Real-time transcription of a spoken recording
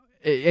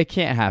it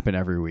can't happen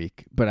every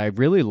week, but I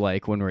really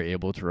like when we're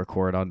able to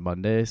record on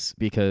Mondays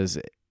because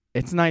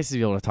it's nice to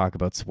be able to talk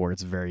about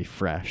sports very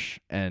fresh.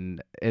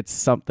 And it's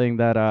something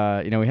that,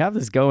 we have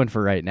this going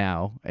for right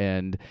now.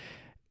 And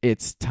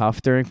it's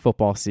tough during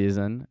football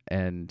season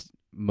and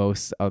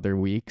most other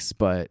weeks,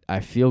 but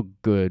I feel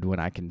good when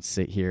I can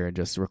sit here and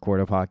just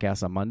record a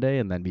podcast on Monday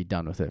and then be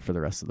done with it for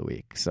the rest of the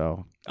week.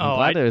 So I'm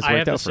glad that it's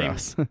worked out for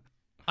us.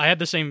 I have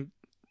the same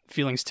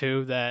feelings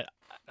too.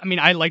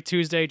 I like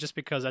Tuesday just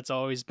because that's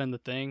always been the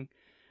thing.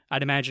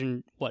 I'd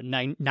imagine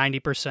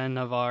 90%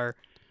 of our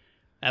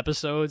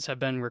episodes have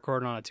been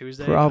recorded on a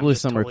Tuesday. Probably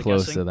somewhere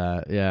close to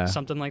that, yeah.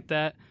 Something like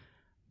that.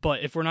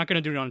 But if we're not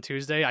going to do it on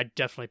Tuesday, I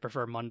definitely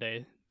prefer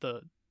Monday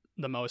the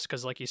most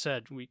because, like you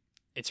said,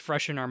 it's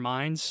fresh in our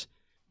minds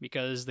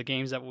because the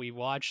games that we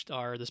watched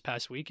are this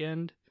past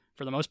weekend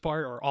for the most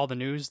part, or all the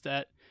news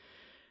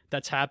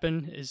that's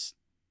happened is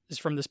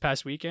from this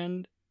past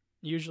weekend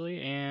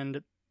usually.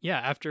 And yeah,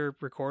 after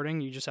recording,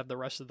 you just have the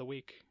rest of the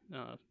week,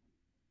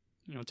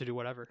 to do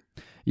whatever.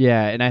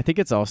 Yeah, and I think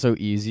it's also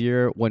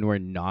easier when we're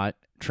not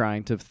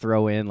trying to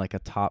throw in like a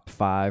top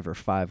 5 or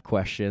 5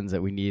 questions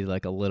that we need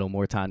like a little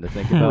more time to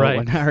think about Right.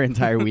 when our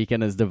entire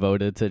weekend is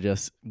devoted to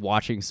just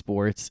watching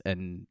sports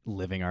and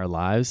living our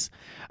lives.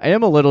 I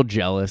am a little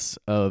jealous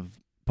of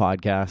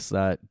podcasts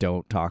that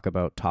don't talk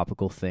about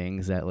topical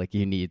things that like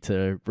you need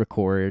to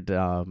record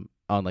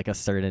on like a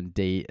certain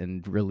date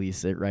and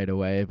release it right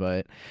away,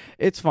 but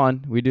it's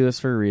fun. We do this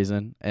for a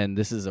reason, and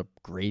this is a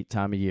great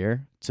time of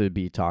year to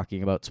be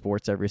talking about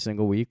sports every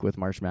single week with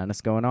March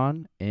Madness going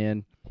on,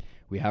 and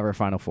we have our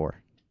Final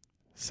Four.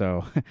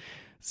 So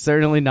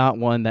certainly not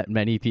one that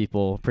many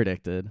people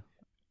predicted,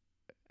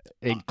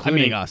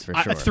 including us for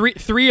sure.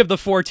 Three of the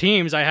 4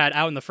 teams I had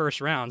out in the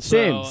first round.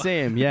 So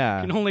Same,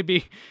 yeah.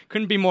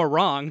 couldn't be more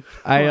wrong.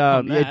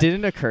 It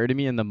didn't occur to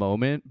me in the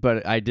moment,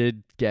 but I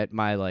did get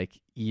my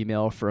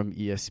email from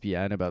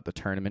ESPN about the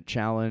tournament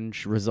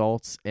challenge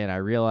results, and I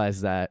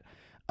realized that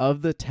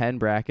of the 10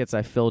 brackets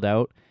I filled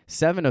out,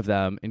 7 of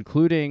them,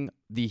 including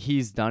the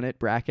He's Done It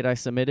bracket I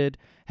submitted,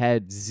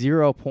 had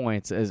 0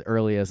 points as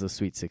early as the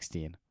Sweet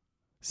 16.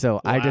 So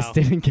Wow. I just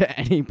didn't get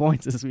any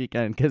points this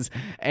weekend because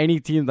any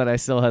team that I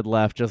still had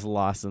left just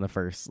lost in the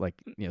first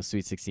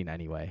Sweet 16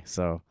 anyway.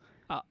 So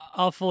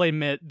I'll fully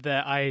admit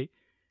that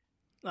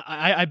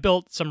I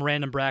built some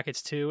random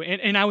brackets too,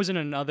 and I was in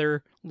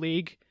another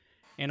league,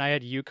 and I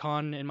had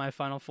UConn in my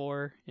Final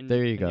Four.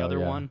 There you go. The other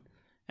yeah. one,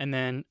 and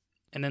then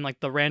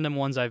like the random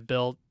ones I've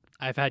built,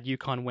 I've had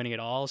UConn winning it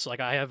all. So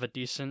I have a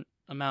decent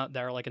amount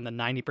that are in the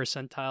 90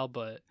 percentile,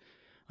 but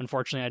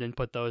unfortunately I didn't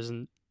put those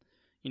in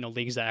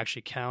leagues that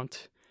actually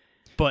count.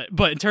 But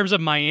in terms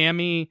of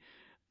Miami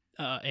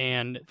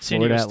and San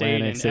Diego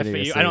State and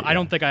FAU, I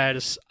don't think I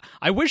had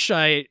I wish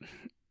I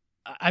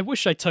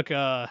took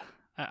FAU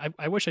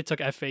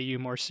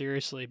more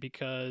seriously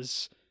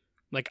because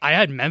I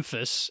had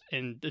Memphis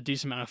in a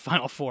decent amount of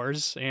Final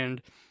Fours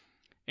and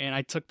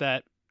I took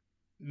that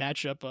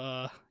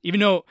matchup even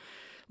though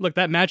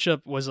that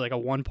matchup was a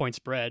 1-point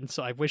spread,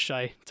 so I wish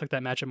I took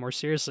that matchup more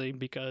seriously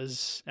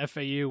because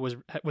FAU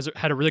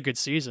had a really good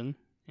season.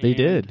 They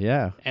did,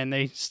 yeah. And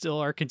they still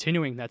are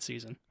continuing that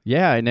season.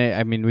 Yeah,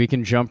 and we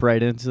can jump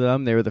right into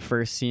them. They were the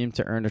first team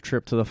to earn a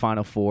trip to the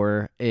Final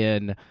Four,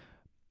 and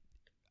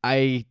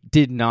I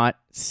did not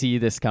see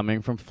this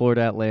coming from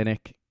Florida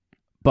Atlantic,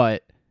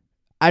 but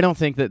I don't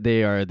think that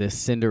they are this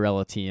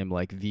Cinderella team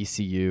like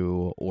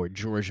VCU or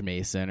George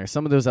Mason or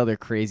some of those other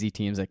crazy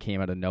teams that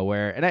came out of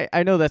nowhere. And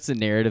I know that's the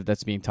narrative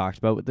that's being talked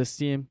about with this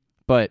team,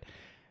 but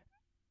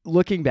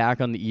looking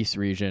back on the East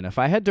region, if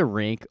I had to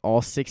rank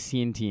all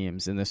 16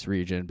 teams in this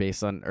region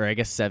based on, or I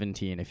guess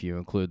 17 if you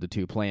include the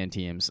 2 play-in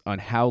teams, on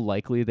how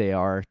likely they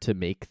are to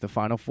make the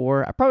Final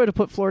Four, I probably would have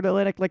put Florida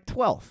Atlantic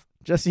 12th,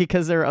 just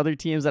because there are other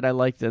teams that I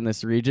liked in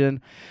this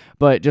region.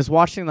 But just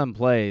watching them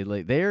play,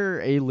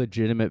 they're a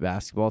legitimate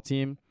basketball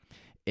team,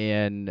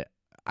 and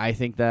I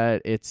think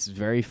that it's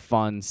very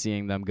fun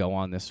seeing them go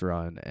on this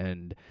run,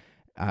 and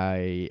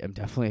I am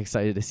definitely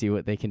excited to see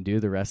what they can do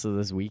the rest of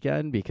this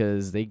weekend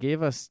because they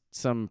gave us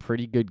some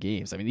pretty good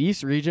games. I mean, the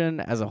East region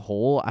as a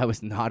whole, I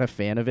was not a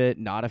fan of it,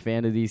 not a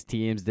fan of these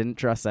teams, didn't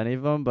trust any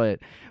of them, but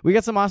we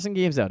got some awesome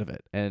games out of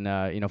it. And,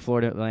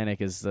 Florida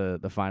Atlantic is the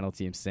final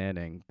team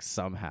standing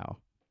somehow.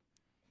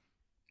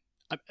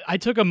 I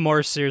took them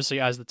more seriously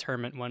as the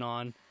tournament went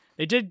on.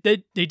 They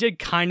did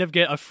kind of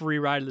get a free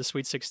ride to the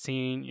Sweet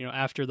 16,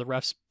 after the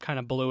refs kind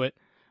of blew it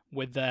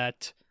with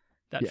that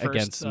first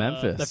against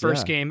Memphis. The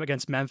first game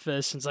against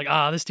Memphis. It's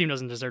this team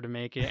doesn't deserve to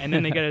make it. And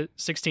then they get a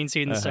 16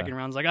 seed in the second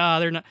round.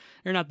 It's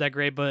they're not that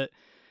great, but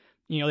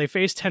they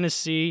faced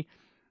Tennessee.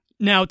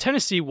 Now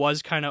Tennessee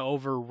was kind of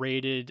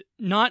overrated,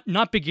 not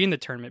beginning the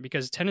tournament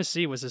because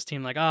Tennessee was this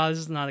team this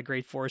is not a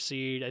great 4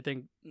 seed. I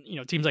think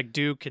teams like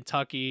Duke,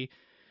 Kentucky,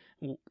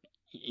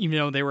 even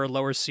though they were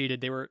lower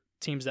seeded, they were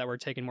teams that were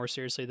taken more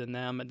seriously than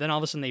them. And then all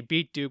of a sudden they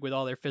beat Duke with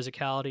all their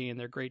physicality and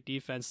their great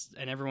defense,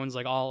 and everyone's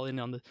all in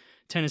on the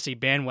Tennessee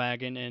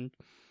bandwagon. And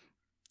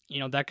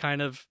that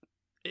kind of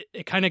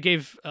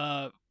gave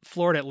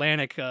Florida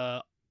Atlantic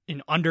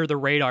an under the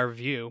radar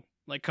view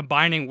like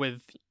combining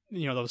with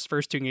those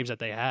first 2 games that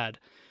they had.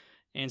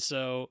 And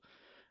so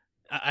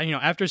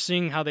after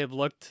seeing how they've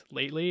looked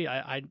lately,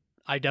 I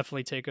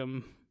definitely take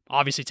them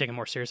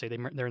more seriously.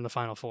 They're in the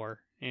Final Four,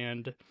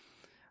 and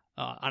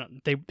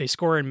they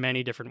score in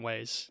many different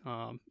ways.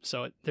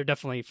 So they're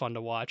definitely fun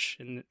to watch,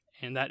 and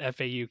that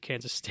FAU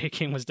Kansas State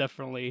game was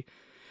definitely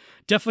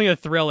a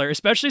thriller,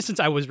 especially since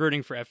I was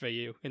rooting for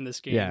FAU in this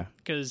game. Yeah.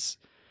 Because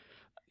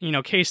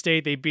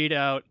K-State, they beat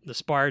out the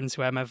Spartans,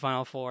 who had my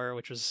Final Four,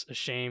 which was a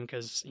shame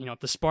because, if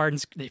the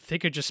Spartans, if they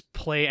could just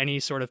play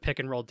any sort of pick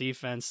and roll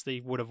defense, they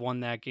would have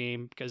won that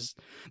game because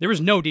there was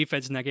no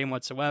defense in that game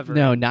whatsoever.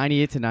 No,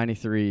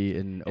 98-93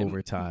 in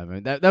overtime. I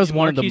mean, that was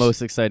one of the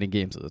most exciting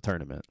games of the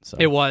tournament. So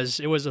It was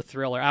a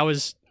thriller. I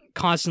was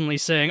constantly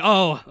saying,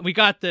 "Oh, we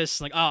got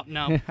this." Like, "Oh,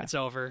 no, it's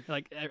over."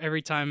 Like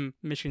every time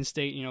Michigan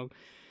State,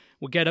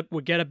 would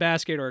get a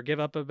basket or give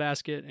up a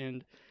basket,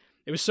 and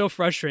it was so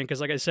frustrating because,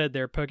 like I said,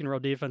 their pick and roll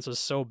defense was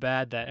so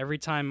bad that every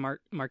time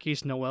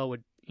Marquise Noel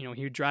would, he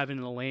would drive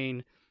into the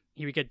lane,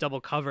 he would get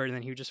double covered, and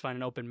then he would just find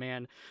an open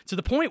man to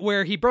the point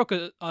where he broke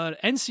an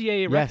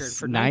NCAA record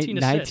for 19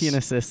 assists. 19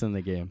 assists in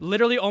the game.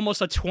 Literally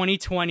almost a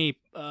 2020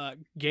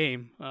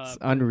 game. It's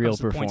unreal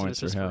performance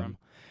for him.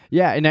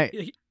 Yeah,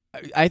 and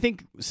I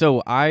think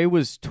so. I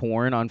was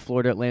torn on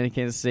Florida Atlantic,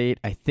 Kansas State.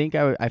 I think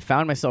I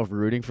found myself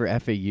rooting for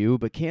FAU,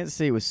 but Kansas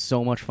State was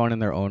so much fun in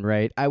their own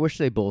right. I wish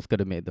they both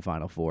could have made the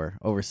Final Four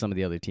over some of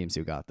the other teams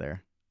who got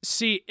there.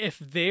 See, if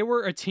they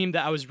were a team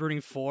that I was rooting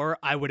for,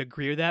 I would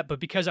agree with that. But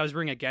because I was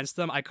rooting against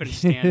them, I couldn't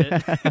stand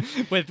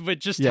it. with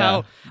just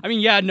how, I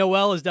mean,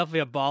 Noel is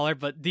definitely a baller,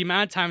 but the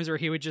amount of times where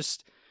he would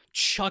just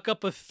chuck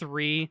up a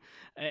 3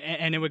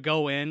 and it would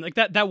go in, like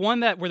that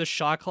one where the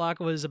shot clock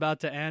was about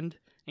to end,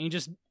 and he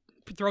just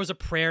throws a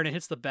prayer and it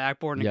hits the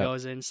backboard and it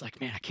goes in. It's like,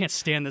 man, I can't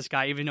stand this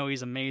guy, even though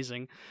he's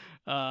amazing.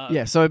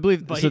 So I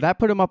believe that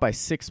put him up by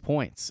 6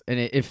 points, and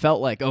it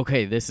felt like,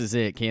 okay, this is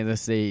it.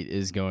 Kansas State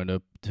is going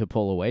to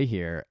pull away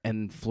here,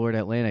 and Florida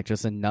Atlantic,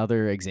 just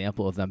another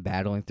example of them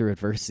battling through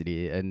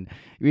adversity. And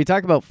we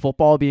talk about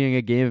football being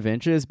a game of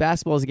inches.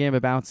 Basketball is a game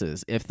of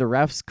bounces. If the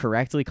refs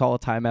correctly call a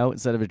timeout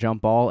instead of a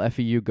jump ball,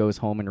 FAU goes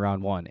home in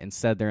round 1.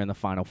 Instead, they're in the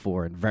Final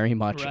Four and very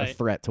much a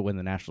threat to win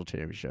the national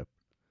championship.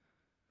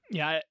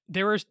 Yeah,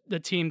 they were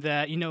the team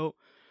that,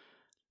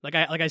 like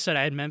I said,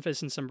 I had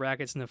Memphis in some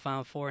brackets in the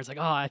Final Four. It's like,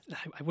 oh, I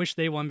wish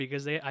they won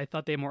because I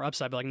thought they had more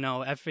upside. But like,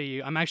 no,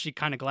 FAU. I'm actually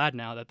kind of glad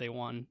now that they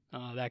won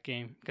that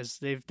game because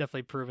they've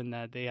definitely proven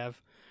that they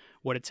have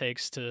what it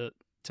takes to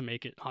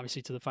make it,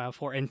 obviously, to the Final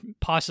Four and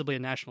possibly a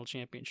national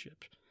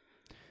championship.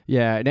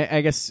 Yeah, and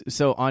I guess,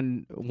 so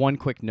on one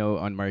quick note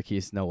on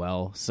Marquise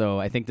Noel, so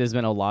I think there's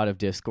been a lot of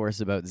discourse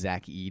about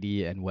Zach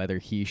Edey and whether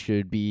he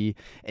should be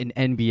an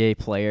NBA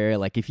player.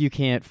 Like, if you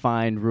can't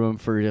find room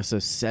for just a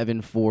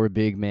 7'4"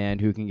 big man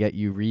who can get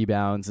you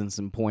rebounds and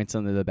some points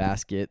under the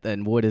basket,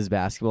 then what is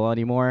basketball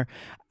anymore?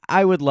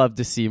 I would love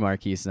to see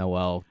Marquise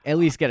Noel at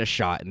least get a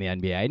shot in the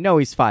NBA. I know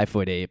he's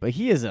 5'8", but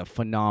he is a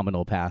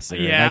phenomenal passer.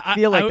 Yeah, and I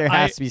feel like there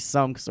has to be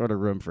some sort of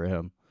room for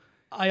him.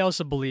 I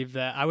also believe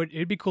that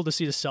it'd be cool to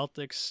see the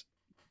Celtics,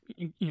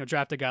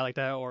 draft a guy like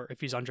that, or if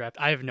he's undrafted,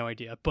 I have no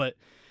idea. But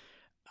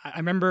I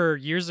remember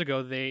years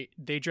ago they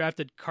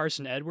drafted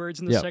Carson Edwards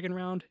in the second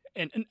round,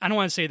 and I don't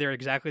want to say they're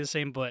exactly the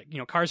same, but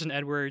Carson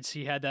Edwards,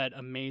 he had that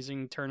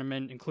amazing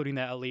tournament, including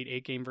that Elite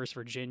 8 game versus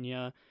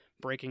Virginia,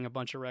 breaking a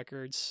bunch of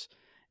records,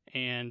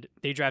 and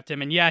they drafted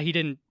him. And he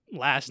didn't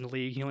last in the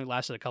league; he only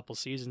lasted a couple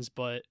seasons,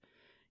 but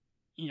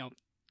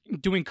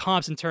doing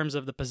comps in terms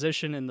of the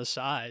position and the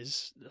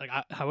size, like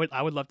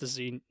I would love to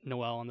see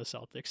Noel on the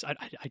Celtics.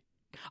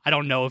 I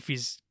don't know if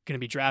he's going to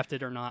be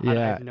drafted or not. I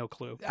have no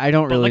clue. I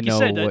don't really know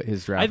what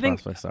his draft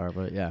prospects are,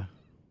 but yeah.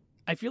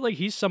 I feel like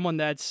he's someone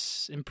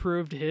that's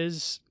improved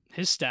his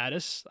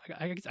status.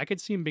 I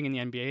could see him being in the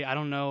NBA. I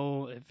don't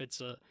know if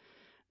it's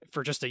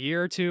for just a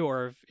year or two,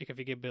 or if he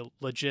could be a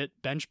legit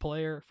bench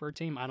player for a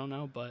team. I don't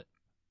know, but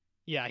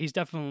yeah, he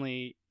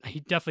definitely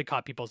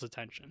caught people's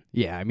attention.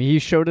 Yeah, I mean, he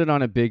showed it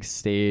on a big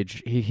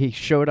stage. He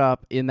showed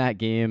up in that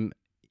game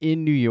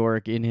in New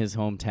York, in his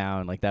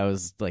hometown. Like, that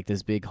was like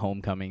this big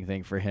homecoming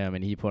thing for him,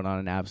 and he put on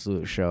an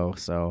absolute show.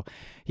 So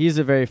he's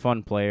a very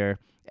fun player.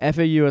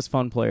 FAU has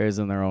fun players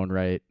in their own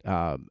right,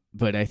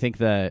 but I think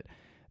that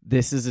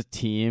this is a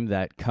team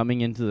that,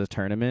 coming into the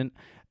tournament,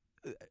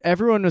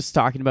 everyone was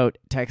talking about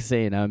Texas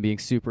A&M being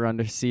super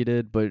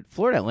underseeded, but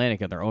Florida Atlantic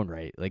in their own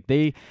right, like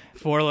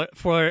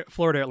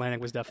Florida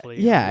Atlantic was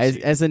definitely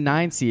as a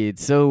 9 seed.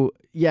 So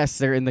yes,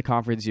 they're in the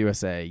Conference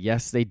USA.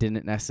 Yes, they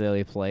didn't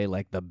necessarily play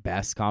like the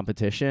best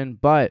competition,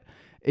 but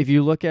if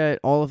you look at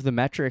all of the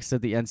metrics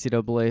that the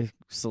NCAA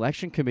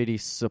selection committee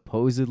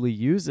supposedly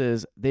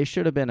uses, they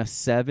should have been a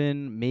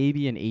 7,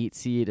 maybe an 8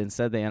 seed.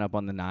 Instead, they end up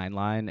on the 9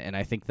 line, and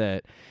I think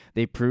that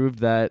they proved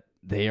that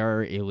they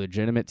are a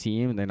legitimate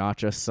team. They're not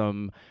just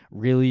some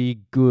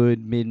really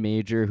good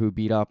mid-major who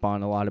beat up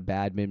on a lot of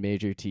bad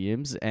mid-major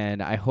teams.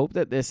 And I hope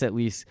that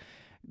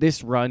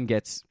this run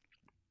gets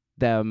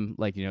them,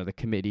 like, the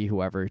committee,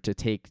 whoever, to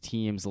take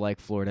teams like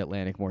Florida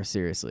Atlantic more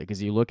seriously.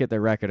 Because you look at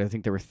their record, I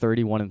think they were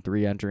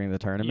 31-3 entering the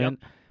tournament.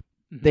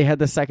 Yep. they had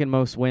the second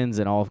most wins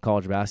in all of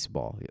college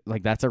basketball.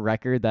 Like, that's a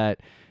record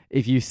that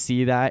if you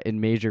see that in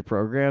major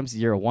programs,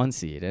 you're a 1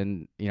 seed.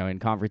 And, in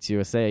Conference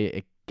USA,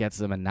 it gets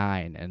them a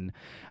 9. And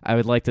I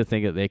would like to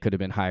think that they could have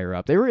been higher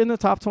up. They were in the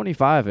top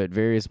 25 at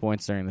various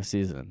points during the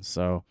season.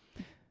 So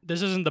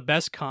this isn't the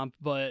best comp,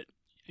 but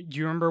do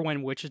you remember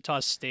when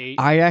Wichita State?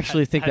 I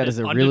actually think that is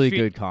a really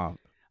good comp.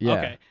 Yeah.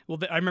 Okay. Well,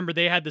 I remember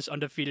they had this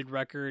undefeated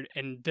record,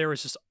 and there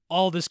was just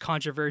all this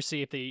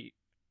controversy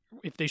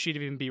if they should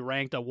even be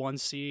ranked a 1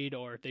 seed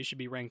or if they should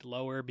be ranked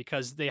lower,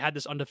 because they had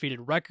this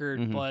undefeated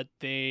record, but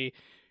they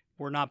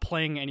were not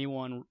playing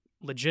anyone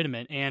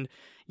legitimate. And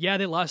yeah,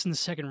 they lost in the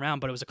second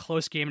round, but it was a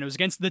close game, and it was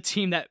against the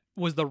team that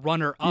was the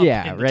runner-up.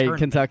 Yeah, in the right. tournament.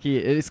 Kentucky.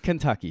 It is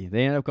Kentucky.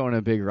 They ended up going on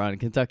a big run.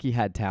 Kentucky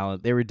had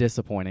talent. They were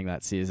disappointing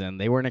that season.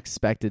 They weren't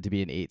expected to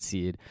be an 8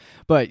 seed.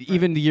 But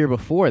even the year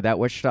before, that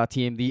Wichita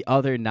team, the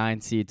other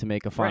 9 seed to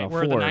make a Final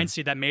Four. Right, we're the 9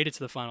 seed that made it to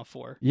the Final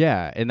Four.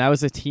 Yeah, and that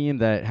was a team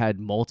that had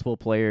multiple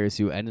players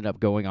who ended up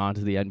going on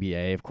to the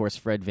NBA. Of course,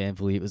 Fred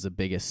VanVleet was the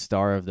biggest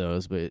star of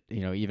those, but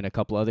even a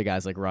couple other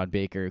guys like Ron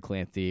Baker,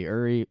 Clancy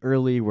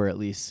Early were at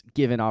least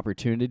given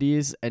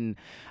opportunities. And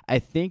I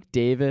think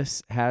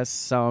Davis has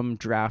some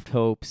draft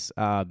hopes.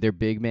 Their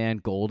big man,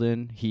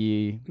 Golden,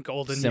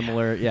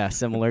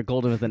 similar,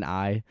 Golden with an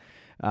I.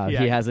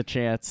 He has a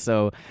chance.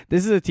 So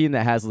this is a team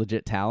that has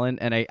legit talent,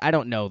 and I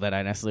don't know that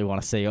I necessarily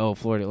want to say,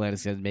 Florida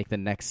Atlantic's going to make the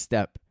next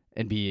step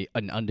and be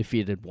an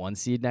undefeated 1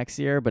 seed next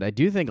year, but I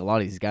do think a lot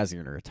of these guys are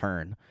going to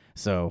return.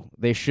 So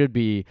they should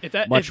be if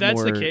that's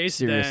more the case,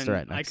 serious then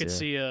threat next I could year.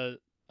 see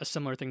a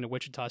similar thing to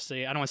Wichita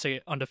State. I don't want to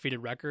say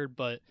undefeated record,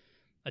 but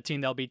a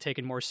team that'll be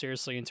taken more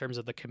seriously in terms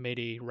of the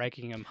committee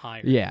ranking them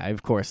higher. Yeah,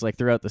 of course, like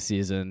throughout the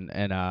season.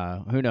 And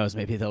who knows,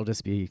 maybe they'll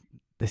just be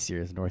this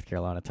year's North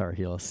Carolina Tar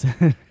Heels.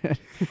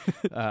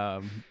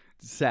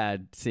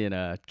 Sad seeing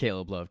a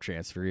Caleb Love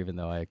transfer, even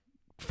though I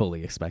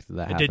fully expected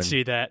that I happen. did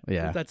see that.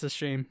 Yeah. That's a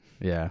shame.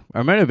 Yeah.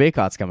 Armando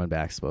Bacot's coming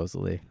back,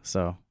 supposedly.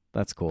 So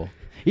that's cool.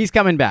 He's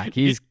coming back.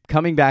 He's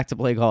coming back to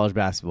play college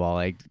basketball.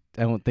 I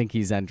don't think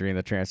he's entering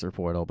the transfer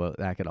portal, but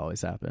that could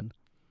always happen.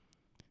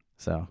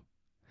 So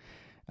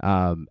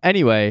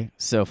anyway,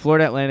 so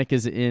Florida Atlantic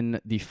is in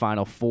the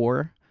Final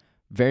Four.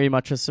 Very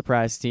much a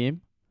surprise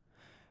team.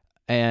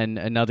 And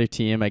another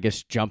team, I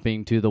guess,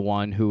 jumping to the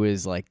one who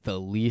is like the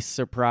least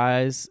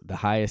surprise, the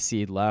highest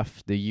seed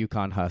left, the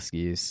UConn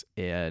Huskies.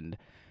 And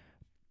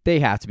they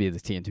have to be the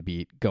team to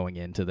beat going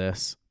into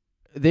this.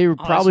 They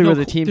probably were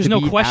the team to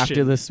beat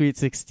after the Sweet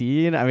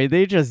 16. I mean,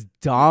 they just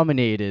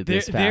dominated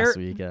this past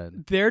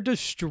weekend. They're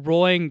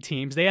destroying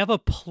teams. They have a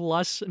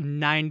plus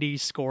 90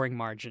 scoring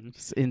margin.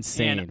 It's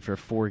insane for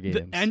 4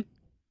 games. And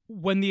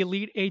when the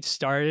Elite Eight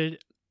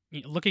started,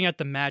 looking at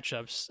the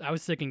matchups, I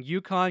was thinking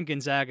UConn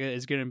Gonzaga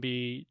is going to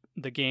be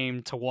the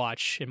game to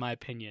watch, in my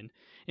opinion.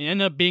 It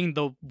ended up being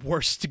the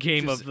worst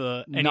game of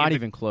the not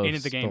even close. Any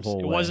of the games. The whole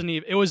it way. wasn't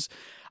even. It was.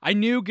 I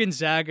knew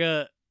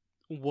Gonzaga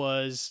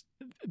was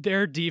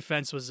their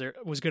defense was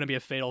going to be a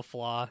fatal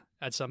flaw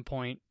at some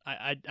point.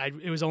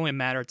 It was only a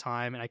matter of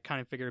time, and I kind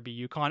of figured it'd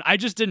be UConn. I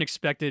just didn't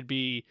expect it to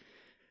be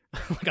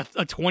like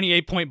a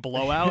 28-point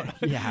blowout.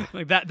 Yeah,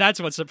 like that's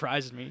what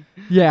surprised me.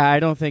 Yeah, I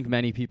don't think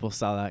many people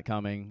saw that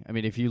coming. I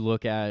mean, if you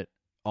look at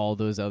all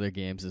those other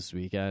games this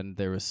weekend,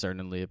 there was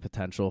certainly a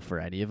potential for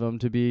any of them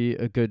to be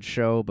a good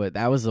show, but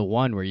that was the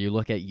one where you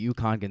look at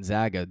UConn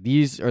Gonzaga.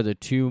 These are the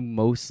 2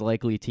 most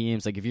likely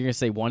teams. Like, if you're going to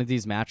say one of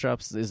these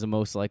matchups is the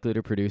most likely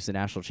to produce a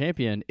national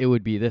champion, it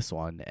would be this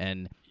one.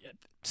 And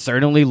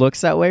certainly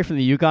looks that way from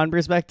the UConn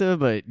perspective,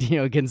 but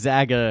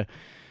Gonzaga,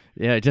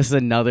 just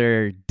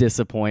another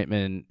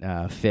disappointment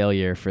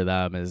failure for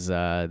them is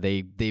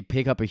they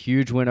pick up a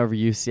huge win over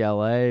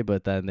UCLA,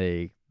 but then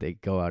they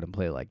go out and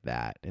play like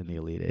that in the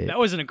Elite Eight. That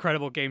was an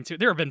incredible game too.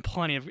 There have been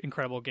plenty of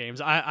incredible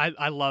games.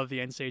 I love the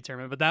NCAA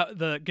tournament, but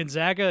the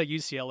Gonzaga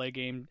UCLA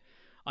game,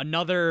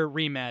 another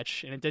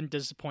rematch, and it didn't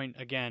disappoint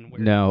again.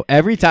 No,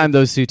 every time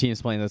those 2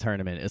 teams play in the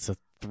tournament, it's a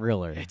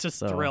thriller. It's a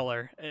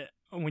thriller.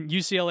 When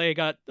UCLA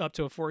got up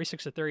to a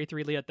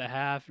 46-33 lead at the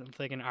half, I'm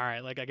thinking, all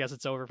right, like I guess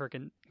it's over for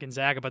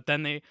Gonzaga. But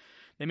then they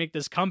make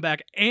this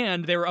comeback,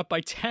 and they were up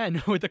by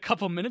 10 with a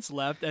couple minutes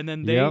left, and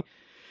then they,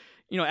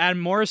 Adam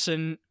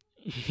Morrison,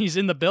 he's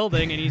in the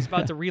building and he's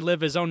about to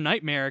relive his own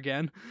nightmare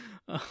again.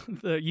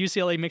 The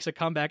UCLA makes a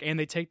comeback and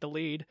they take the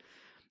lead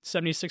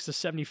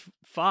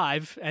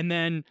 76-75. And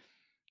then,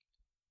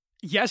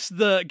 yes,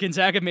 the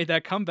Gonzaga made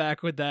that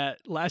comeback with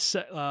that last,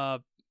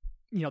 that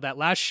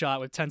last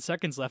shot with 10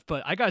 seconds left.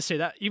 But I got to say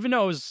that even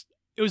though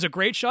it was a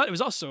great shot, it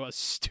was also a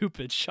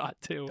stupid shot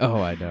too. Oh,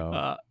 I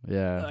know.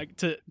 Yeah. Like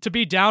to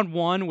be down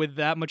 1 with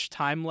that much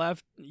time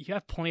left, you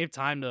have plenty of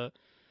time to,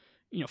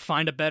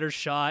 find a better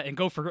shot and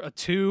go for a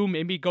 2,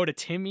 maybe go to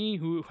Timmy,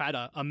 who had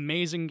an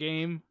amazing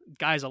game.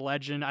 Guy's a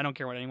legend. I don't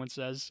care what anyone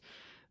says.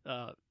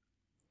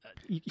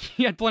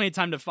 He had plenty of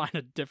time to find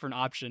a different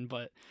option,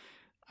 but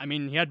I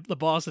mean, he had the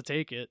balls to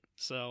take it.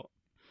 So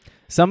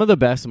some of the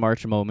best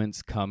March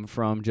moments come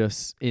from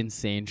just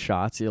insane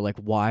shots. You're like,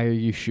 why are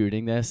you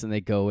shooting this? And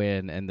they go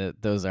in, and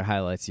those are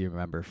highlights you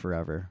remember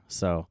forever.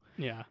 So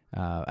Yeah.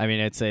 I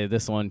mean, I'd say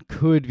this one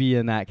could be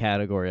in that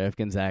category if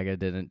Gonzaga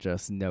didn't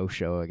just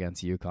no-show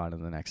against UConn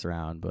in the next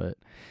round. But,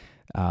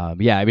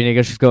 yeah, I mean, I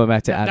guess just going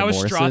back to Adam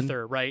Morrison. That was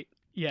Strother, right?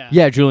 Yeah.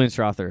 Yeah, Julian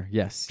Strother.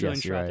 Yes, Julian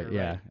yes, you're Strother,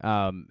 right.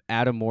 Yeah.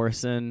 Adam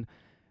Morrison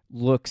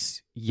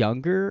looks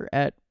younger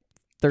at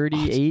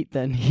 38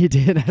 than he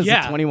did as a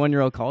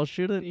 21-year-old college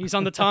student. He's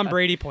on the Tom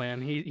Brady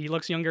plan. He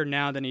looks younger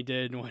now than he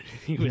did when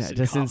he was in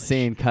just college.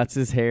 Insane. Cuts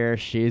his hair,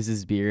 shaves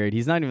his beard.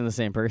 He's not even the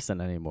same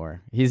person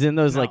anymore. He's in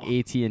those like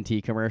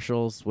AT&T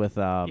commercials with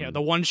the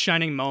one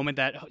shining moment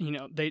that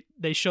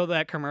they show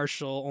that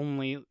commercial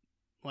only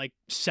like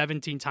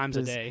 17 times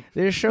a day.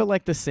 They just show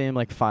like the same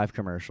like 5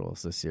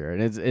 commercials this year,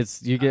 and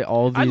it's you get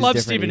all these. I love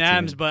different Steven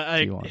Adams, but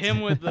like him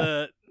with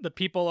the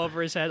people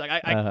over his head, like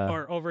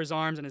or over his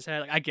arms and his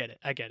head. Like I get it.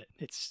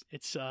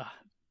 It's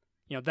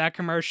that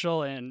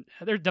commercial, and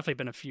there's definitely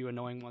been a few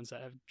annoying ones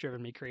that have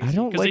driven me crazy. I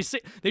don't because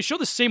they show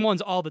the same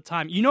ones all the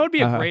time. It'd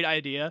be a great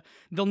idea.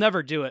 They'll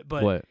never do it,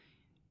 but what?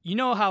 You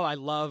know how I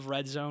love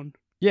Red Zone?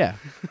 Yeah.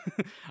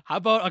 How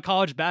about a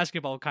college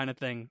basketball kind of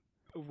thing,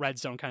 Red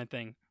Zone kind of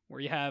thing, where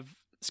you have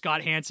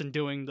Scott Hansen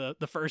doing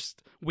the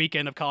first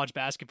weekend of college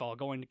basketball,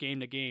 going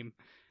to game.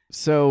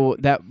 So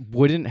that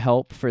wouldn't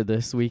help for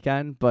this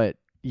weekend, but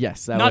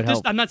yes, that would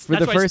help. That's why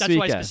I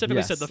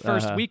specifically said the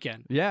first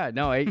weekend. Yeah,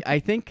 no, I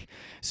think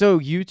so.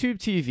 YouTube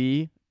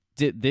TV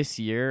did this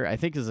year. I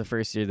think is the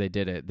first year they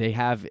did it. They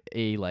have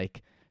a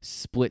like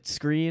split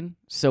screen,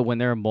 so when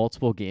there are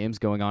multiple games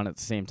going on at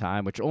the same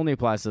time, which only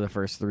applies to the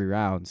first 3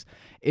 rounds,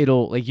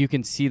 it'll like you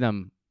can see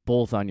them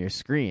both on your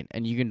screen,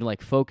 and you can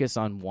like focus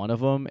on one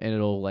of them and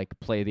it'll like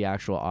play the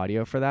actual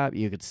audio for that.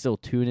 You could still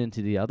tune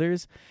into the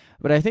others,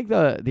 but I think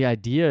the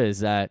idea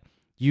is that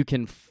you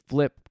can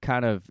flip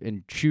kind of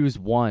and choose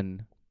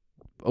one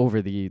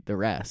over the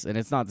rest, and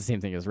it's not the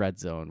same thing as Red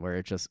Zone where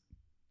it just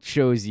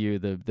shows you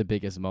the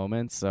biggest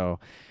moments. So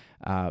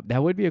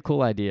that would be a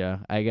cool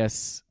idea, I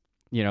guess.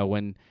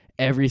 When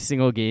every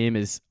single game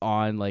is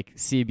on like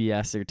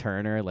CBS or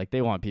Turner, like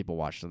they want people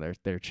watching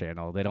their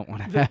channel. They don't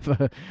want to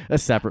have a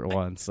separate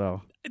one.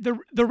 So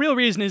the real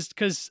reason is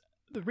because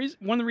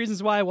one of the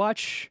reasons why I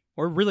watch,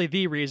 or really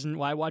the reason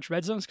why I watch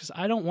Red Zone, is because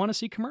I don't want to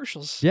see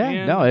commercials.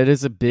 Yeah, no, it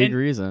is a big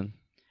reason.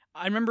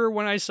 I remember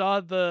when I saw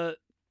the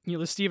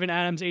Steven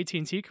Adams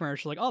AT&T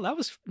commercial, like, oh, that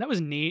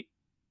was neat.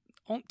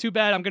 Oh, too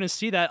bad I'm going to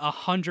see that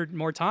 100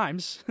 more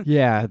times.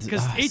 Yeah,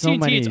 because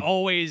AT&T, it's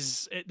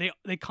always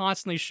they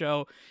constantly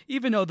show,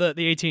 even though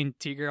the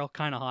AT&T girl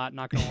kind of hot,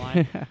 not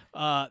gonna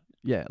lie.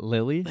 Yeah,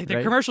 Lily. Like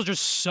the commercials are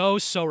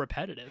so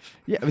repetitive.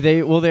 Yeah,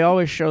 they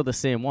always show the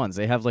same ones.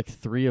 They have like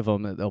 3 of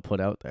them that they'll put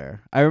out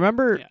there. I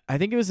remember, I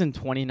think it was in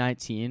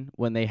 2019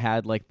 when they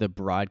had like the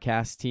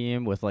broadcast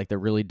team with like the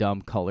really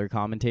dumb color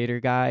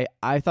commentator guy.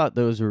 I thought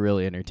those were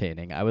really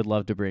entertaining. I would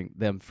love to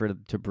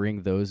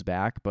bring those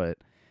back, but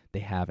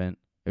they haven't.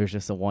 It was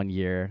just a 1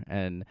 year,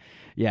 and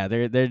yeah,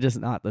 they're just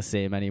not the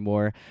same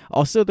anymore.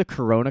 Also, the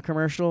Corona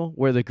commercial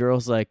where the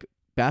girls like,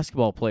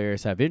 basketball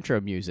players have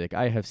intro music,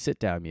 I have sit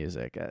down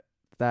music.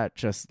 That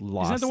just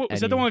lost.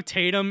 Is that the one with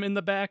Tatum in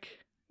the back?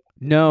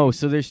 No,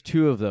 so there's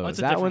 2 of those.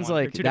 Oh, that one's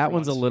like that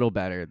one's a little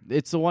better.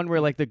 It's the one where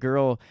like the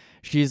girl,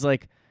 she's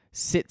like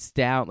sits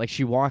down, like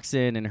she walks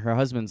in, and her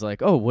husband's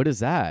like, "Oh, what is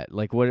that?"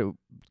 Like what?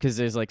 Because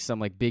there's like some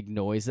like big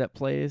noise that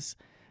plays,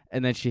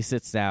 and then she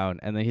sits down,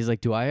 and then he's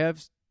like, "Do I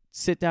have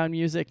sit down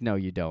music?" "No,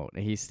 you don't."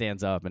 And he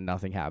stands up and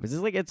nothing happens.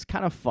 It's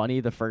kind of funny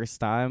the first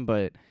time,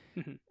 but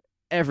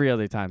every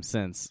other time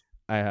since,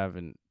 I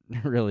haven't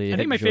really. I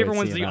think my favorite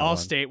one's the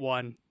Allstate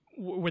one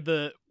with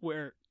the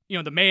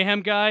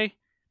Mayhem guy.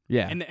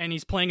 Yeah, and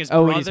he's playing his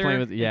brother. He's playing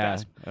with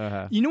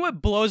You know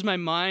what blows my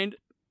mind?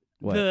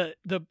 What?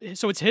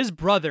 So it's his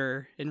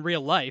brother in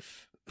real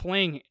life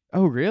playing.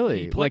 Oh,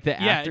 really? Like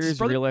the actor's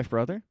real life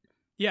brother?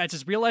 Yeah, it's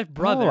his real life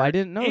brother. Oh, I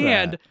didn't know that.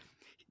 And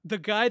the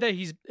guy that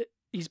he's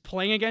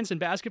playing against in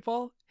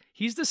basketball,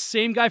 he's the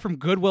same guy from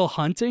Good Will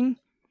Hunting.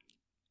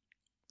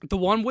 The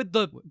one with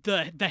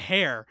the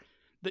hair.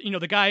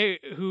 The guy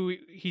who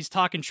he's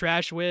talking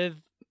trash with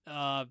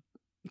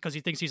because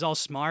he thinks he's all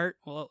smart.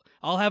 Well,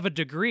 I'll have a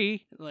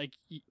degree. Like,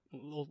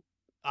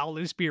 I'll at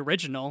least be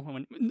original.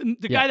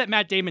 The guy that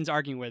Matt Damon's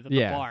arguing with at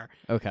the bar.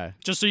 Okay.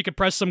 Just so you could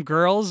press some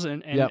girls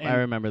and I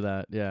remember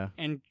that. Yeah.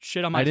 And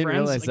shit on my didn't friends.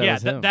 Realize that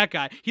was him. That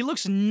guy. He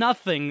looks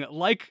nothing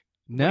like.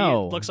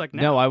 No, looks like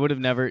now. No, I would have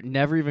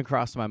never even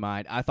crossed my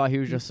mind. I thought he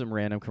was just some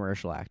random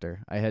commercial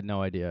actor. I had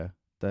no idea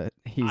that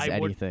he's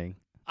anything.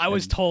 I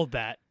was told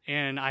that,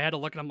 and I had to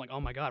look, and I'm like,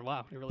 oh my god,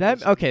 wow. It really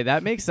is. Okay,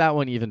 that makes that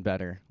one even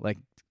better. Like,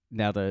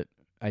 now that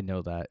I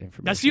know that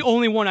information. That's the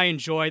only one I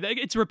enjoy.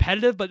 It's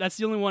repetitive, but that's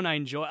the only one I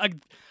enjoy.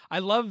 I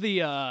love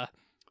the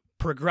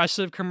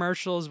progressive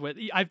commercials with.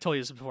 I've told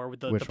you this before with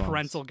the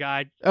parental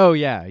guide. Oh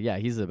yeah,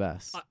 he's the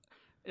best.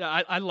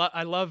 I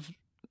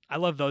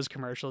love those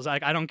commercials. I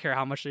don't care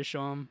how much they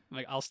show them.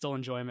 Like, I'll still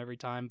enjoy them every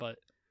time. But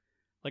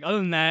like, other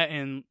than that,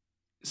 and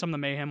some of the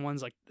Mayhem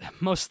ones, like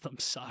most of them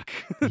suck.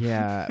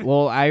 Yeah.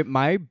 Well,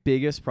 my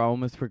biggest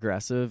problem with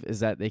Progressive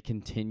is that they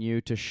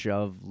continue to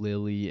shove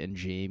Lily and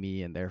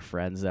Jamie and their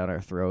friends down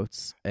our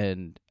throats,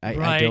 and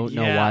I don't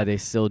know why they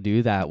still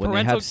do that when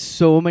they have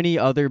so many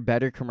other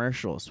better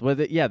commercials.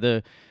 Whether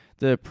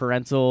the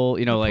parental,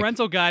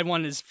 parental guide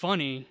one is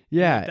funny.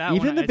 Yeah,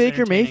 even the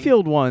Baker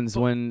Mayfield ones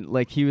when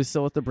like he was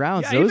still with the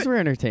Browns, those were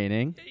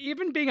entertaining.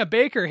 Even being a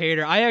Baker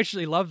hater, I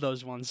actually love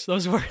those ones.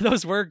 Those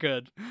were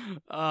good.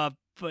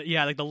 But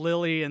yeah, like the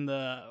Lily and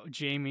the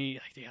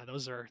Jamie,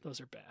 those are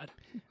bad.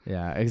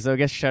 Yeah, so I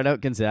guess shout out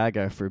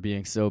Gonzaga for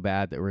being so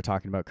bad that we're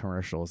talking about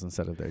commercials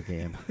instead of their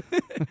game.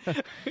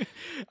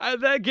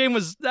 That game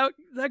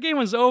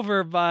was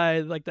over by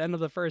like the end of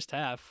the first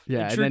half.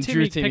 Yeah, and then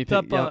Drew Timme picked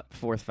up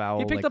fourth foul.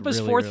 He picked up his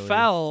fourth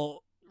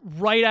foul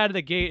right out of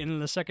the gate in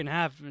the second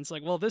half, and it's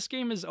like, well, this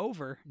game is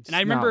over. And I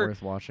remember not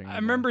worth watching. I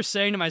remember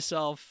saying to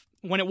myself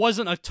when it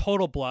wasn't a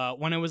total blowout,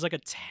 when it was like a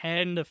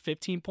 10 to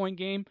 15 point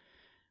game.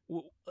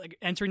 Like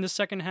entering the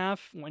second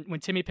half, when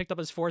Timme picked up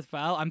his fourth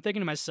foul, I'm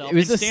thinking to myself, it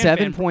was a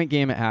 7-point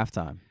game at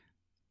halftime.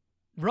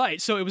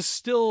 Right, so it was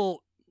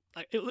still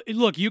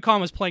look,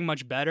 UConn was playing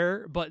much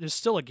better, but there's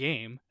still a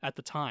game at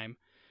the time.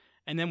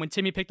 And then when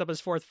Timme picked up his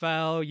fourth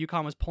foul,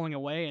 UConn was pulling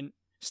away, and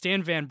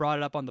Stan Van brought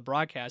it up on the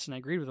broadcast, and I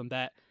agreed with him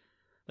that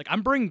like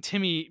I'm bringing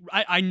Timme.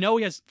 I know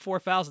he has 4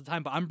 fouls at the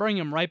time, but I'm bringing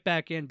him right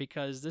back in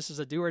because this is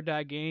a do or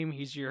die game.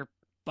 He's your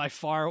by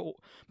far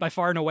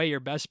and away your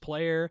best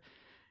player.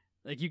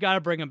 Like you got to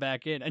bring him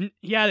back in, and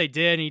yeah, they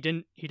did.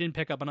 And he didn't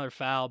pick up another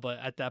foul, but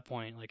at that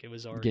point, like it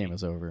was already game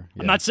was over.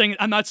 Yeah.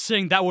 I'm not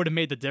saying that would have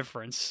made the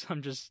difference.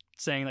 I'm just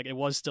saying like it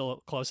was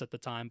still close at the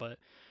time, but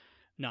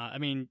no, I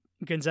mean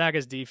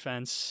Gonzaga's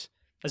defense,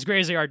 as great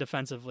as they are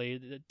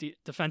defensively,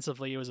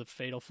 defensively it was a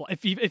fatal flaw.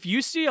 If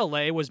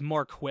UCLA was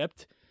more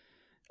equipped,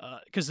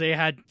 because they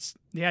had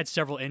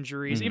several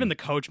injuries. Mm-hmm. Even the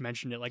coach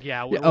mentioned it. Like,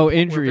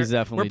 injuries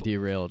definitely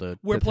derailed it.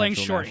 We're playing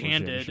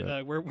shorthanded.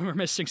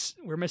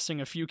 We're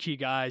missing a few key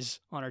guys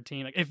on our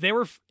team. Like, if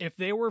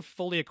they were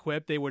fully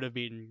equipped, they would have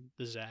beaten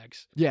the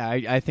Zags. Yeah,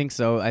 I think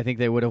so. I think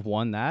they would have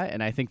won that,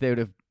 and I think they would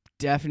have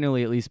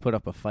definitely at least put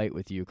up a fight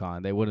with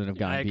UConn. They wouldn't have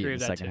gotten beat in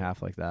the second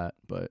half like that.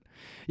 But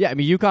yeah, I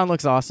mean UConn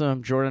looks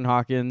awesome. Jordan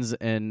Hawkins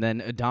and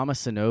then Adama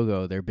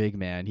Sanogo, their big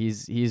man.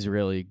 He's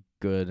really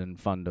good and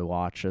fun to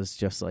watch as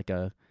just like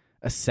a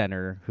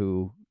center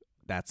who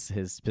that's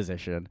his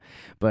position.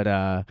 But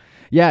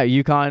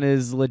UConn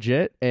is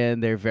legit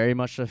and they're very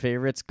much the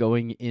favorites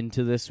going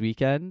into this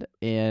weekend,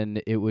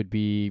 and it would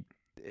be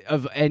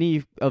of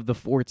any of the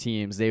 4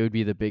 teams, they would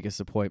be the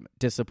biggest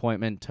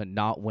disappointment to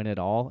not win at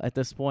all at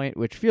this point,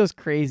 which feels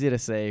crazy to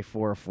say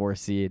for a 4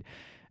 seed.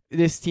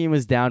 This team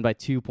was down by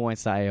 2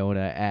 points to Iona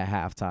at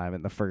halftime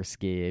in the first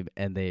game,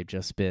 and they've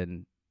just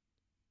been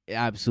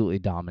absolutely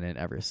dominant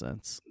ever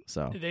since.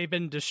 So they've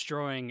been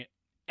destroying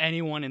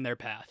anyone in their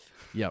path.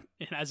 Yep.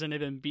 It hasn't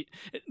even beat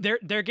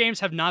their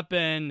games have not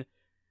been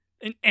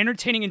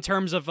entertaining in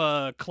terms of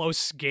a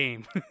close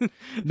game.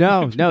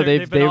 No,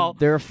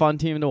 they're a fun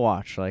team to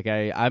watch. Like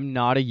I'm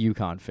not a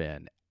UConn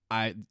fan.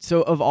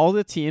 So of all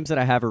the teams that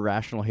I have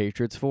irrational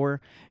hatreds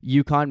for,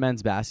 UConn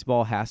men's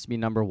basketball has to be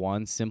number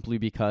 1 simply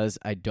because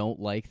I don't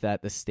like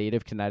that the state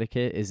of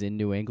Connecticut is in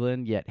New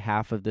England, yet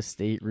half of the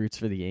state roots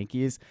for the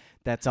Yankees.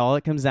 That's all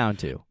it comes down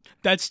to.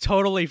 That's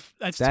totally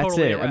it.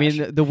 Irrational. I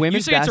mean, the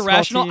women's basketball you say it's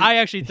irrational. team, I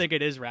actually think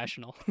it is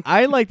rational.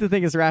 I like to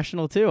think it's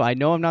rational too. I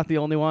know I'm not the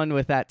only one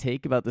with that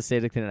take about the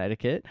state of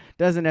Connecticut.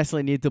 Doesn't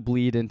necessarily need to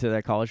bleed into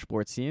their college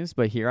sports teams,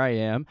 but here I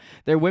am.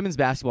 Their women's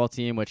basketball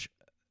team, which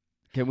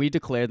can we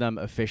declare them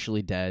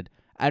officially dead?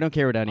 I don't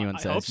care what anyone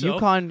says. Hope so.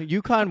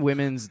 UConn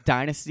women's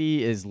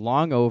dynasty is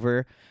long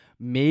over.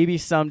 Maybe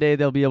someday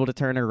they'll be able to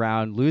turn it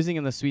around. Losing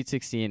in the Sweet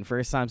 16,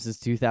 first time since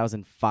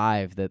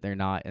 2005 that they're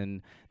not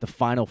in the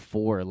Final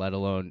Four, let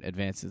alone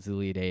advance to the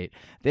Elite 8.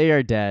 They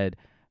are dead.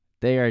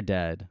 They are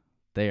dead.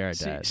 They are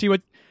dead. See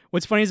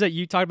what's funny is that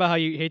you talk about how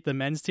you hate the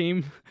men's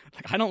team.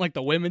 Like I don't like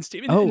the women's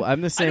team. Oh,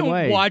 I'm the same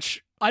way.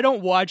 I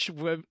don't watch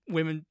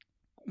women,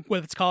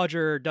 whether it's college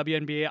or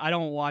WNBA. I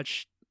don't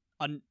watch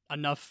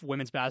enough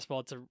women's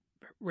basketball to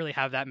really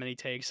have that many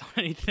takes on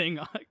anything.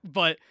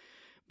 But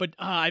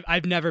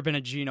I've never been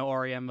a Gino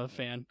Auriemma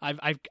fan.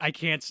 I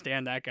can't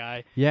stand that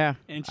guy. Yeah,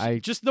 and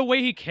just the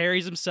way he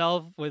carries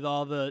himself with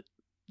all the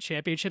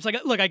championships.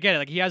 Like, look, I get it.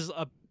 Like he has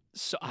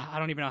I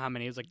don't even know how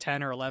many. It was like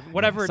 10 or 11,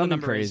 whatever the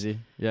number crazy. Is.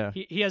 Yeah,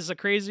 he has a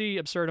crazy,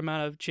 absurd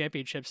amount of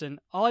championships, and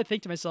all I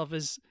think to myself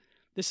is,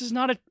 this is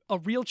not a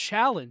real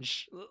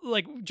challenge.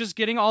 Like just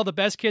getting all the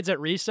best kids at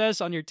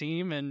recess on your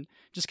team and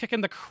just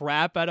kicking the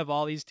crap out of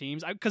all these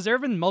teams. Because there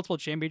have been multiple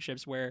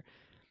championships where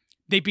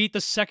they beat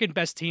the second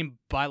best team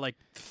by like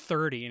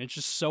 30, and it's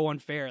just so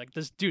unfair. Like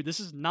this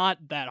is not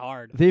that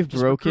hard. They've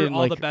just broken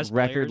like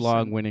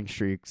record-long winning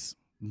streaks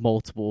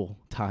multiple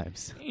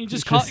times. He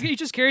just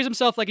carries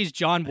himself like he's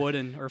John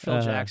Wooden or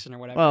Phil Jackson or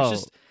whatever.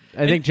 Well,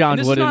 I think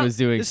John Wooden was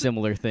doing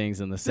similar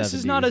things in the 70s. This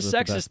is not a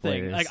sexist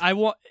thing. Like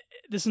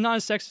this is not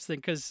a sexist thing,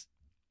 because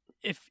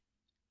if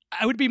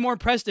I would be more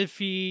impressed if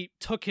he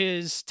took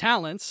his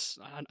talents.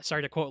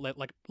 Sorry to quote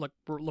like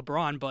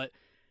LeBron, but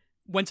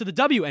went to the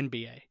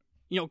WNBA.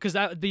 Because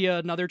that would be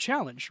another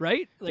challenge,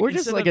 right? Or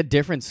just like a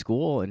different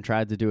school and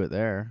tried to do it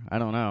there. I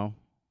don't know.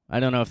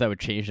 I don't know if that would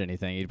change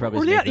anything. You'd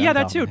probably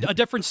that too. A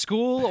different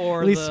school,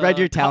 or at least spread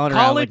your talent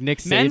around, like Nick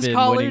Saban men's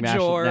college, winning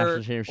or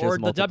national championships or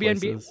the WNBA.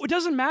 Places. It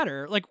doesn't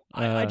matter. Like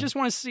I just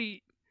want to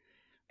see.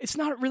 It's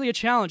not really a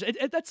challenge.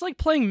 That's like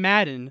playing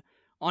Madden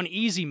on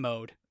easy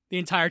mode the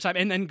entire time,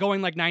 and then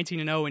going like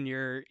 19-0 in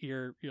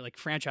your like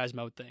franchise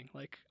mode thing.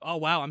 Like, oh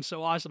wow, I'm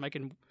so awesome. I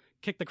can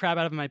kick the crap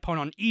out of my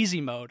opponent on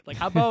easy mode. Like,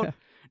 how about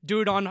do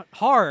it on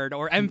hard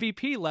or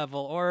MVP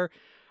level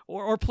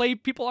or play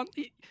people on.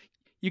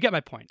 You get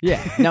my point.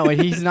 Yeah. No,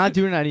 he's not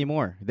doing that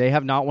anymore. They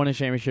have not won a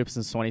championship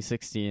since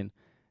 2016.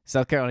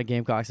 South Carolina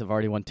Gamecocks have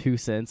already won 2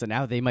 since, and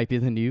now they might be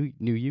the new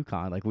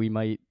UConn. Like, we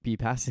might be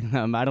passing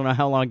them. I don't know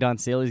how long Don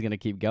Staley's going to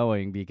keep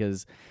going,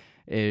 because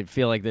I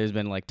feel like there's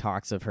been like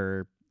talks of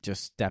her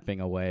just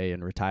stepping away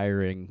and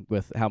retiring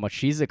with how much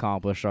she's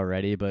accomplished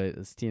already. But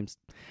these teams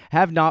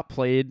have not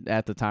played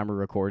at the time of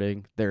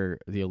recording. They're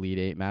the Elite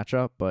Eight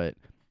matchup, but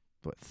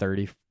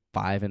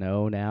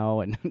 35-0 now,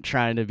 and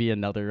trying to be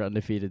another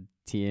undefeated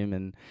team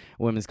in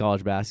women's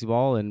college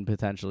basketball and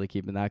potentially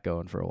keeping that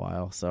going for a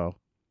while. So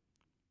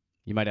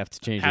you might have to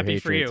change your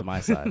hatred to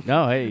my side.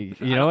 No, hey,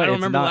 you know what? I don't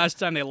remember the last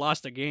time they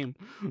lost a game.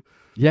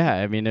 Yeah,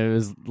 I mean, it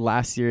was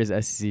last year's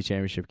SEC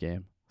championship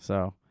game.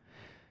 So,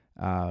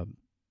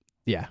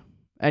 yeah.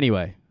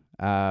 Anyway,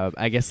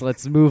 I guess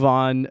let's move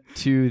on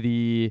to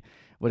the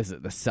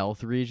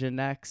South region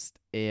next.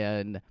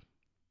 And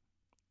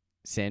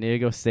San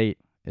Diego State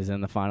is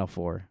in the Final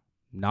Four,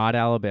 not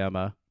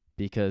Alabama,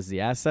 because the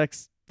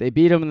Aztecs, they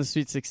beat them in the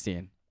Sweet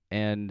 16.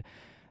 And,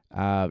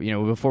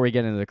 before we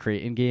get into the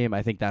Creighton game,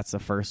 I think that's the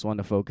first one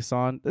to focus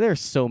on. There's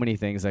so many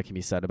things that can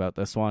be said about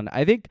this one.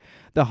 I think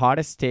the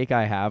hottest take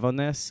I have on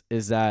this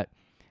is that,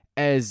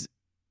 as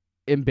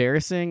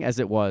embarrassing as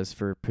it was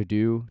for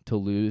Purdue to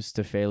lose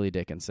to Fairleigh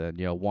Dickinson,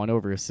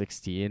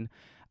 1/16,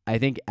 I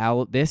think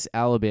this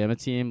Alabama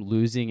team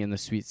losing in the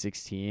Sweet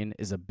 16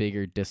 is a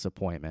bigger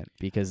disappointment,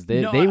 because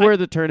they were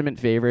the tournament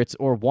favorites,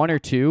 or 1 or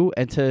 2,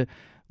 and to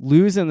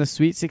lose in the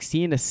Sweet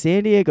 16 to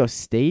San Diego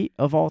State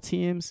of all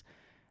teams,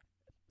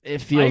 it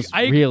feels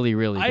really,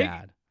 really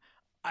bad.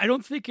 I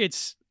don't think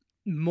it's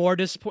more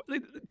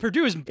disappointing.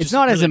 Purdue is. It's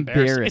not really as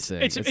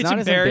embarrassing. It's not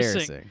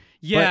embarrassing. as embarrassing.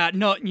 Yeah,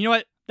 no, you know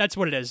what? That's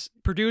what it is.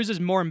 Purdue's is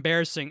more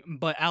embarrassing,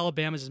 but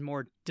Alabama's is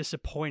more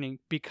disappointing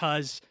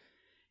because,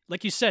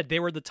 like you said, they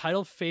were the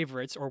title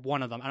favorites, or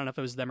one of them. I don't know if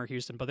it was them or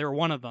Houston, but they were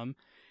one of them.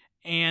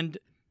 And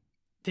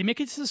they make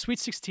it to the Sweet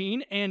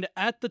 16, and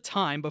at the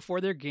time, before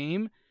their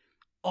game,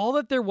 all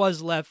that there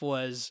was left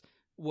was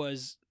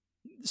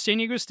San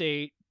Diego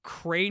State,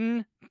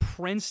 Creighton,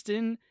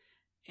 Princeton,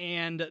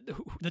 and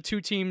the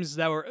two teams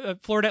that were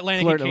Florida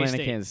Atlantic and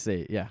K-State. Kansas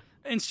State, yeah.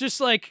 And it's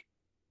just like,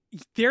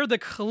 they're the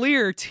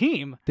clear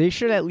team. They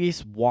should at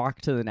least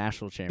walk to the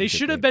national championship. They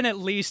should have been at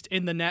least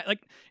in the net. Like,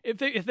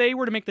 if they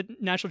were to make the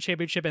national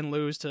championship and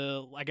lose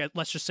to, like,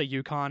 let's just say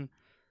UConn,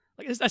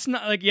 like, that's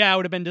not like, yeah, I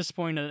would have been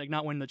disappointed to, like,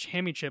 not win the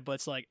championship, but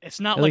it's like, it's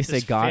not at like least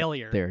this they got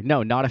failure. There.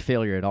 No, not a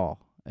failure at all.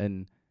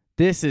 And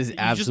this is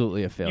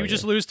absolutely a failure. You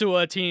just lose to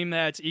a team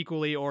that's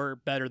equally or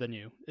better than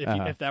you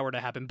if that were to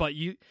happen. But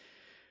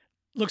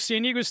look,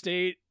 San Diego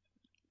State,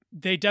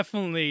 they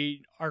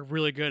definitely are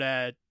really good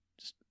at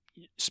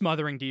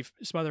smothering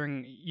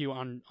you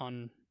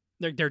on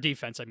their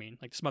defense. I mean,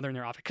 like, smothering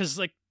their offense, because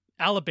like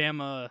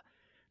Alabama,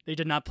 they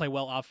did not play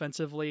well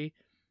offensively,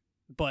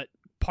 but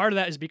part of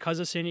that is because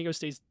of San Diego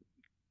State's,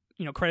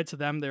 credit to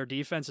them, their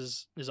defense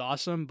is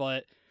awesome,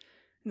 but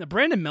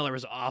Brandon Miller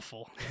was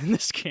awful in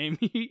this game.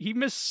 He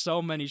missed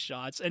so many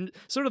shots, and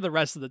so did the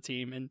rest of the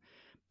team. And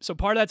so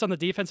part of that's on the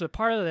defense, but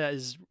part of that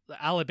is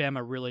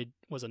Alabama really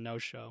was a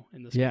no-show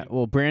in this game. Yeah,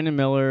 well, Brandon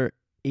Miller,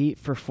 8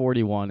 for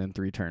 41 in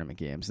 3 tournament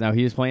games. Now,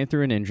 he was playing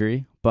through an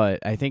injury,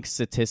 but I think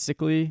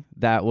statistically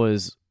that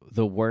was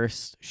the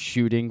worst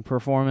shooting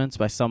performance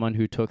by someone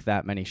who took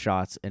that many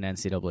shots in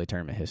NCAA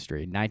tournament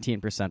history.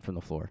 19% from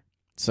the floor.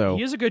 So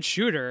he is a good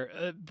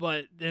shooter,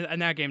 but in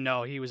that game,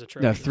 no, he was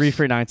atrocious. No, 3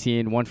 for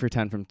 19, 1 for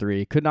 10 from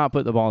 3. Could not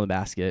put the ball in the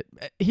basket.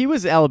 He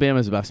was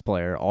Alabama's best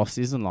player all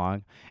season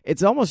long.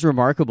 It's almost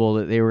remarkable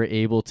that they were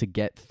able to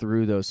get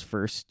through those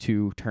first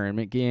 2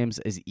 tournament games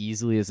as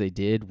easily as they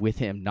did with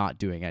him not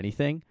doing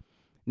anything.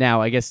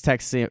 Now, I guess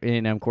Texas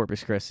A&M,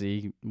 Corpus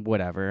Christi,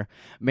 whatever.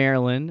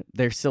 Maryland,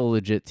 they're still a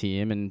legit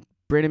team. And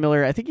Brandon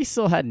Miller, I think he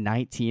still had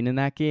 19 in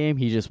that game.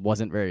 He just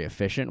wasn't very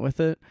efficient with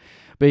it.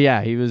 But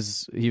yeah, he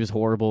was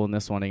horrible in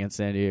this one against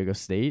San Diego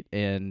State,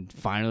 and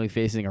finally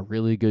facing a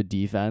really good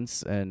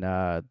defense. And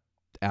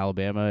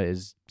Alabama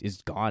is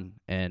gone.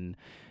 And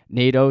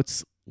Nate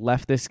Oates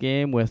left this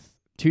game with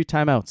 2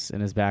 timeouts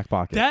in his back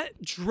pocket. That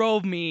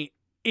drove me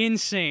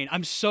insane.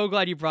 I'm so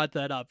glad you brought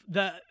that up.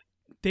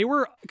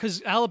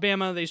 Because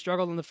Alabama, they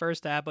struggled in the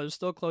first half, but it was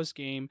still a close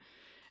game.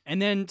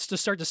 And then to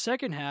start the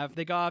second half,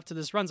 they got off to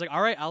this run. It's like,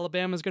 all right,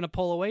 Alabama's going to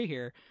pull away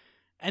here.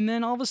 And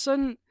then all of a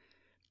sudden,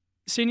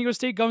 San Diego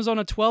State goes on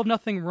a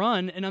 12-0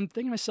 run, and I'm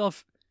thinking to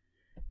myself,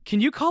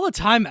 can you call a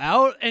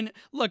timeout? And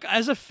look,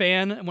 as a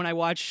fan, when I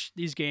watch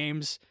these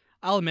games,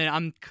 I'll admit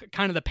I'm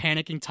kind of the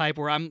panicking type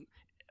where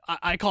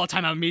I call a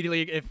timeout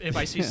immediately if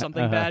I see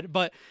something bad.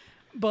 But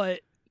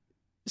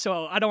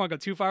so I don't want to go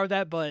too far with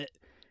that. But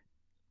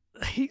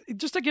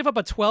just to give up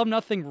a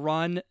 12-0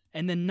 run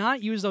and then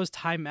not use those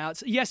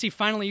timeouts. Yes, he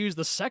finally used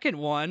the second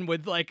one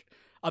with like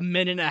a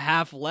minute and a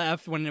half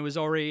left when it was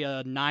already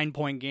a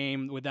 9-point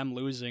game with them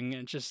losing.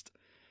 And just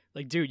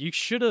like, dude, you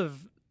should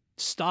have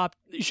stopped.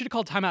 You should have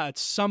called timeout at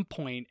some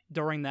point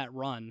during that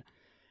run.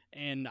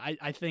 And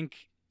I think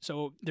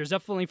so. There's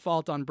definitely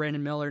fault on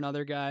Brandon Miller and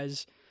other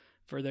guys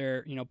for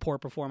their poor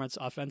performance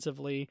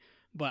offensively.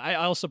 But I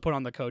also put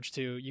on the coach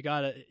too. You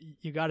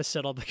gotta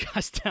settle the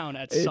guys down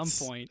at some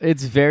point.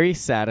 It's very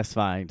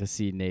satisfying to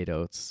see Nate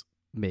Oates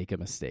make a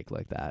mistake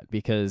like that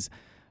because,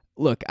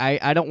 look,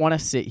 I don't want to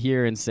sit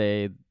here and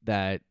say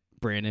that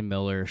Brandon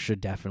Miller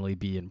should definitely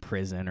be in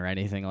prison or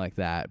anything like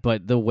that.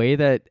 But the way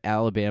that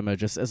Alabama,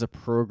 just as a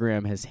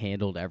program, has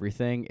handled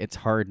everything, it's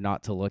hard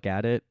not to look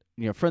at it,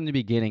 from the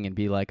beginning and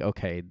be like,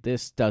 okay,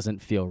 this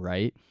doesn't feel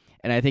right.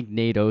 And I think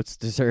Nate Oates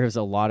deserves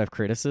a lot of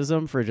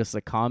criticism for just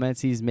the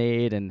comments he's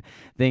made and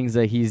things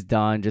that he's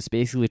done, just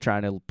basically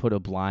trying to put a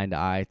blind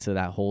eye to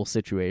that whole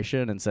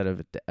situation instead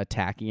of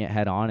attacking it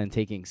head on and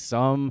taking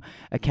some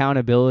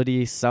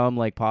accountability, some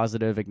like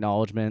positive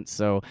acknowledgement.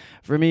 So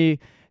for me,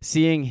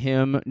 seeing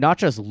him not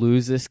just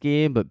lose this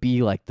game, but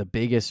be like the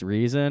biggest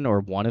reason or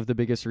one of the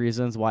biggest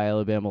reasons why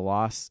Alabama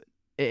lost,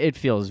 it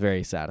feels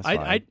very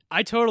satisfying.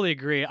 I totally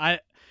agree.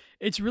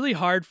 It's really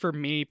hard for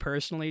me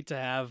personally to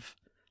have,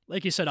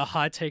 like you said, a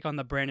hot take on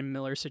the Brandon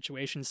Miller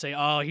situation, say,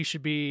 oh, he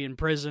should be in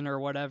prison or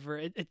whatever.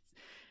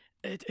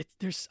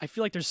 I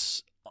feel like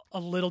there's a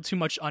little too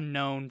much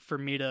unknown for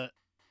me to,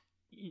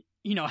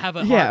 have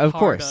a of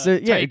course.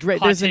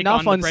 There's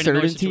enough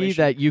uncertainty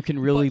that you can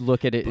really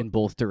look at it in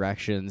both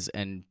directions,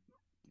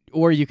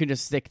 or you can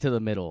just stick to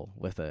the middle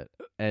with it.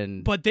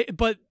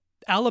 But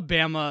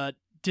Alabama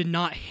did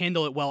not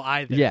handle it well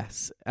either.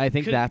 Yes, I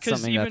think that's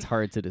something that's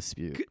hard to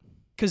dispute.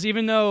 Because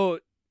even though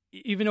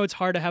it's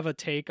hard to have a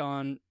take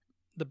on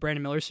the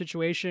Brandon Miller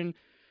situation,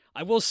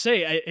 I will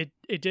say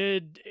it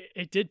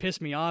did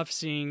piss me off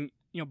seeing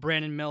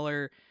Brandon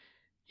Miller,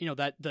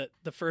 that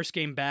the first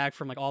game back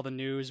from like all the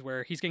news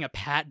where he's getting a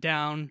pat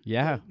down.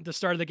 Yeah, the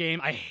start of the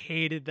game, I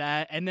hated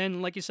that. And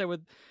then like you said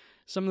with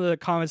some of the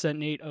comments that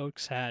Nate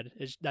Oates had,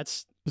 his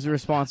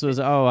response was,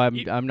 "Oh,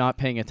 I'm not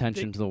paying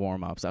attention to the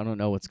warm ups. I don't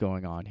know what's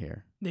going on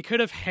here." They could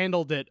have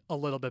handled it a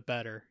little bit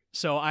better.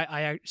 So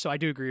I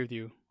do agree with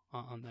you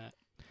on that.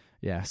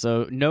 Yeah,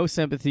 so no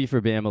sympathy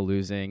for Bama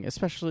losing,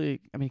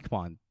 especially, I mean, come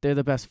on, they're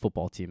the best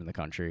football team in the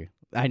country.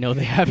 I know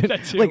they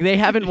haven't they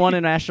haven't won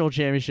a national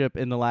championship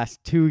in the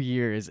last 2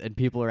 years, and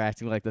people are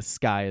acting like the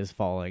sky is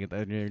falling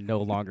and they're no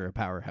longer a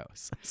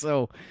powerhouse.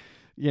 So,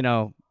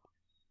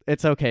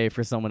 it's okay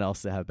for someone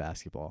else to have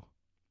basketball.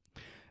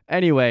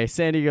 Anyway,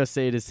 San Diego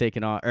State has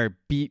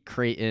beat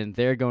Creighton.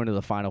 They're going to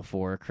the Final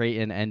Four.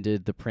 Creighton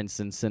ended the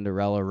Princeton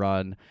Cinderella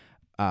run.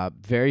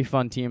 Very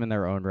fun team in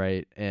their own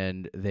right,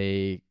 and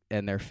they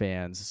and their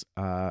fans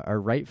are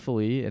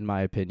rightfully, in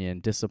my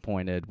opinion,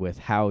 disappointed with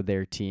how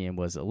their team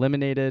was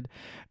eliminated.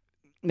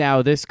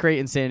 Now, this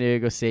Creighton-San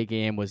Diego State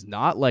game was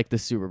not like the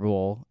Super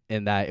Bowl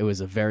in that it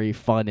was a very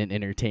fun and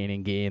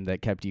entertaining game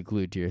that kept you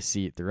glued to your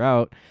seat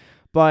throughout,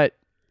 but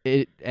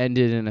it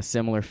ended in a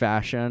similar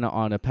fashion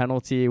on a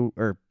penalty,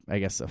 or I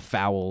guess a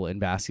foul in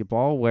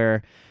basketball,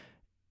 where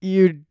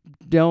you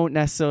don't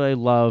necessarily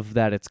love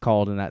that it's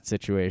called in that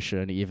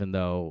situation, even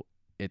though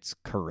it's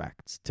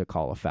correct to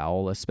call a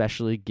foul,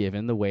 especially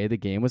given the way the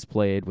game was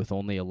played with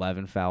only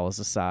 11 fouls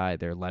aside.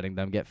 They're letting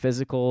them get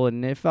physical,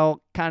 and it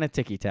felt kind of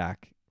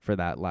ticky-tack for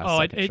that last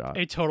second shot.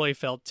 It totally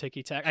felt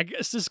ticky-tack. I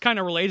guess this kind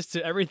of relates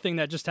to everything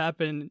that just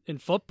happened in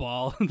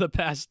football the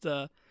past,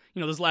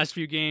 those last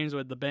few games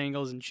with the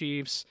Bengals and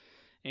Chiefs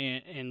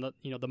and the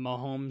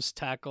Mahomes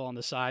tackle on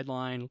the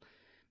sideline,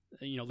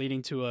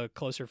 leading to a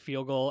closer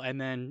field goal.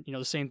 And then,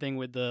 the same thing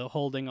with the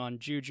holding on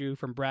Juju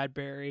from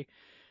Bradbury.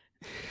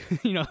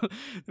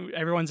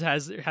 Everyone's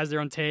has their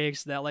own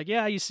takes that, like,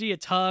 yeah, you see a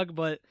tug,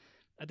 but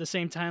at the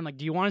same time, like,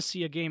 do you want to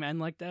see a game end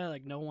like that?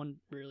 Like, no one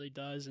really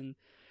does. And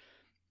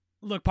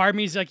look, part of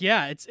me is like,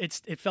 yeah,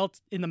 it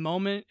felt in the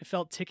moment, it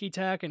felt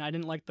ticky-tack, and I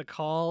didn't like the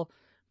call.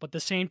 But at the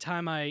same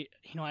time, I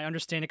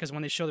understand it because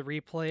when they show the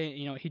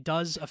replay, he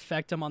does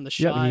affect him on the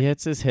shot. Yeah, he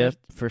hits his hip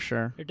for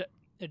sure.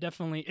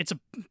 It's a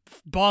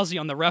ballsy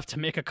on the ref to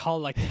make a call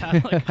like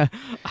that. Like,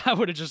 I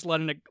would have just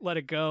let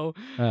it go.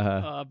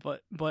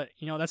 But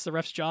that's the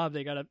ref's job.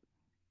 They got to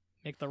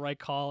make the right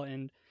call,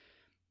 and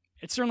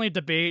it's certainly a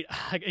debate.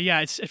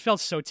 It felt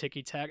so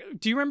ticky-tack.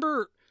 Do you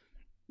remember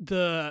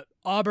the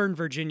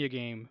Auburn-Virginia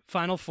game,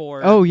 Final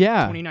Four? Oh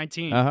yeah,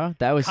 2019.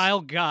 That was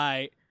Kyle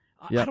Guy.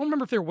 Yep. I don't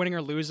remember if they were winning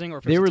or losing, or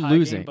if they were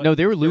losing. Game,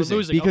 they were losing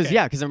because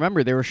okay. Because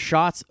remember there were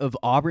shots of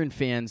Auburn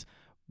fans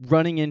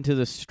running into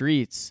the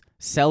streets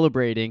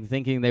celebrating,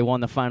 thinking they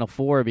won the Final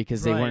Four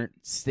because they weren't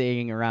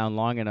staying around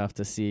long enough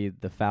to see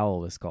the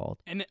foul was called.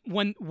 And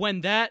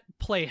when that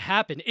play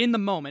happened, in the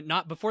moment,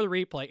 not before the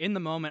replay, in the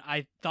moment,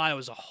 I thought it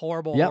was a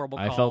horrible call.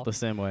 I felt the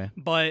same way.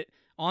 But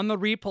on the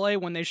replay,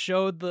 when they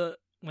showed the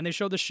when they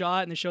show the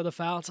shot and they show the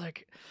foul, it's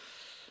like,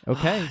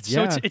 okay,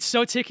 it's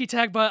so ticky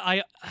tack.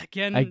 But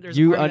there's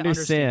you a part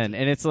understand,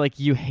 and it's like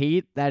you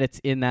hate that it's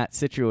in that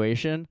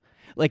situation.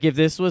 Like if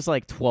this was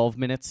like 12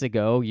 minutes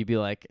ago, you'd be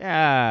like,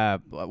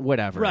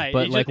 whatever. Right.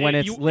 But like when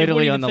it's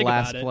literally on the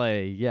last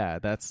play, play,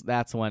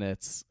 that's when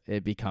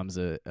it becomes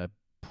a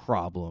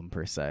problem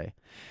per se.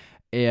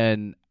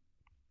 And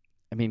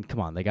I mean, come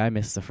on, the guy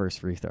missed the first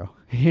free throw.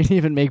 He didn't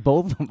even make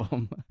both of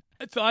them.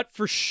 I thought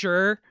for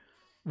sure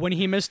when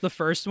he missed the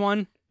first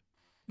one,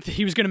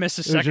 he was going to miss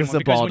the second one,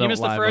 because when you miss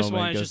the first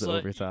one, it's just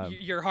like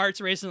your heart's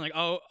racing, like,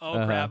 oh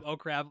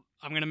crap,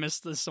 I'm going to miss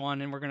this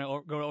one, and we're going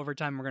to go to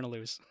overtime, we're going to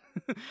lose.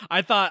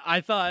 I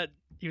thought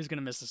he was going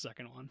to miss the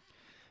second one.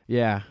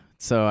 Yeah.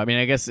 So, I mean,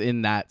 I guess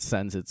in that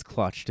sense, it's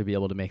clutch to be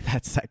able to make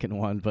that second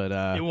one, but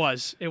it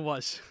was.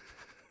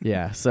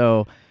 Yeah.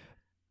 So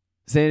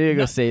San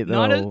Diego State,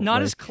 though,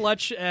 not as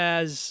clutch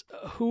as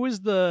who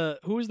was the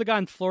guy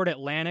in Florida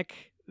Atlantic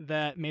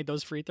that made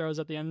those free throws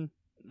at the end?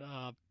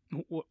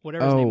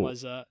 Whatever his name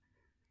was. I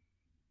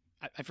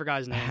forgot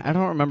his name. I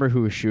don't remember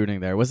who was shooting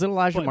there. Was it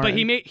Elijah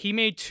Martin? But he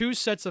made 2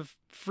 sets of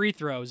free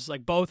throws,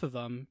 like both of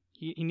them.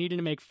 He needed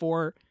to make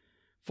four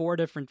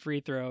different free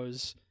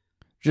throws.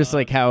 Just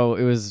like how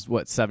it was,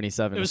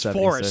 77 it was to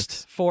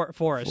 76?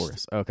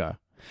 Forrest. Okay.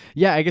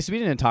 Yeah, I guess we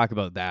didn't talk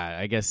about that.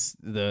 I guess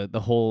the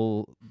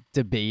whole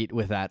debate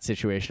with that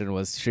situation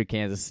was, should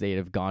Kansas State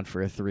have gone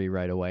for a 3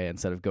 right away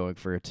instead of going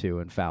for a 2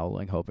 and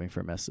fouling, hoping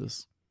for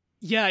misses?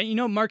 Yeah,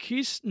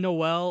 Marquise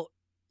Noel,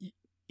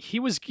 he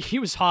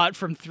was hot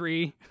from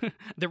 3.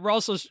 There were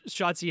also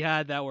shots he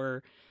had that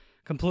were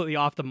completely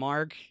off the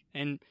mark,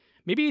 and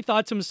maybe he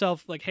thought to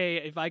himself, like, hey,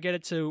 if I get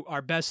it to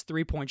our best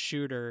 3-point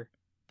shooter,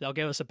 they'll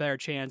give us a better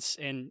chance.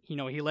 And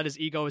he let his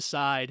ego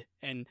aside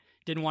and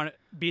didn't want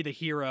to be the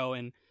hero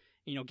and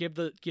give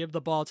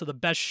the ball to the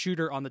best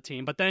shooter on the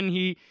team. But then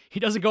he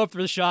doesn't go up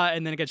for the shot,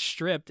 and then it gets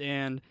stripped.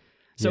 And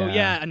so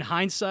in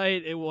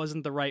hindsight, it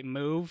wasn't the right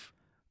move.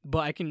 But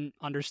I can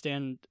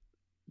understand,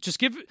 just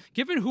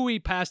given who he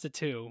passed it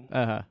to.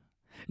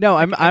 No,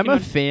 I'm a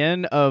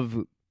fan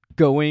of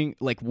going,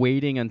 like,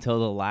 waiting until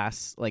the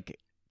last, like,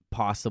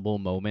 possible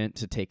moment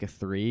to take a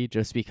 3,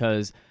 just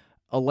because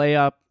a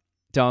layup,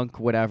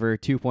 dunk, whatever,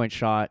 2-point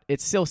shot,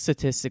 it's still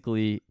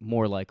statistically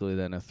more likely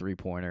than a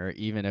 3-pointer,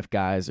 even if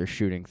guys are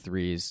shooting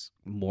 3s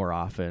more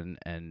often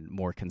and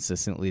more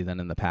consistently than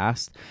in the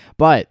past.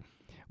 But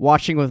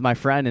watching with my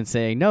friend and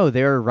saying, no,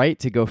 they're right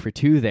to go for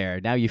 2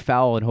 there. Now you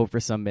foul and hope for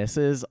some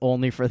misses,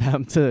 only for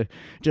them to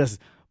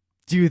just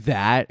do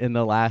that in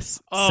the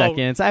last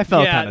seconds. I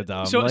felt kind of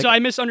dumb. So I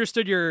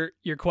misunderstood your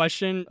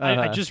question.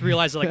 I just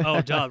realized, like, oh,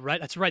 duh, right?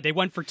 That's right. They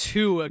went for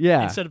 2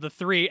 instead of the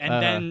 3,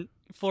 and then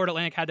Florida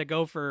Atlantic had to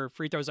go for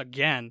free throws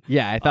again.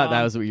 Yeah, I thought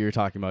that was what you were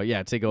talking about.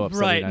 Yeah, to go up.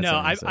 Right. No,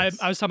 I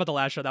was talking about the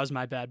last shot. That was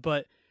my bad.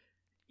 But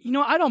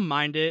I don't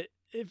mind it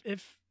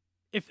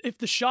if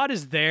the shot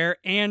is there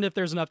and if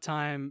there's enough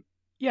time.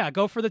 Yeah,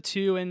 go for the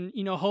 2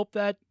 and hope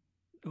that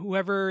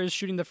whoever is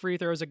shooting the free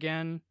throws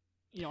again,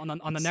 on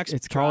the next.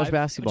 It's drive, college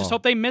basketball. Just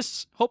hope they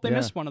miss. Hope they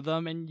miss one of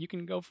them, and you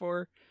can go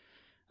for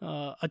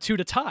a 2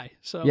 to tie.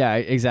 So yeah,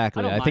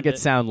 exactly. I think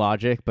it's sound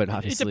logic, but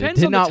obviously it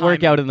did not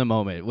work out in the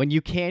moment. When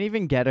you can't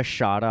even get a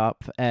shot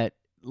up at,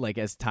 like,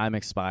 as time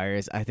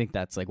expires, I think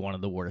that's, like, one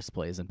of the worst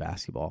plays in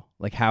basketball.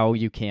 Like, how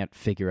you can't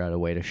figure out a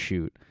way to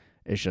shoot.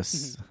 It's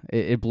just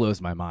it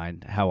blows my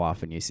mind how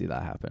often you see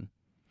that happen.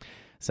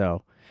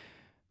 So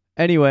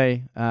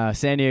anyway,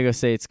 San Diego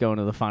State's going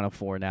to the Final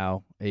Four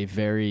now. A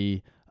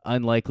very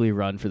unlikely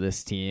run for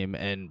this team,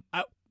 and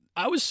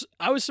I was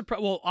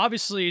surprised. Well,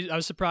 obviously, I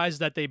was surprised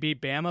that they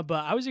beat Bama,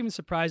 but I was even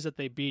surprised that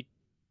they beat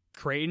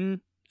Creighton.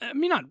 I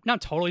mean,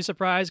 not totally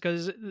surprised,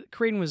 because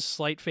Creighton was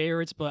slight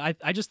favorites, but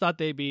I just thought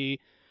they'd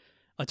be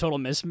a total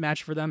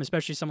mismatch for them,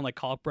 especially someone like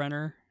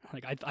Kalkbrenner.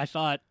 Like I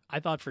thought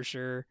for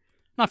sure,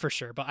 not for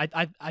sure, but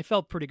I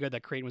felt pretty good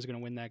that Creighton was going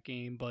to win that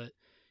game. But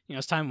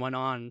as time went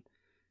on,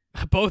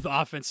 both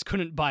offense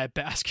couldn't buy a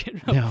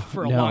basket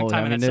for a long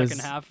time in that second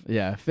half.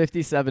 Yeah,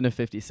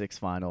 57-56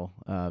 final.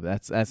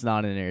 That's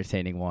not an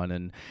entertaining one.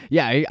 And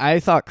yeah, I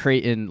thought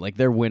Creighton, like,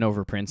 their win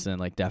over Princeton,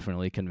 like,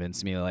 definitely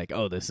convinced me, like,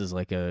 oh, this is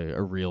like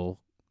a real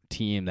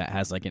team that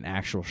has, like, an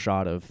actual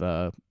shot of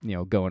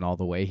going all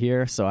the way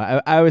here. So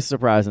I was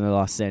surprised when they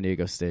lost San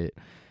Diego State.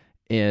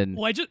 And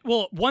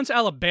once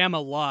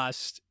Alabama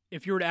lost,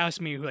 if you were to ask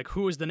me, like,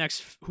 who's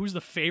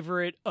the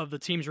favorite of the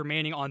teams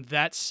remaining on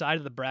that side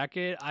of the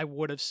bracket, I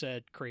would have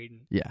said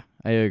Creighton. Yeah,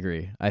 I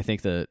agree. I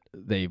think that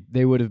they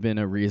would have been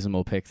a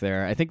reasonable pick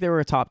there. I think they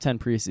were a top 10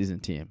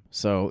 preseason team.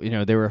 So,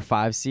 they were a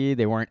 5 seed.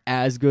 They weren't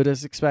as good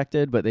as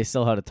expected, but they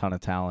still had a ton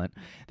of talent.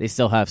 They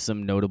still have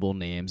some notable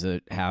names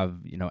that have,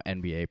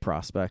 NBA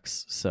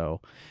prospects.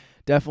 So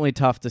definitely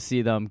tough to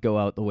see them go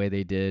out the way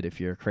they did if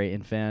you're a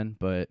Creighton fan.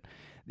 But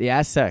the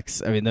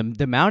Aztecs, I mean,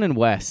 the Mountain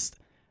West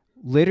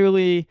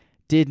literally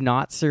did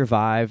not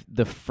survive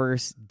the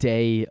first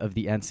day of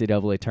the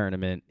NCAA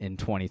tournament in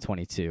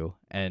 2022.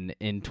 And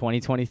in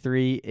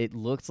 2023, it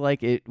looked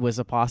like it was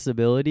a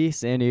possibility.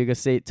 San Diego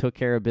State took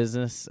care of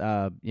business,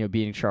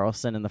 beating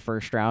Charleston in the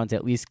first round to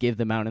at least give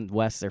the Mountain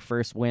West their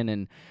first win.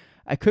 And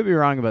I could be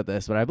wrong about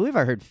this, but I believe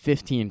I heard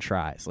 15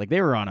 tries. Like, they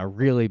were on a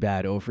really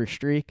bad over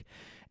streak.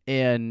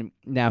 And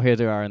now here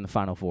they are in the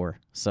Final Four.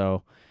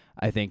 So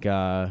I think, they're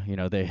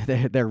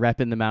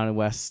repping the Mountain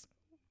West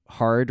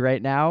hard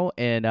right now,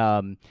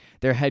 and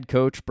their head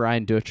coach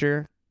Brian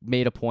Dutcher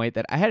made a point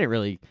that I hadn't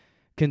really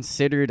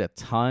considered a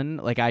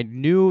ton. Like, I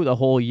knew the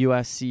whole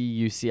USC,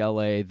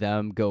 UCLA,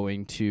 them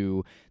going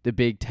to the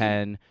Big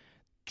Ten,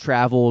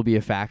 travel will be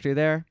a factor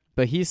there,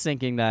 but he's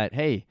thinking that,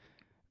 hey,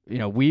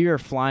 we are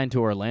flying to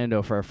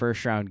Orlando for our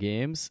first round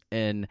games,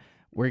 and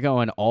we're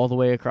going all the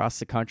way across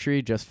the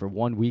country just for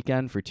one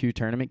weekend for 2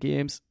 tournament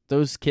games.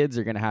 Those kids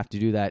are going to have to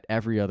do that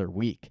every other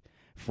week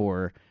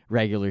for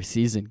regular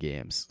season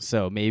games.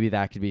 So maybe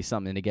that could be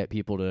something to get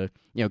people to,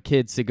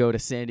 kids to go to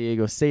San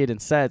Diego State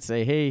instead,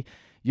 say, hey,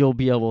 you'll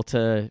be able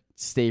to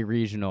stay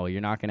regional.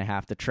 You're not going to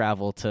have to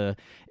travel to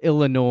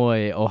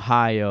Illinois,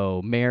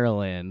 Ohio,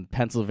 Maryland,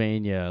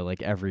 Pennsylvania,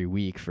 like every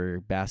week for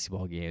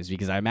basketball games,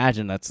 because I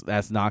imagine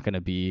that's not going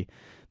to be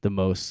the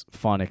most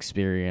fun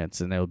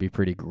experience, and it'll be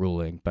pretty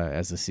grueling, but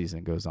as the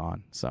season goes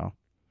on. So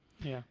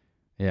yeah,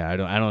 I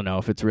don't know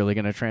if it's really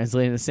going to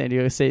translate into San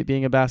Diego State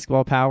being a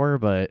basketball power,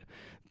 but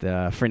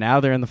for now,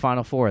 they're in the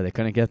Final Four. They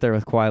couldn't get there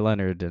with Kawhi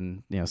Leonard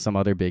and some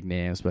other big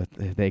names, but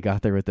they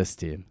got there with this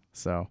team.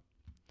 So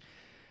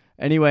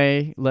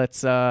anyway,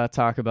 let's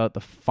talk about the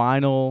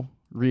final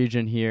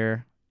region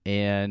here,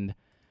 and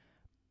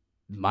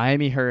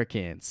Miami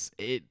Hurricanes.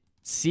 It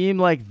seemed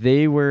like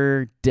they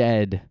were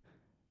dead,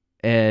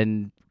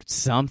 and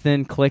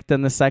something clicked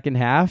in the second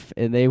half,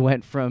 and they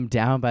went from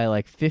down by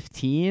like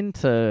 15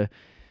 to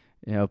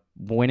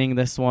winning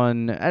this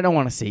one. I don't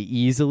want to say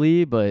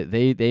easily, but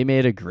they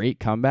made a great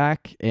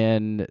comeback,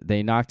 and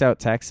they knocked out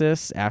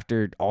Texas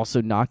after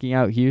also knocking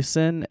out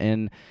Houston.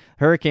 And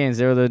Hurricanes,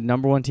 they were the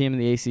number 1 team in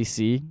the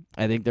ACC.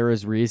 I think there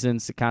was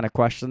reasons to kind of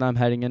question them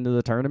heading into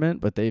the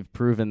tournament, but they've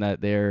proven that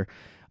they're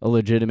a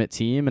legitimate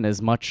team. And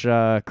as much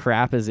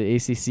crap as the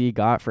ACC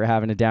got for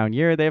having a down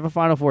year, they have a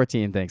Final Four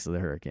team thanks to the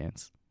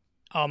Hurricanes.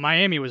 Oh,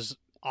 Miami was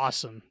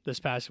awesome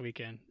this past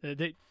weekend.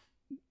 I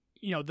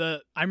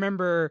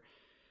remember,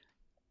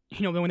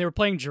 when they were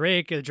playing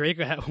Drake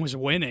was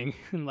winning,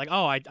 and like,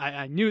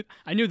 I knew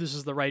this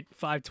was the right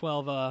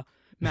 5-12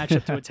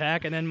 matchup to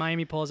attack, and then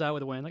Miami pulls out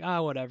with a win, like,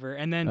 whatever.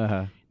 And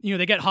then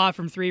they get hot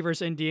from 3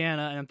 versus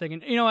Indiana, and I'm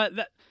thinking, what,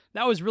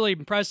 that was really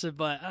impressive,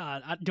 but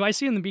do I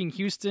see them being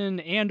Houston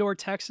and or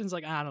Texans?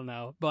 Like, I don't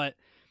know, but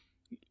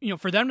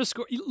for them to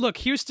score, look,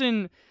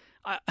 Houston.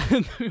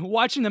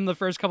 Watching them the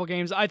first couple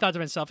games, I thought to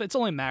myself, it's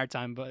only a matter of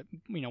time, but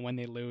when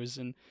they lose,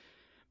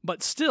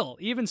 but still,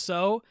 even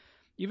though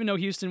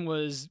Houston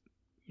was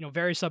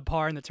very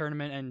subpar in the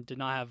tournament and did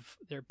not have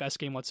their best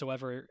game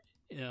whatsoever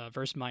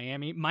versus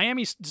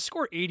Miami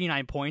scored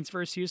 89 points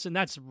versus Houston.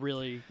 That's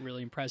really,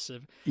 really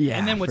impressive. Yeah,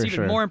 and then what's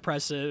even more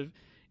impressive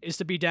is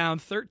to be down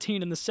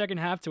 13 in the second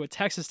half to a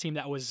Texas team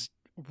that was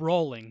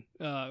rolling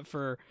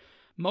for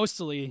most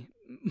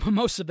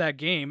of that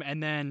game,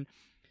 and then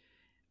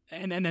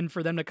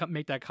for them to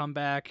make that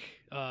comeback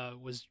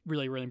was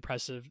really, really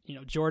impressive.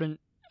 Jordan,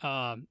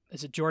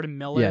 is it Jordan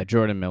Miller? Yeah,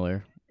 Jordan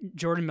Miller.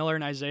 Jordan Miller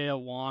and Isaiah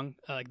Wong,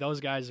 like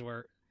those guys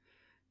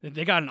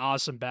they got an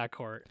awesome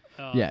backcourt.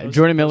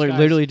 Jordan Miller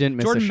literally didn't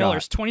miss a shot. Jordan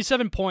Miller's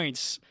 27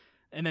 points,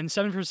 and then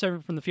 7 for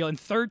 7 from the field, and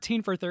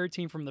 13 for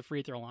 13 from the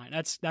free throw line.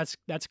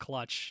 That's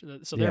clutch.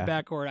 So their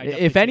backcourt.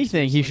 If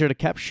anything, he should have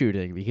kept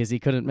shooting because he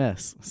couldn't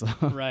miss. So.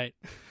 Right.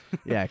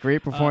 Yeah,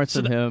 great performance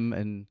from him.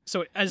 And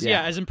so as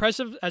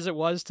impressive as it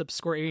was to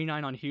score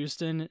 89 on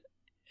Houston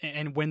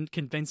and win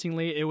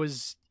convincingly, it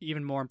was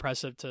even more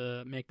impressive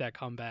to make that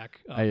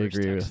comeback. I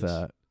agree with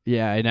that.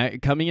 Yeah,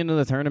 and coming into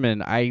the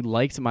tournament, I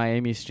liked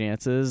Miami's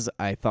chances.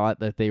 I thought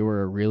that they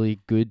were a really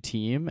good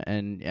team,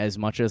 and as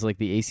much as like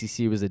the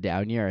ACC was a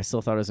down year, I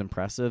still thought it was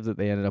impressive that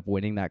they ended up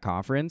winning that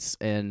conference.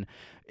 And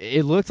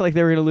it looked like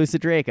they were going to lose to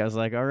Drake. I was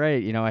like, all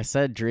right, I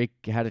said Drake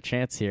had a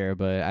chance here,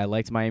 but I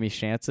liked Miami's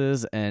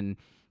chances. And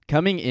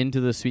coming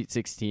into the Sweet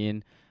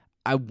 16,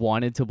 I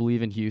wanted to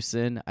believe in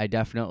Houston. I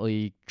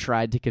definitely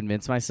tried to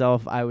convince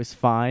myself I was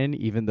fine,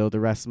 even though the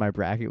rest of my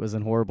bracket was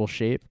in horrible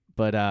shape.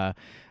 But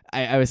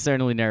I was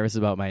certainly nervous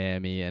about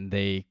Miami, and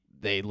they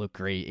look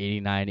great,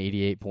 89,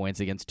 88 points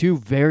against 2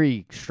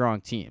 very strong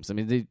teams. I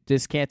mean,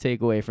 this can't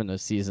take away from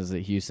those seasons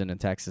that Houston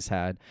and Texas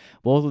had.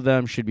 Both of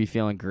them should be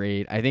feeling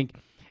great. I think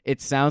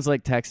it sounds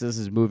like Texas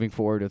is moving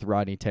forward with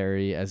Rodney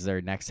Terry as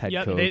their next head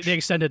coach. Yeah, they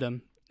extended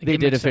him. They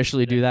did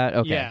officially do that?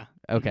 Okay. Yeah.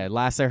 Okay.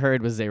 Last I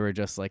heard was they were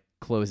just like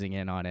closing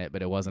in on it,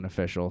 but it wasn't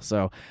official.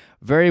 So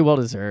very well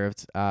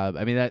deserved.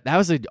 I mean, that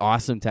was an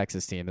awesome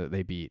Texas team that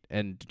they beat.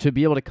 And to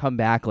be able to come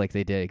back like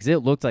they did, because it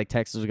looked like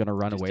Texas was going to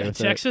run away with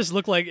it. Texas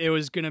looked like it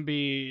was going to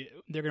be,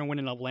 they're going to win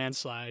in a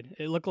landslide.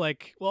 It looked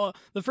like, well,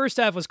 the first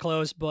half was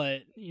close,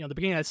 but, the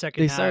beginning of that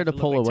second half, they started to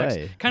pull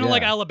away. Kind of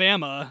like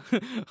Alabama.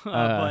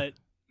 But,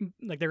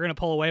 like they're gonna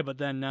pull away, but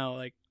then no,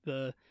 like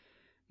the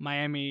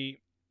Miami's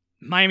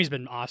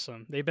been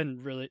awesome. They've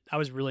been I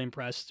was really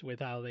impressed with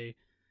how they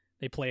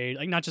played,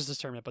 like not just this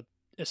tournament, but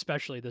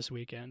especially this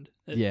weekend.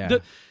 Yeah.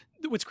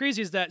 What's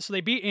crazy is that so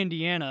they beat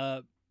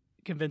Indiana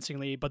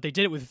convincingly, but they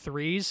did it with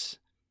threes,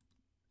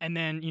 and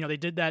then they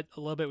did that a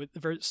little bit with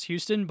versus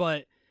Houston,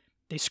 but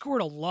they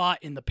scored a lot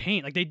in the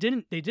paint. Like they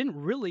didn't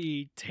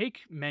really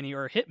take many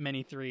or hit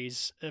many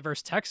threes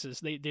versus Texas.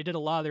 They did a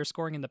lot of their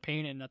scoring in the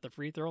paint and at the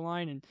free throw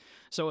line, and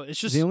so it's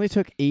just they only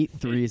took 8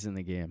 threes in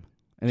the game,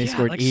 and they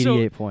scored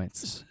 88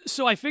 points.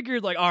 So I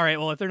figured like, all right,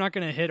 well if they're not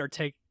going to hit or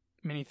take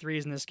many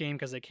threes in this game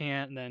because they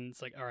can't, then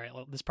it's like, all right,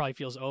 well this probably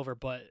feels over.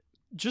 But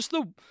just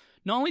not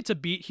only to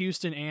beat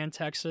Houston and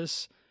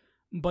Texas,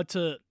 but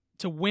to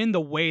win the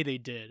way they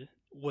did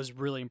was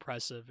really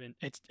impressive. And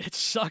it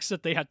sucks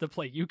that they had to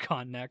play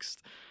UConn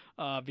next,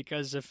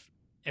 because if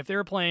they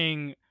were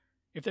playing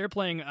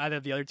either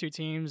of the other two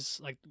temes,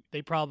 like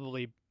they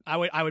probably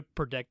I would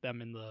predict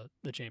them in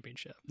the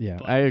championship. Yeah,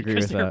 but I agree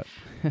with that.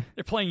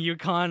 They're playing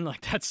UConn,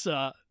 like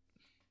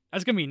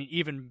that's gonna be an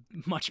even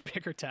much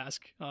bigger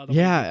task.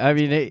 Yeah, I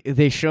mean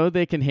they showed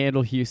they can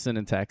handle Houston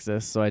and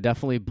Texas, so I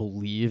definitely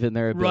believe in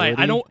their ability.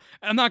 Right.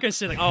 I'm not gonna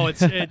say like, oh,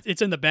 it's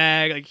in the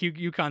bag. Like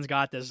UConn's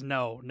got this.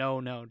 No,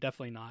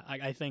 definitely not.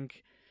 I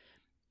think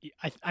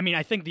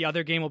the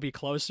other game will be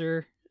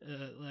closer.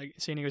 Like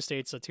San Diego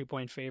State's a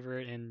 2-point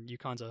favorite, and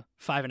UConn's a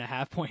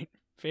 5.5-point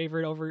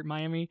favorite over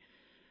Miami.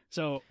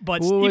 So,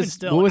 but what even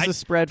still, was the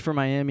spread for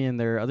Miami in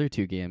their other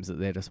two games that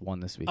they just won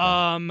this weekend?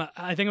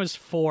 I think it was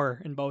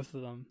 4 in both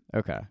of them.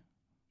 Okay,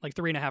 like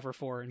 3.5 or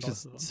 4 in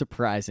both of them.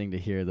 Surprising to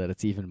hear that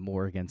it's even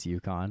more against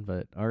UConn,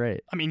 but all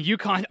right. I mean,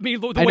 UConn. I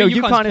mean, the I way know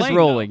UConn's UConn is playing,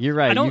 rolling. Though, You're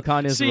right.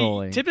 UConn is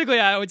rolling. Typically,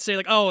 I would say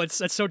like, oh,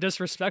 that's so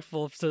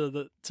disrespectful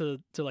to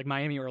like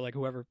Miami or like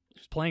whoever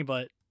is playing,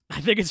 but I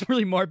think it's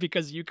really more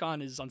because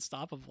UConn is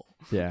unstoppable.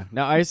 Yeah.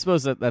 Now, I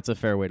suppose that's a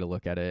fair way to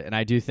look at it, and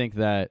I do think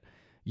that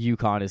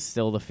UConn is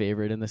still the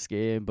favorite in this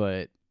game,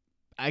 but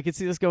I could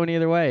see this going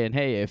either way. And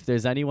hey, if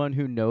there's anyone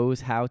who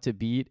knows how to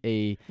beat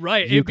a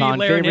UConn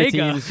favorite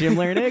team, it's Jim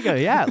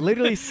Larinaga. Yeah,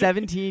 literally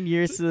 17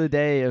 years to the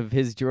day of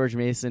his George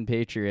Mason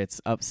Patriots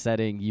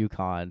upsetting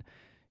UConn,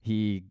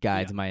 he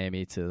guides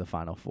Miami to the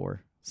Final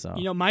Four. So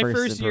my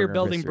first year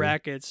building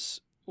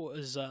brackets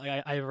was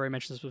I've already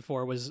mentioned this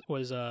before was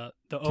the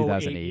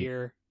 2008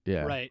 year,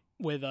 right,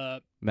 with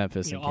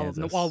Memphis and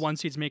Kansas, all one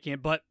seeds making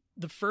it, but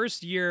the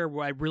first year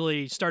where I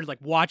really started like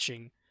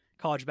watching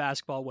college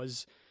basketball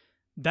was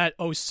that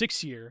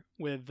 2006 year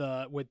with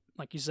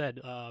like you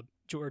said,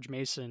 George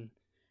Mason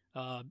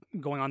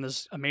going on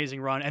this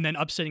amazing run and then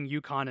upsetting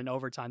UConn in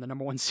overtime, the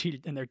number 1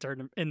 seed in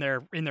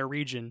their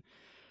region,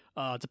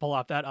 to pull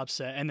off that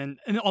upset, and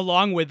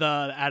along with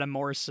Adam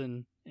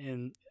Morrison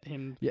and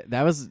him,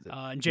 that was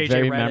and JJ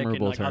very Redick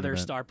memorable and like other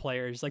star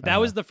players. Like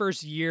that was the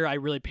first year I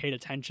really paid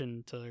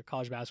attention to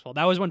college basketball.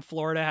 That was when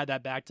Florida had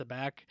that back to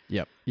back.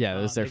 Yep. Yeah,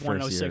 that was their they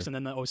won first in 06 year,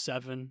 and then the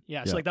 07.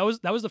 Yeah, so like that was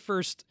the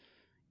first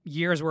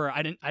years where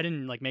I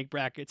didn't like make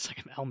brackets like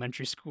in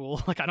elementary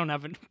school. Like I don't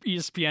have an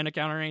ESPN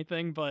account or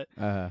anything, but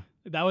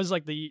that was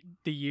like the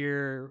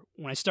year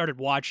when I started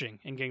watching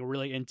and getting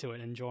really into it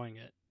and enjoying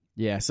it.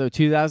 Yeah, so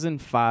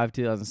 2005,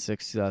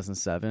 2006,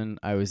 2007,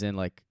 I was in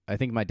like I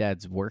think my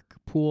dad's work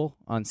pool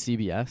on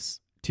CBS.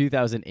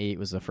 2008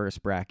 was the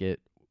first bracket,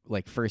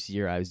 like first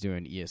year I was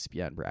doing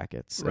ESPN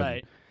brackets.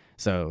 Right.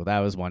 So that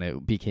was when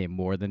it became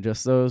more than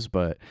just those,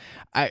 but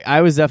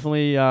I was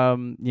definitely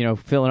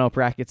filling out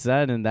brackets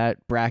then, and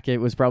that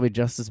bracket was probably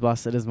just as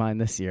busted as mine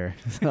this year.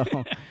 So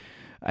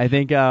I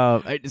think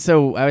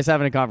so I was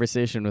having a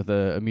conversation with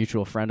a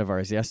mutual friend of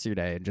ours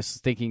yesterday, and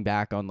just thinking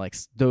back on like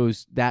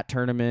that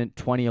tournament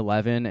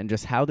 2011 and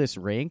just how this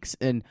ranks,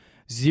 and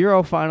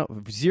 0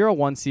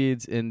 1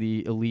 seeds in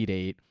the Elite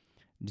 8,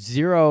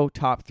 0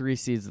 top 3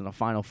 seeds in the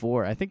Final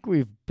Four. I think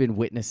we've been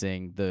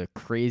witnessing the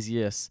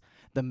craziest,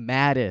 the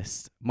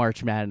maddest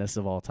March Madness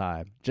of all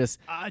time. Just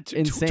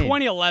insane.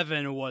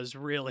 2011 was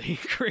really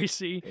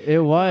crazy.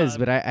 It was,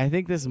 but I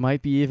think this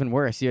might be even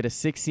worse. You had a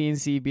 16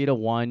 seed beat a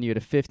 1. You had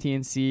a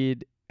 15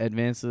 seed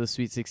advance to the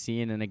Sweet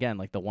 16. And again,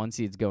 like the 1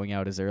 seeds going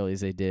out as early as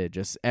they did.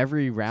 Just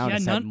every round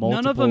has had multiple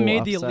none of them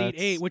made upsets. The Elite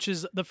 8, which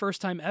is the first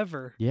time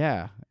ever.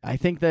 Yeah. I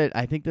think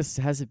this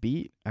has a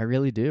beat. I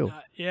really do.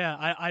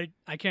 I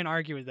can't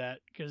argue with that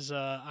because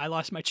I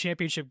lost my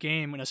championship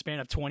game in a span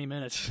of 20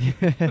 minutes.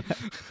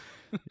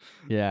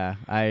 Yeah,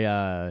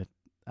 I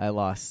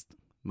lost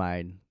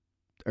mine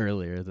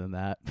earlier than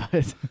that,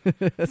 but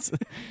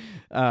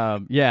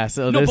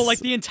So but like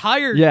the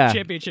entire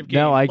championship game.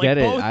 No, I get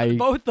it.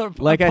 Both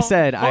I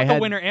said, I had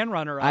the winner and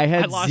runner. I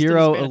had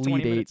 0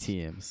 Elite 8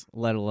 teams,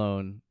 let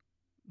alone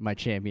my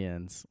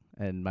champions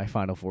and my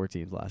Final Four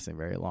teams lasting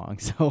very long.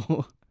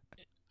 So,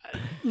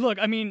 look,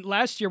 I mean,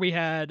 last year we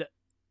had.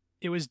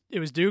 It was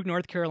Duke,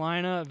 North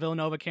Carolina,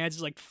 Villanova,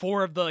 Kansas, like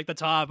 4 of the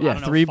top. Yeah, I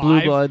don't know, 3 5.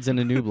 blue bloods and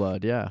a new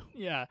blood. Yeah.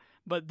 Yeah,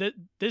 but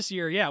this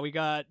year, we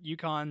got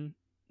UConn.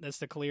 That's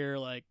the clear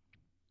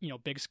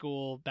big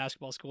school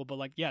basketball school. But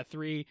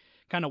 3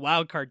 kind of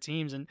wild card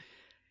teams, and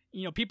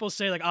people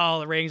say like, oh,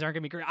 the ratings aren't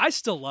gonna be great. I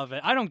still love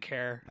it. I don't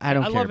care. I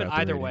don't care love about it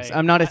either the ratings. way.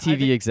 I'm not a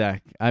TV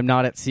exec. I'm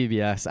not at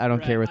CBS. I don't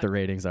Right. care what the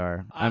ratings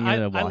are. I'm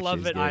gonna watch I love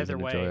these it games either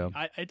and way. enjoy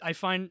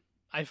them.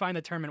 I find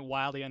the tournament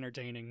wildly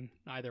entertaining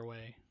either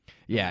way.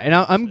 Yeah, and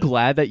I'm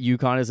glad that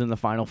UConn is in the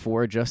Final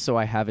Four just so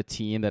I have a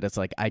team that it's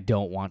like I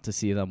don't want to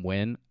see them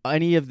win.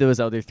 Any of those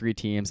other 3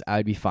 teams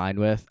I'd be fine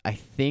with. I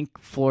think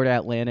Florida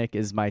Atlantic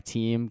is my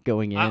team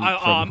going in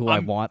I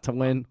want to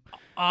win.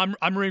 I'm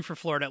rooting for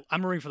Florida.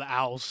 I'm rooting for the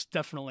Owls,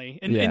 definitely.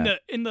 In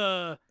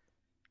the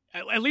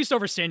at least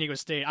over San Diego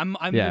State. I'm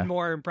been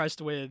more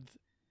impressed with.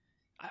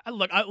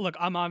 Look,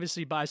 I'm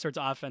obviously biased towards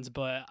offense,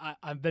 but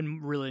I've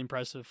been really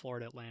impressed with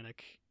Florida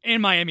Atlantic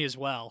and Miami as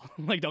well.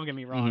 Like, don't get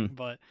me wrong,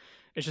 but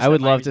it's just I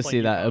would love to see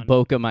that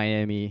Boca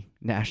Miami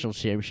national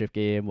championship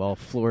game while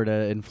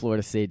Florida and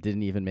Florida State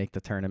didn't even make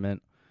the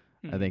tournament.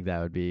 I think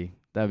that'd be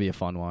a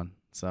fun one.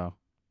 So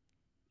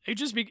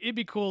it'd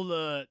be cool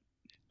to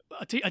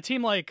a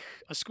team like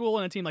a school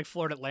and a team like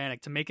Florida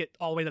Atlantic to make it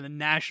all the way to the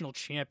national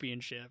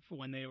championship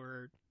when they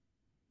were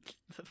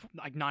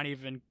like not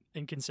even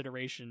in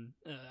consideration.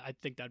 I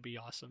think that'd be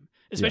awesome,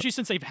 especially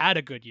since they've had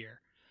a good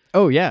year.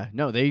 Oh yeah,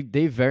 no, they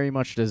very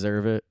much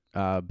deserve it.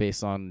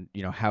 Based on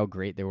how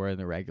great they were in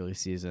the regular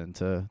season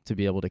to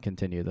be able to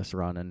continue this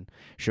run and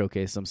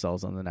showcase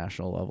themselves on the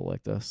national level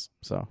like this.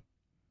 So,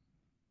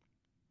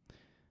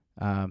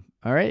 all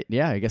right,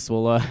 yeah, I guess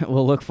we'll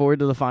look forward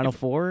to the Final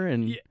Four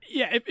and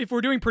if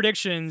we're doing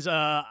predictions,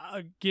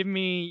 give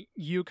me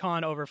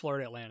UConn over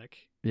Florida Atlantic.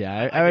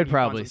 Yeah, I would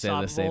probably say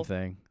the same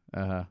thing.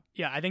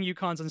 Yeah, I think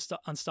UConn's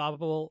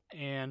unstoppable,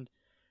 and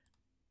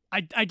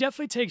I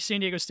definitely take San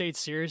Diego State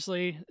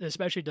seriously,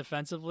 especially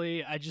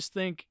defensively. I just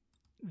think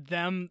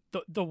the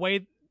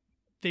way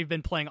they've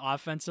been playing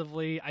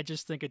offensively, I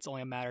just think it's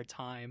only a matter of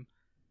time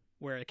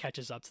where it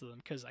catches up to them,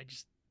 because I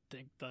just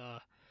think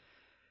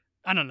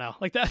I don't know,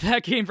 like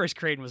that game versus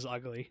Creighton was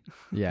ugly.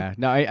 Yeah,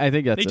 no, I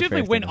think that's they a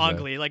definitely fair win thing to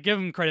ugly. say. Like, give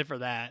them credit for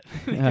that.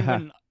 They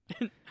win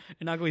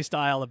an ugly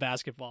style of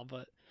basketball,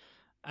 but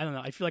I don't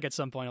know. I feel like at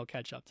some point it'll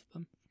catch up to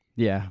them.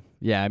 Yeah.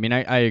 I mean,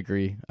 I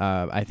agree.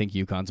 I think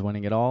UConn's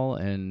winning it all,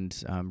 and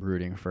I'm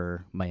rooting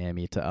for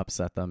Miami to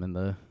upset them in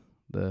the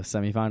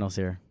semifinals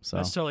here. So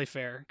that's totally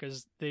fair,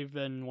 because they've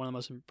been one of the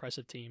most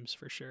impressive teams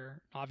for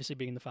sure. Obviously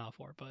being in the Final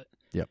Four, but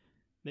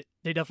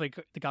they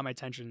definitely got my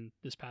attention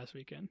this past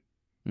weekend.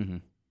 Mm-hmm.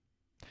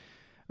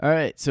 All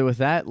right, so with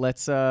that,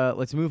 let's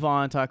move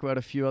on, talk about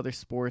a few other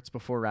sports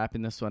before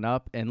wrapping this one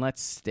up, and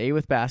let's stay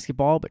with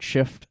basketball, but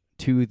shift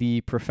to the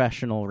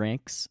professional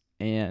ranks.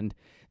 And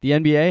the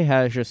NBA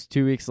has just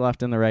 2 weeks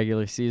left in the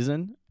regular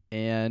season,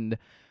 and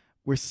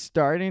we're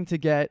starting to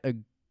get a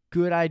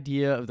good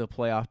idea of the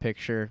playoff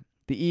picture.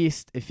 The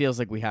East, it feels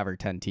like we have our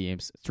 10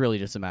 teams. It's really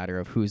just a matter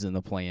of who's in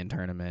the play-in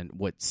tournament,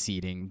 what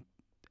seeding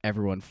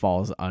everyone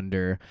falls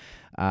under.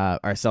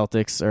 Our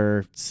Celtics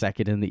are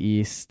second in the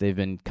East. They've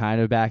been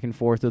kind of back and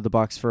forth with the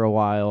Bucks for a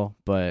while,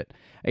 but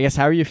I guess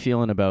how are you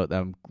feeling about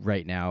them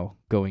right now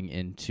going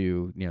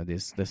into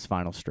this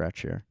final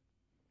stretch here?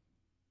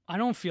 I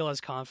don't feel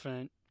as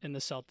confident in the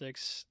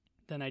Celtics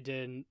than I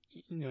did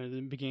in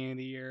the beginning of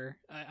the year.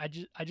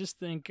 I just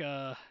think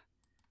I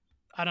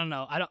don't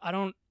know. I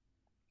don't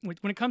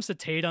when it comes to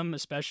Tatum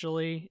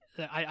especially,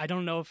 I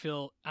don't know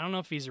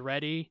if he's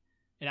ready,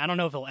 and I don't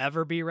know if he'll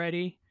ever be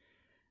ready.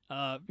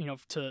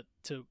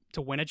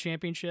 To win a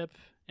championship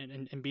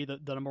and be the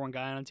number one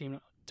guy on a team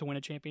to win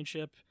a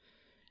championship.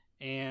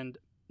 And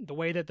the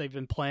way that they've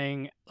been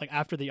playing, like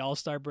after the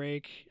All-Star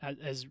break,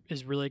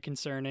 is really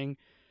concerning.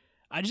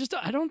 I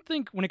don't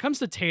think when it comes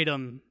to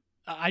Tatum,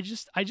 I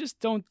just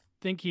don't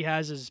think he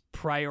has his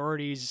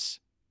priorities,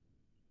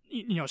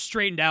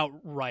 straightened out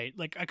right.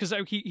 Like, because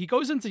he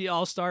goes into the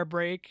All-Star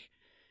break,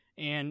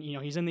 and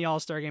he's in the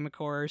All-Star game, of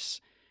course.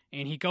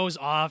 And he goes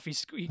off.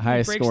 He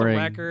breaks scoring,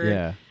 the record,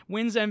 yeah.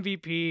 Wins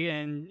MVP,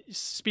 and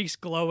speaks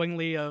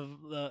glowingly of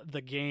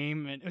the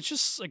game. And it's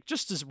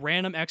just this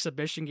random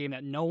exhibition game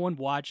that no one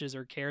watches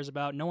or cares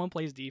about. No one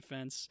plays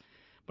defense,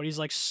 but he's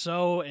like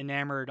so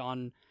enamored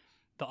on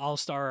the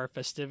All-Star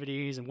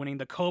festivities and winning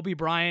the Kobe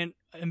Bryant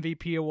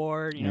MVP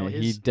award.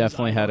 He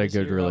definitely had a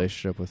good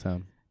relationship with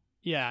him.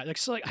 Yeah,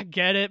 so I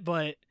get it,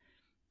 but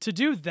to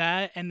do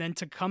that and then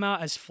to come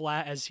out as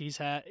flat as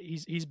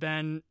he's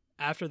been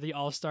after the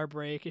All-Star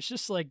break, it's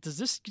just like, does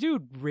this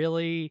dude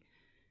really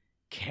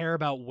care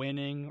about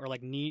winning or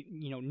like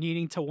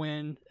needing to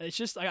win? It's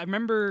just, I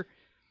remember,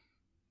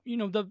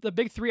 the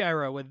big three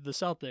era with the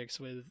Celtics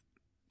with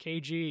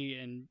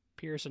KG and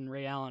Pierce and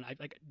Ray Allen.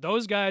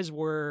 Those guys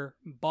were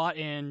bought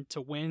in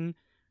to win,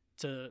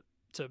 to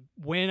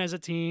win as a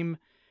team,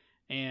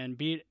 and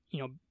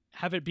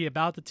have it be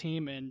about the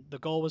team. And the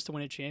goal was to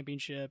win a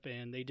championship,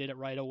 and they did it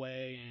right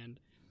away.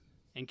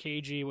 And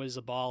KG was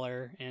a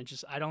baller, and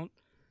just I don't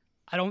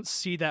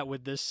see that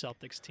with this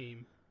Celtics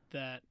team.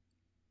 That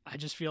I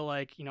just feel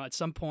like, at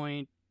some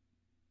point,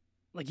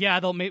 like, yeah,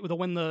 they'll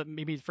win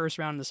maybe the first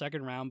round and the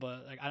second round,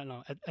 but like, I don't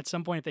know. At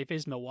some point, if they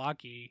face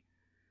Milwaukee,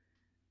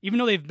 even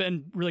though they've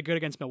been really good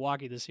against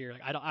Milwaukee this year,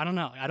 like, I don't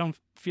know. I don't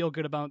feel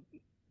good about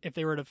if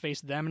they were to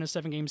face them in a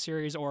 7-game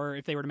series or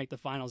if they were to make the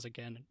finals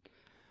again.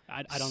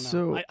 I don't know.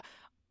 So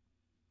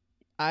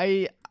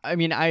I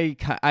mean, I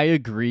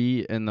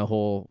agree in the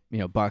whole,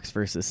 Bucks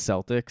versus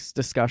Celtics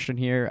discussion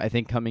here. I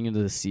think coming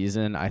into the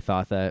season, I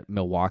thought that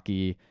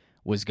Milwaukee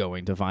was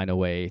going to find a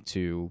way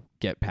to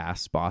get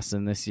past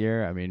Boston this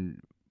year. I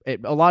mean,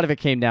 a lot of it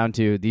came down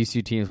to these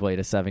two teams played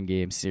a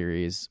 7-game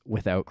series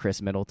without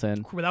Chris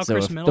Middleton. So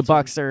if the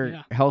Bucks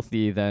are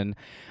healthy, then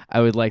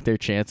I would like their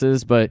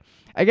chances. But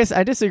I guess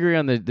I disagree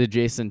on the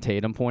Jason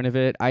Tatum point of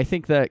it. I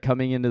think that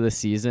coming into the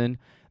season,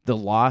 the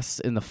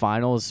loss in the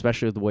finals,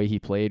 especially the way he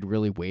played,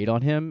 really weighed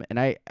on him. And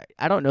I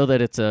don't know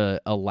that it's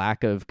a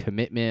lack of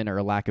commitment or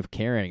a lack of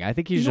caring. I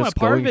think he's just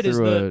going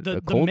through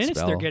a cold minutes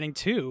spell. They're getting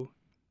too.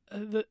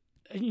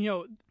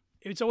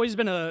 It's always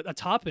been a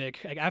topic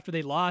like after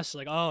they lost,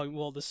 like, oh,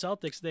 well, the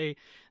Celtics, they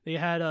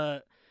had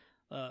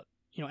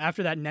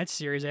after that Nets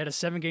series, they had a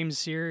 7-game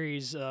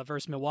series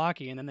versus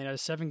Milwaukee, and then they had a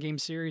 7-game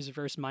series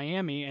versus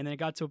Miami, and then it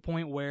got to a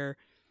point where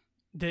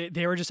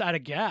they were just out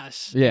of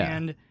gas. Yeah.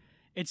 And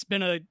it's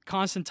been a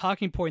constant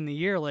talking point in the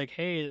year, like,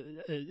 hey,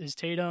 is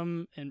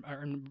Tatum and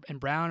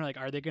Brown, like,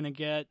 are they gonna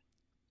get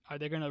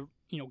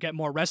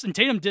more rest? And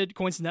Tatum did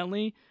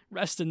coincidentally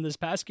rest in this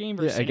past game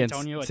versus San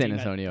Antonio. San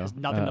Antonio,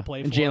 nothing to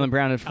play for. And Jaylen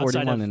Brown had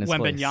 41 in his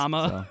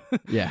Wembanyama. place.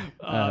 So,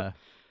 yeah.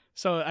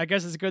 So I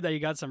guess it's good that you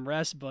got some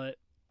rest, but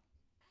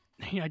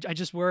I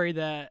just worry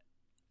that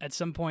at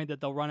some point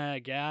that they'll run out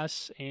of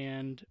gas,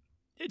 and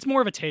it's more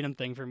of a Tatum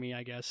thing for me,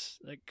 I guess,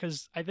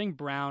 because I think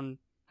Brown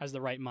has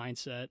the right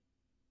mindset.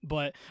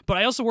 But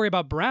I also worry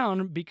about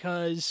Brown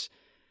because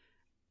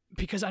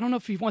I don't know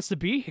if he wants to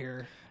be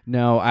here.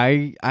 No,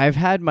 I've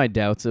had my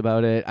doubts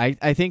about it.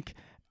 I think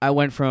I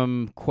went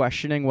from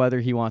questioning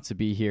whether he wants to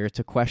be here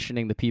to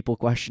questioning the people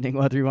questioning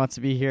whether he wants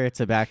to be here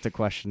to back to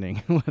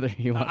questioning whether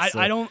he wants to.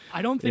 I don't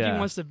think he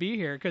wants to be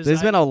here because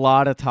there's been a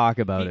lot of talk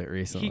about it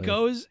recently.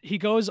 He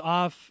goes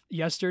off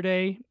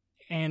yesterday,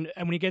 and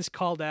when he gets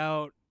called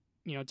out,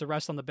 to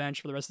rest on the bench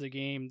for the rest of the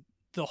game,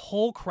 the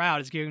whole crowd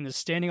is giving him a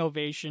standing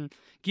ovation,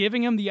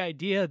 giving him the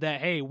idea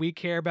that, hey, we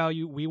care about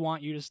you, we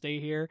want you to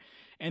stay here.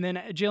 And then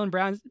Jaylen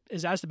Brown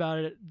is asked about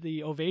it,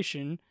 the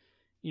ovation,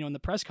 in the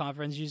press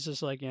conference. He's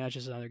just like, yeah, it's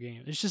just another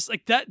game. It's just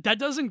like that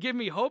doesn't give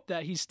me hope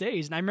that he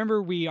stays. And I remember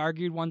we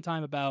argued one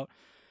time about,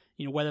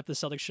 whether if the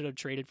Celtics should have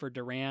traded for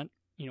Durant,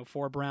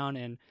 for Brown,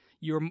 and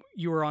you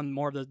were on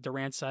more of the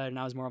Durant side and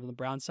I was more on the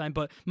Brown side.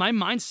 But my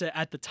mindset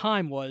at the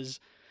time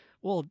was,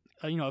 well,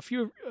 a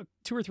few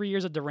 2 or 3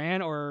 years of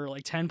Durant or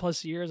like 10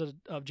 plus years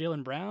of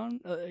Jaylen Brown,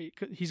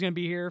 he's going to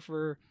be here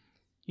for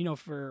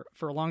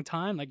a long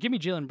time. Like, give me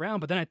Jaylen Brown.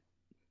 But then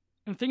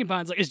I'm thinking about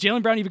it, it's like, is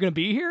Jaylen Brown even going to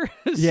be here?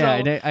 Yeah,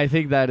 and I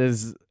think that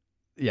is,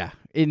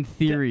 in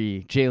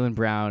theory, Jaylen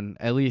Brown,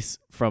 at least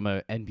from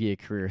an NBA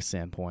career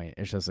standpoint,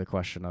 it's just a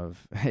question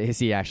of, is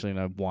he actually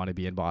going to want to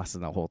be in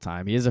Boston the whole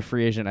time? He is a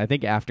free agent, I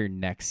think, after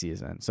next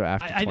season, so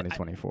after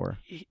 2024.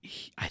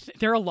 I think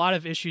there are a lot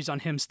of issues on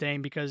him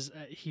staying because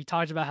he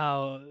talked about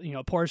how,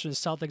 a portion of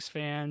Celtics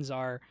fans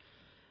are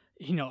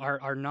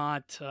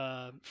not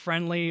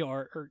friendly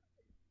or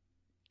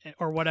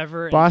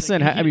whatever.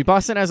 Boston,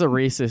 Boston has a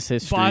racist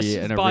history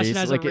and Boston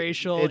has a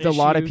racial it's issue. A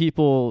lot of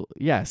people,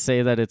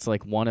 say that it's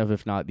like one of,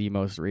 if not the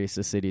most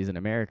racist cities in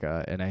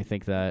America, and I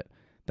think that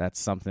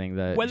that's something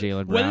that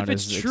Jaylen Brown whether if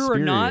it's true or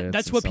not,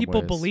 that's what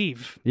people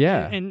believe.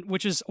 Yeah, and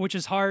which is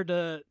hard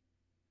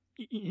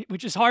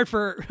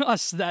for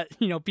us that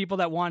people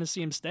that want to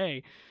see him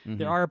stay. Mm-hmm.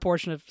 There are a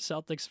portion of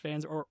Celtics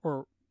fans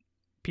or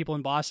people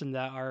in Boston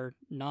that are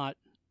not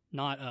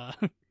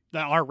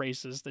that are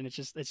racist, and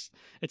it's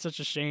such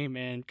a shame,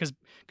 and because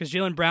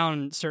Jaylen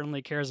Brown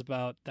certainly cares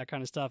about that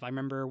kind of stuff. I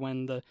remember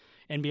when the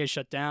NBA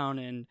shut down,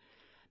 and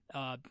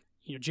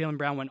Jaylen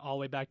Brown went all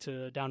the way back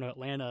down to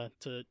Atlanta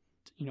to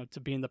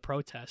be in the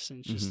protests, and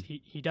it's just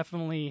he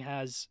definitely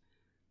has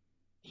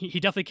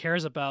he definitely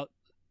cares about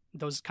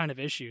those kind of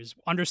issues,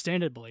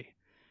 understandably,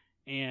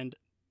 and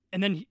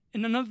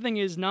another thing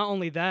is not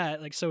only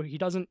that, like, so he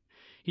doesn't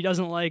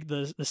like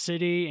the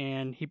city,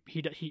 and he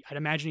I'd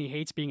imagine he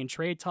hates being in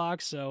trade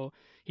talks, so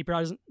he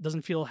probably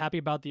doesn't feel happy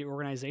about the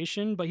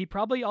organization, but he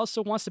probably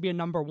also wants to be a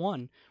number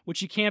one, which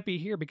he can't be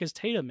here because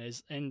Tatum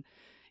is. And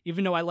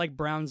even though I like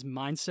Brown's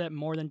mindset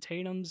more than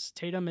Tatum's,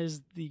 Tatum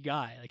is the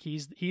guy. Like,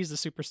 he's the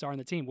superstar on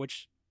the team,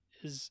 which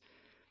is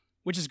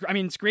I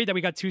mean, it's great that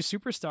we got 2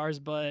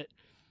 superstars, but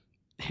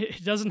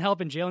it doesn't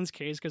help in Jaylen's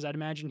case because I'd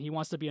imagine he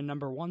wants to be a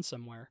number one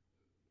somewhere.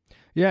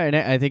 Yeah, and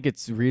I think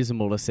it's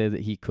reasonable to say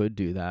that he could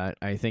do that.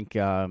 I think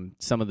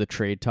some of the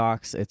trade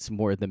talks, it's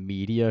more the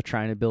media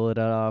trying to build it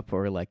up,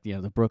 or like,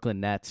 the Brooklyn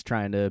Nets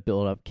trying to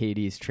build up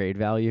KD's trade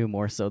value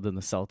more so than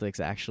the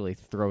Celtics actually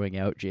throwing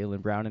out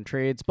Jaylen Brown in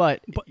trades.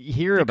 But you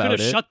hear about it. They could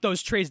have shut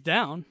those trades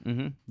down.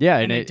 Mm-hmm. Yeah,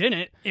 and it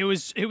didn't. It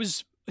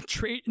was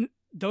trade.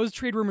 Those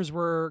trade rumors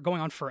were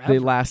going on forever. They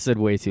lasted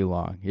way too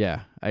long.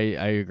 Yeah, I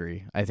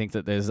agree. I think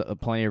that there's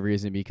plenty of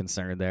reason to be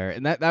concerned there.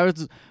 And that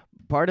was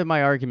part of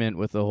my argument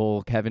with the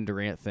whole Kevin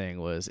Durant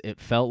thing, was it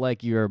felt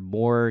like you're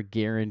more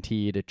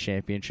guaranteed a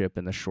championship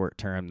in the short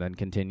term than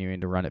continuing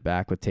to run it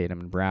back with Tatum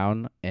and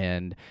Brown.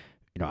 And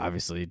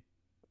obviously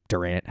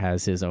Durant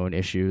has his own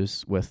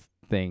issues with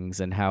things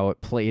and how it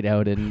played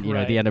out in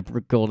the end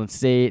of Golden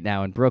State,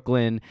 now in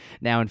Brooklyn,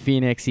 now in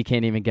Phoenix. He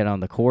can't even get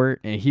on the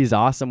court, and he's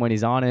awesome when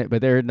he's on it,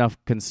 but there are enough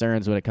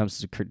concerns when it comes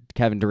to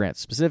Kevin Durant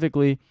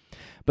specifically.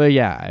 But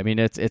yeah, I mean,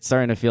 it's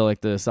starting to feel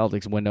like the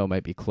Celtics window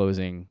might be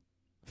closing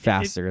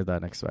faster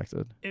than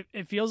expected.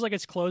 It feels like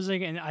it's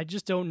closing, and I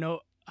just don't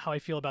know how I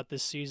feel about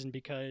this season,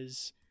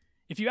 because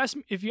if you ask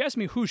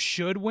me who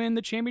should win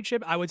the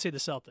championship, I would say the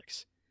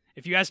Celtics.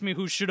 If you asked me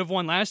who should have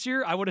won last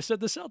year, I would have said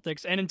the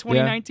Celtics. And in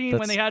 2019,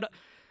 when they had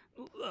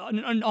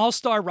an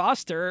all-star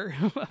roster,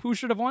 who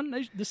should have won?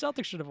 The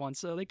Celtics should have won.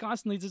 So they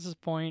constantly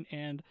disappoint,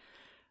 and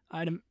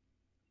I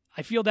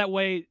feel that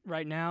way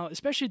right now,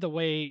 especially the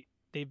way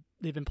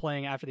they've been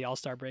playing after the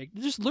All-Star break.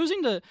 They're just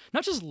losing to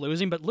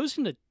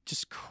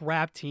just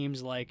crap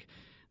teams like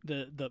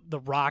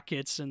the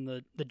Rockets and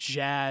the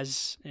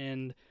Jazz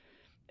and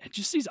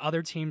just these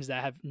other teams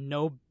that have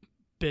no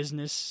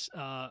business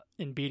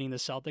in beating the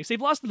Celtics.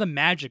 They've lost to the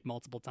Magic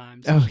multiple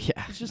times. Oh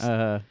yeah, it's just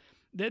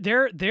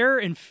they're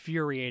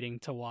infuriating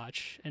to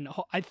watch, and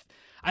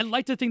I'd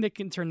like to think they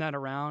can turn that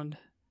around.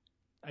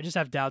 I just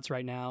have doubts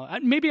right now.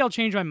 Maybe I'll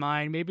change my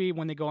mind. Maybe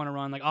when they go on a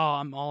run, like, oh,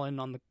 I'm all in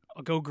on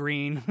I'll go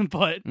green.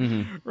 But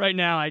right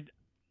now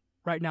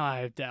I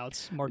have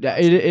doubts. More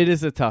doubts. Yeah, it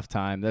is a tough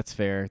time. That's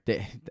fair.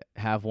 They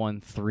have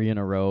won 3 in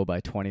a row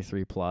by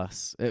 23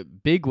 plus.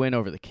 Big win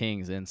over the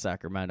Kings in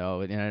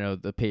Sacramento. And I know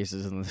the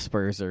Pacers and the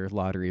Spurs are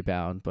lottery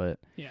bound, but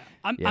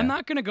I'm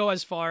not going to go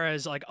as far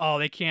as like, oh,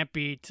 they can't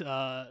beat.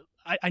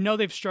 I know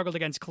they've struggled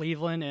against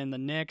Cleveland and the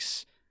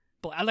Knicks,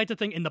 but I like to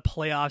think in the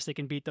playoffs they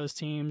can beat those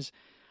teams.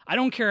 I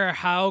don't care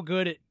how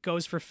good it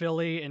goes for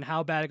Philly and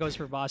how bad it goes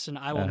for Boston.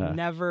 I will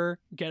never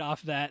get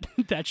off that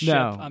ship.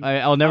 No,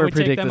 I'll never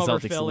predict the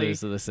Celtics to lose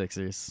to the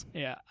Sixers.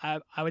 Yeah,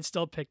 I would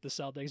still pick the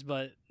Celtics,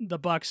 but the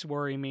Bucks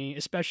worry me,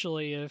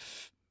 especially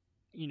if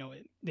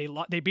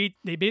they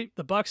beat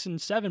the Bucks in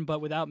 7,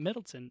 but without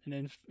Middleton.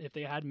 And if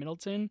they had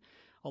Middleton,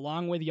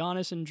 along with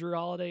Giannis and Drew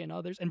Holiday and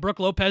others, and Brook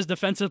Lopez,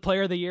 Defensive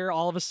Player of the Year,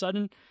 all of a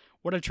sudden,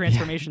 what a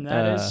transformation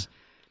that is.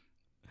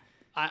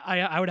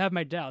 I would have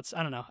my doubts.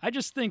 I don't know. I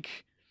just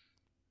think.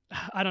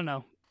 I don't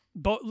know.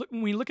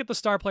 When we look at the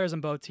star players on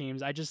both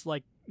teams, I just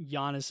like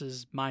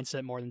Giannis's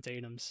mindset more than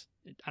Tatum's.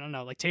 I don't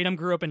know. Like Tatum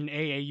grew up in an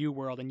AAU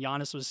world, and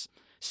Giannis was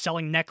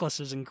selling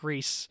necklaces in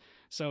Greece.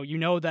 So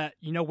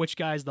which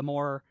guy is the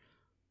more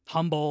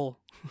humble,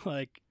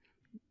 like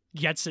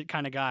gets it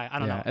kind of guy. I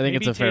don't know. I think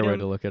it's a fair way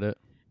to look at it.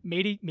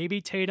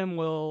 Maybe Tatum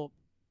will.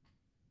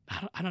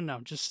 I don't know.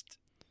 Just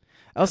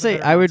I'll say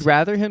I would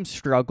rather him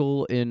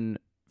struggle in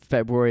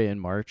February and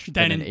March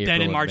than in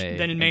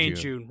May and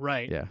June.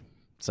 Right. Yeah.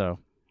 So,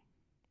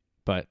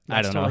 but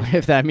That's I don't know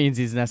if that means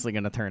he's necessarily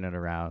going to turn it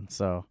around.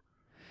 So,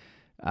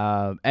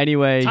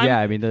 anyway,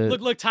 I mean,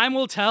 look, time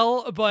will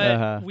tell,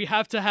 but we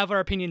have to have our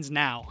opinions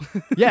now.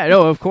 Yeah,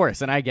 no, of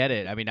course. And I get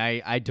it. I mean,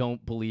 I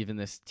don't believe in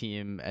this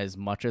team as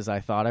much as I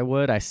thought I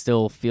would. I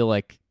still feel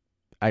like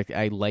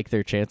I like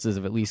their chances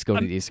of at least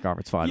going to the Eastern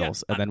Conference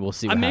Finals, and then we'll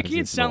see what happens. I'm making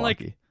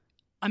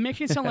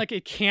it sound like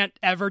it can't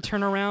ever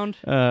turn around.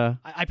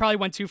 I probably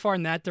went too far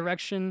in that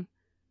direction,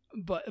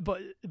 but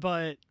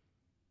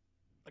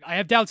I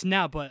have doubts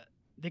now, but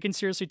they can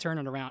seriously turn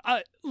it around.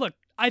 Look,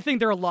 I think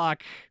they're a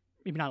lock.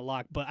 Maybe not a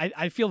lock, but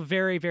I feel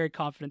very, very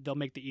confident they'll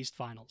make the East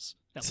Finals.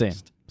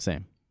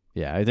 Same.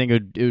 Yeah, I think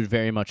it would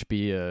very much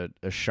be a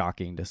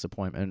shocking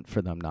disappointment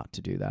for them not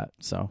to do that.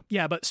 So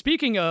yeah, but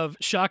speaking of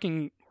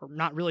shocking or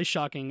not really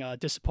shocking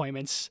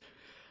disappointments,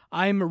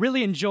 I'm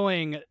really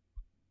enjoying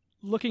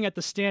looking at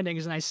the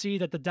standings, and I see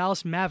that the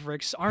Dallas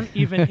Mavericks aren't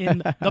even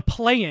in the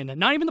play-in,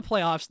 not even the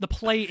playoffs, the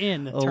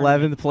play-in.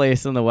 11th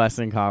place in the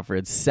Western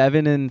Conference,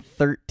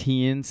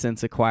 7-13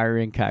 since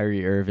acquiring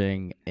Kyrie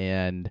Irving,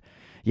 and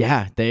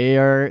yeah, they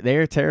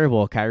are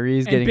terrible.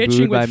 Kyrie's getting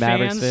booed by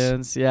Mavericks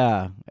fans.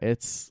 Yeah,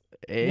 it's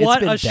what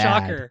been a bad.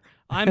 Shocker!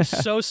 I'm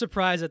so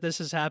surprised that this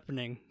is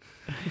happening.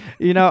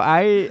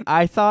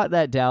 I thought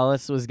that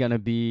Dallas was going to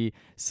be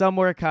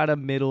somewhere kind of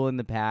middle in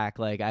the pack.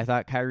 Like, I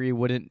thought Kyrie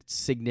wouldn't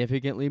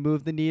significantly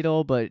move the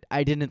needle, but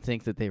I didn't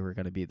think that they were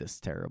going to be this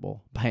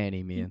terrible by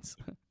any means.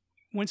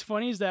 What's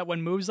funny is that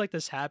when moves like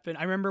this happen,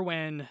 I remember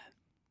when,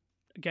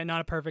 again,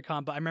 not a perfect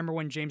comp, but I remember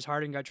when James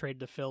Harden got traded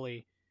to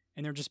Philly,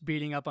 and they're just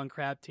beating up on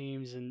crap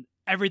teams, and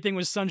everything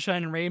was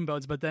sunshine and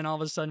rainbows, but then all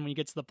of a sudden when you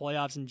get to the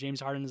playoffs and James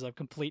Harden is a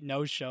complete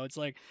no-show, it's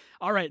like,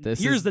 all right,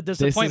 here's the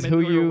disappointment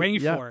we were waiting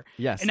for.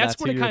 Yes, and that's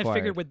what I kind of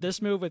figured with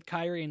this move with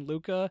Kyrie and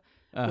Luka,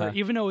 where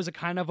even though it was a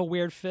kind of a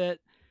weird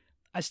fit,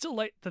 I still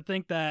like to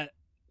think that,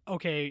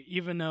 okay,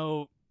 even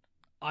though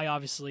I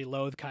obviously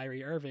loathe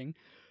Kyrie Irving,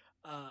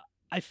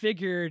 I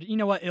figured, you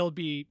know what, it'll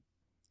be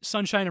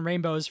sunshine and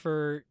rainbows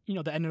for,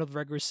 the end of the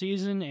regular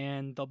season,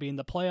 and they'll be in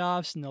the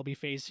playoffs, and they'll be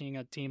facing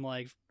a team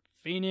like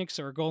Phoenix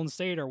or Golden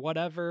State or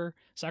whatever,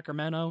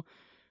 Sacramento.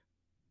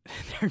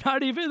 They're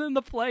not even in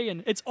the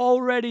play-in. It's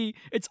already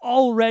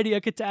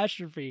a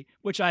catastrophe,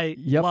 which I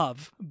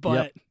love.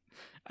 But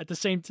at the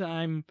same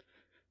time,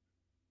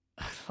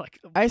 like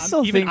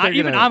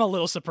I'm a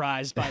little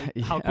surprised by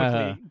how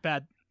quickly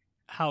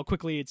how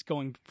quickly it's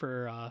going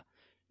for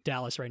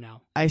Dallas right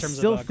now. I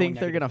still think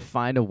they're going to negative.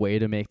 find a way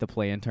to make the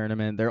play-in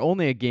tournament. They're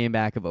only a game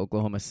back of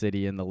Oklahoma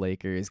City and the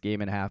Lakers,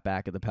 game and a half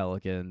back of the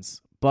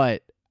Pelicans.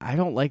 But I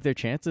don't like their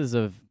chances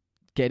of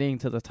getting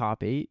to the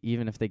top 8,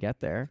 even if they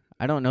get there.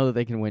 I don't know that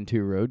they can win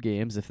 2 road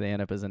games if they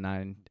end up as a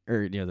 9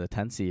 or the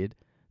 10 seed.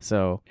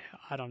 So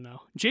I don't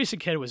know. Jason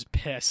Kidd was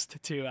pissed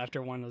too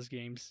after one of those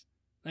games.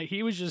 Like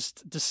he was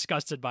just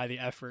disgusted by the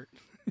effort.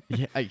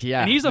 Yeah.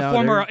 And he's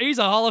he's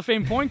a Hall of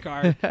Fame point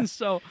guard.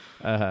 So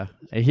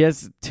he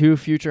has 2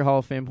 future Hall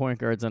of Fame point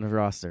guards on his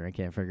roster and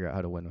can't figure out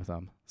how to win with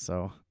them.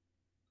 So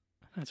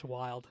that's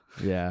wild.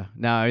 Yeah.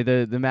 No,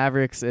 the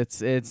Mavericks,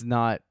 it's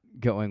not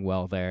going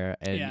well there.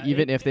 And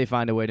even if they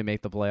find a way to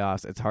make the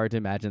playoffs, it's hard to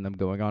imagine them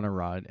going on a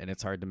run, and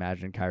it's hard to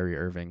imagine Kyrie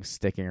Irving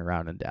sticking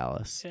around in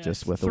Dallas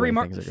just with the way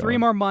things are going. 3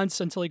 more months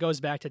until he goes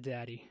back to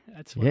daddy.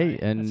 That's what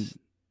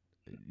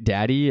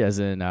daddy as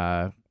in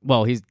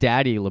he's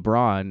daddy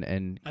LeBron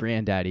and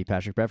granddaddy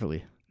Patrick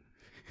Beverley.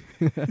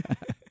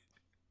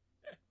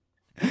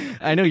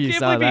 I know you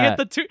saw that.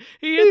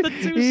 He hit the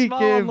too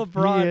small on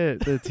LeBron. He hit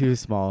the too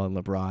small on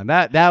LeBron.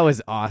 That was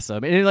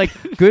awesome. And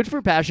good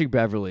for Patrick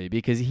Beverley,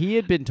 because he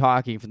had been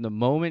talking from the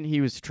moment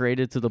he was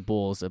traded to the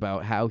Bulls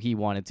about how he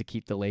wanted to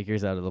keep the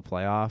Lakers out of the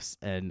playoffs,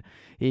 and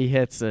he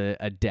hits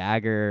a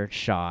dagger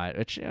shot,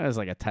 which is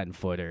like a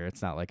 10-footer.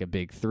 It's not like a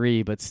big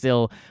 3, but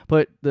still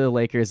put the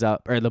Lakers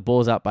up, or the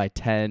Bulls up by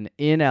 10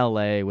 in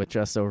LA with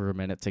just over a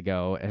minute to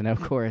go. And of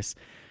course,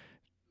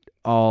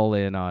 all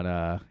in on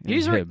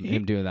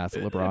him doing that to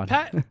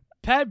LeBron.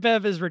 Pat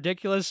Bev is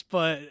ridiculous,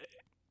 but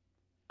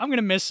I'm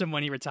gonna miss him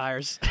when he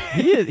retires.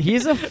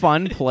 He's a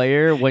fun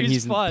player when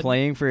he's fun.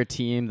 Playing for a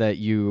team that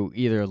you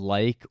either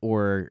like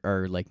or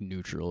are like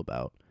neutral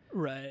about.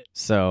 Right.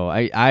 So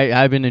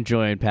I've been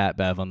enjoying Pat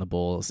Bev on the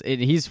Bulls.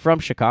 He's from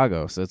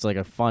Chicago, so it's like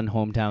a fun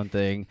hometown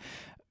thing.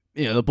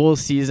 The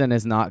Bulls season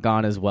has not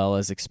gone as well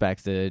as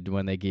expected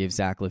when they gave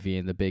Zach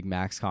LaVine the big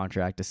max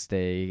contract to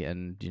stay,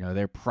 and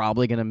they're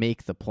probably going to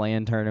make the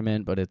play-in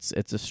tournament, but it's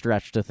a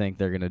stretch to think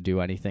they're going to do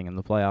anything in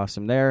the playoffs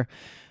from there.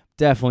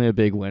 Definitely a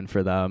big win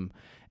for them.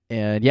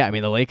 And yeah,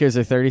 the Lakers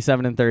are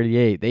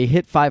 37-38. They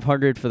hit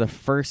 500 for the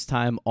first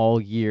time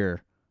all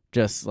year,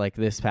 just like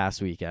this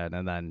past weekend,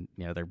 and then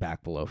they're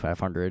back below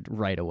 500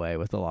 right away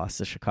with the loss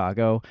to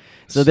Chicago.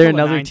 So they're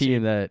another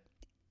team that.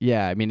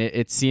 Yeah,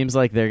 it seems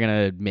like they're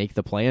going to make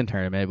the play-in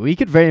tournament. We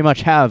could very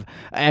much have...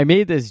 I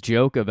made this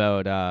joke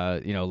about,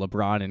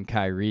 LeBron and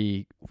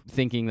Kyrie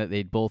thinking that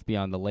they'd both be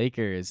on the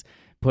Lakers,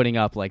 putting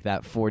up like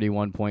that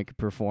 41-point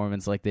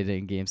performance like they did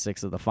in Game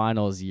 6 of the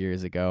Finals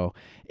years ago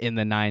in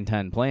the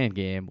 9-10 play-in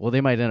game. Well,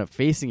 they might end up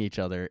facing each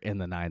other in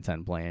the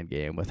 9-10 play-in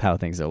game with how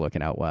things are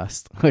looking out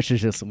west, which is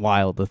just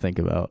wild to think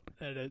about.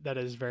 That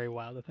is very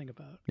wild to think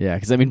about. Yeah,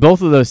 because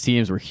both of those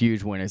teams were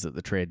huge winners at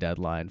the trade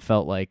deadline.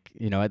 Felt like,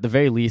 at the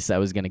very least, that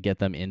was going to get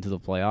them into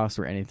the playoffs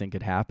where anything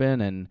could happen.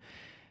 And,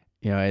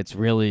 it's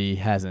really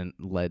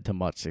hasn't led to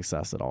much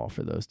success at all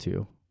for those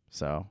two.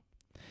 So...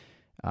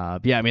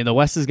 the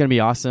West is going to be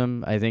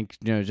awesome. I think,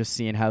 just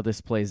seeing how this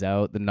plays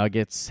out, the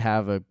Nuggets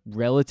have a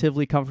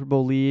relatively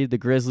comfortable lead. The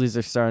Grizzlies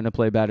are starting to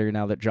play better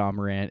now that John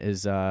Morant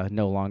is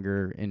no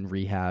longer in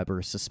rehab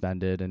or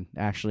suspended and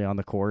actually on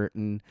the court.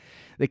 And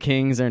the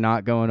Kings are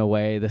not going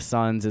away. The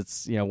Suns,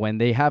 it's, when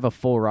they have a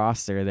full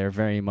roster, they're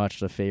very much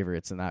the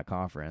favorites in that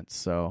conference.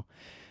 So,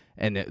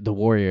 and the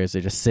Warriors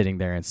are just sitting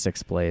there in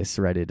 6th place,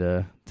 ready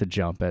to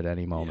jump at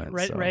any moment.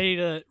 Ready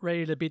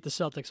to beat the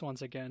Celtics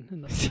once again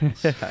in the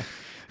finals.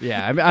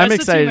 Yeah, I'm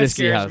excited to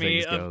see how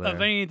things go there.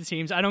 Of any of the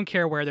teams, I don't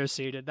care where they're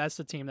seated. That's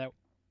the team that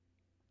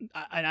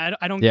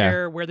I don't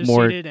care where they're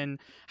seated and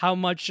how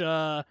much.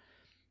 I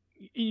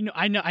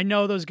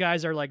know those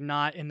guys are like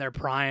not in their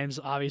primes,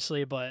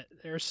 obviously, but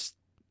they're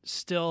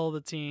still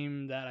the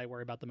team that I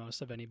worry about the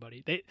most of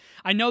anybody.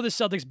 I know the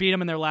Celtics beat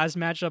them in their last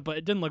matchup, but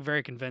it didn't look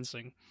very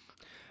convincing.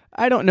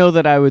 I don't know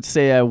that I would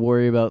say I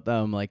worry about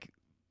them like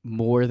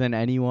more than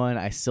anyone.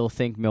 I still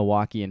think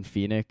Milwaukee and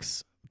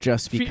Phoenix.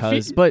 Just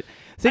because, but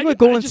the thing with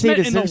Golden State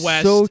is they're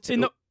so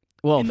in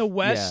the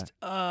West,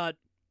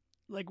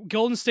 like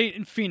Golden State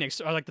and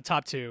Phoenix are like the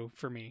top 2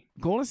 for me.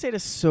 Golden State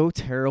is so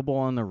terrible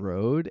on the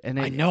road, and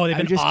I know they've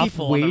been just awful keep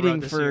on the waiting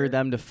road this for year.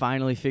 them to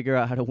finally figure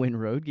out how to win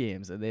road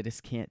games, and they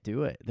just can't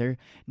do it. They're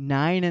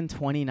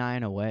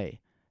 9-29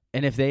 away,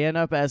 and if they end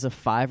up as a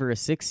 5 or a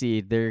 6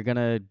 seed, they're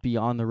gonna be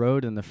on the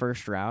road in the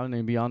first round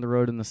and be on the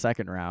road in the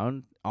second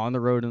round, on the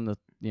road in the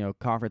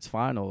conference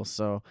finals.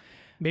 So.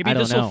 Maybe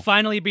this will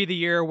finally be the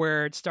year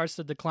where it starts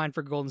to decline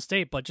for Golden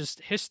State, but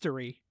just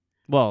history.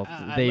 Well,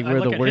 they were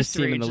the worst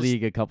team in the just,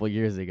 league a couple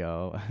years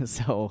ago.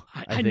 So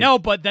I know,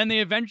 but then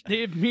they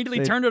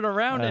immediately turned it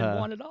around and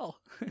won it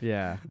all.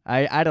 Yeah,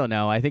 I don't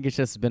know. I think it's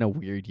just been a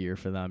weird year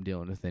for them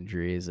dealing with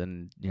injuries,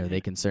 and they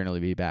can certainly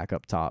be back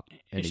up top.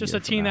 It's just a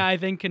team that I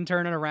think can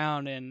turn it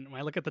around. And when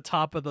I look at the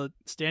top of the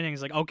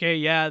standings, like, okay,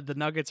 yeah, the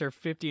Nuggets are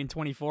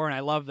 50-24, and I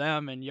love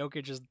them, and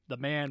Jokic is the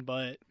man.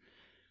 But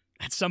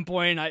at some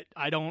point,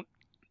 I don't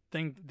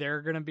think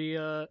they're going to be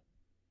a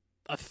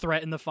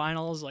threat in the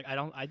finals. Like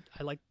I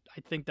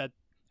think that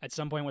at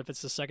some point, if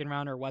it's the second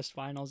round or West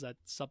Finals,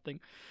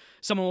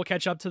 someone will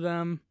catch up to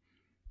them.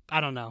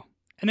 I don't know.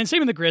 And then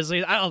same with the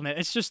Grizzlies. I'll admit,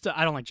 it's just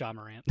I don't like Ja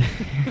Morant.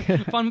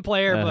 Fun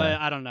player,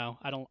 but I don't know.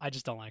 I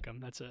just don't like him.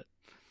 That's it.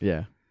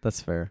 Yeah,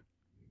 that's fair.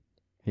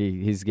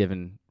 He's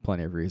given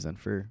plenty of reason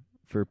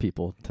for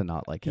people to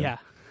not like him. Yeah.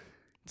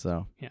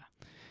 So yeah.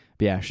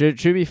 But yeah, should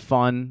be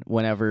fun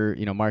whenever,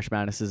 March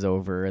Madness is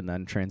over and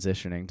then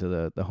transitioning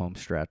to the home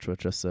stretch with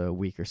just a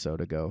week or so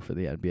to go for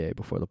the NBA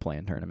before the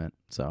play-in tournament.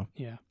 So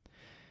yeah.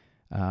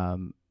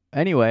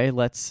 Anyway,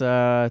 let's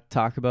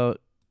talk about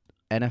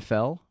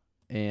NFL.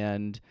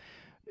 And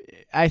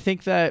I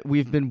think that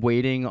we've been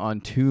waiting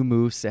on two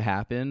moves to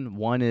happen.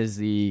 One is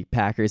the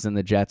Packers and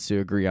the Jets to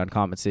agree on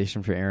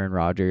compensation for Aaron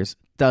Rodgers.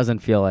 Doesn't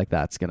feel like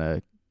that's going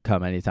to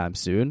come anytime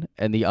soon.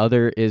 And the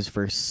other is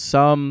for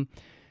some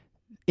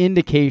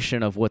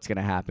indication of what's going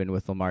to happen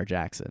with Lamar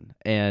Jackson.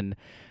 And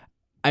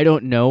I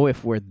don't know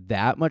if we're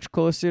that much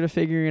closer to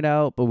figuring it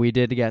out, but we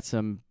did get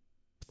some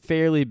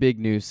fairly big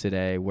news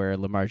today where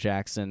Lamar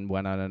Jackson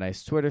went on a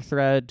nice Twitter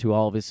thread to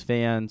all of his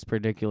fans,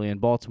 particularly in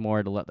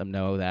Baltimore, to let them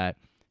know that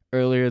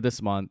earlier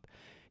this month,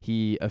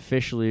 he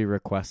officially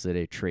requested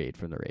a trade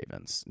from the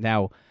Ravens.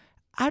 Now,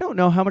 I don't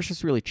know how much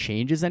this really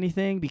changes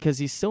anything because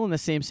he's still in the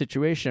same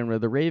situation where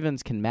the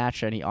Ravens can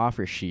match any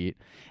offer sheet,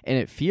 and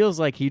it feels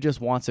like he just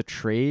wants a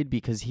trade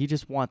because he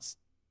just wants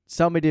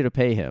somebody to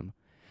pay him.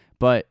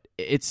 But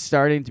it's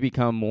starting to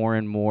become more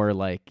and more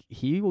like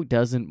he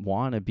doesn't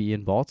want to be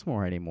in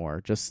Baltimore anymore.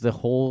 Just the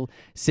whole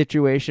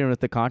situation with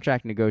the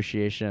contract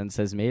negotiations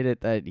has made it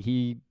that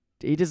he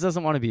just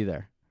doesn't want to be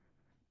there.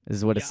 This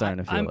is what it's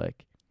starting to feel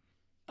like.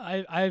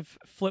 I've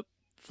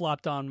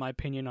flip-flopped on my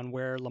opinion on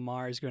where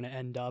Lamar is going to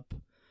end up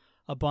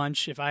a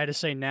bunch. If I had to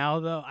say now,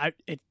 though,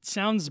 it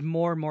sounds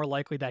more and more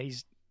likely that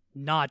he's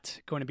not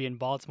going to be in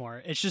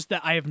Baltimore. It's just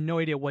that I have no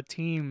idea what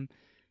team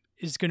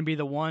is going to be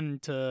the one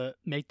to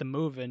make the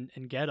move and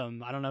get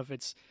him. I don't know if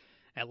it's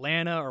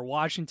Atlanta or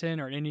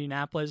Washington or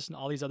Indianapolis and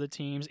all these other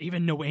teams.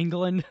 Even New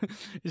England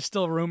is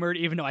still rumored,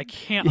 even though I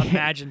can't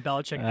imagine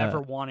Belichick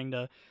ever wanting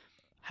to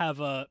have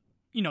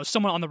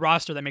someone on the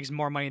roster that makes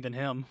more money than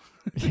him.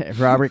 Yeah,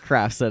 Robert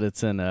Kraft said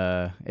it's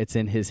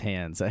in his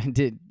hands.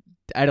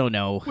 I don't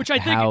know.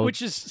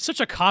 Which is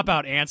such a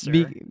cop-out answer.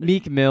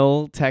 Meek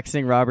Mill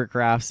texting Robert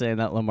Kraft saying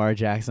that Lamar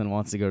Jackson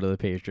wants to go to the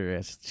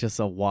Patriots. It's just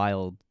a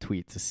wild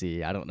tweet to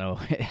see. I don't know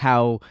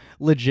how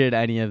legit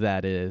any of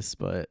that is,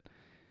 but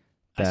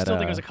I still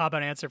think it was a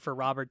cop-out answer for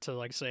Robert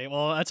to say,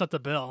 well, that's up to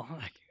Bill.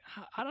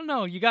 I don't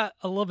know. You got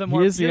a little bit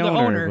more. He is the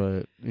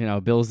owner,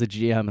 but Bill's the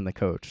GM and the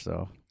coach,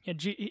 so.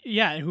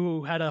 Yeah,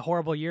 who had a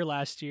horrible year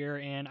last year,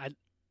 and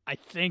I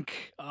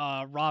think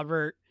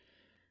Robert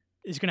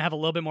is going to have a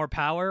little bit more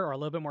power or a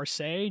little bit more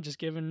say, just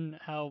given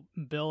how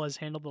Bill has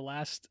handled the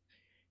last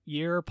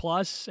year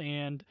plus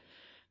and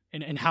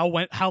how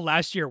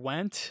last year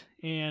went.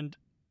 And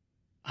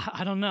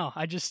I don't know.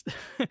 I just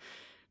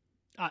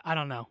I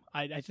don't know.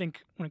 I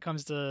think when it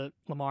comes to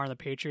Lamar and the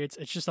Patriots,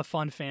 it's just a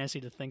fun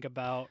fantasy to think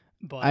about.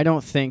 But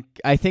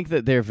I think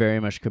that they're very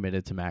much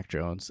committed to Mac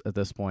Jones at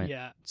this point.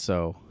 Yeah.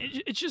 So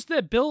it's just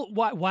that Bill.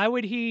 Why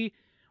would he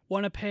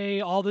want to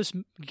pay all this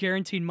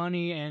guaranteed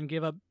money and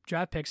give up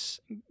draft picks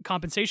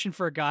compensation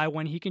for a guy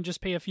when he can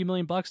just pay a few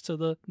 $1,000,000 to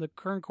the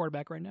current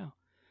quarterback right now?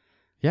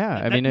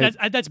 Yeah,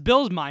 that's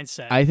Bill's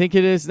mindset. I think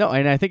it is. No,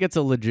 and I think it's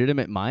a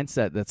legitimate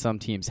mindset that some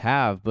teams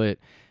have, but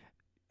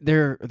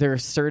there are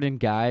certain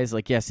guys,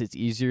 yes, it's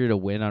easier to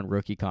win on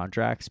rookie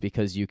contracts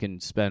because you can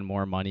spend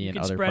more money in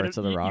other parts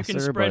of the roster. You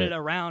can spread it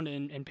around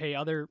and pay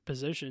other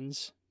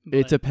positions.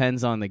 It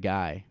depends on the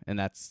guy, and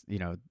that's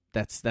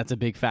a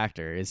big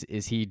factor.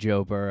 Is he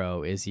Joe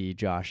Burrow? Is he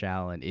Josh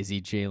Allen? Is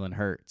he Jalen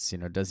Hurts?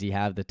 Does he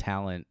have the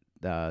talent?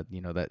 That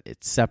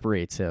it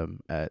separates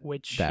him at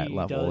which that he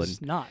level.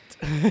 Does not.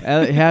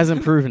 He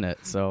hasn't proven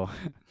it. So,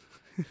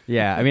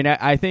 yeah. I mean,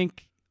 I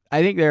think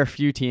there are a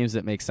few teams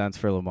that make sense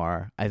for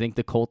Lamar. I think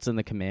the Colts and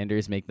the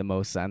Commanders make the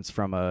most sense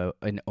from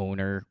an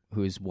owner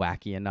who's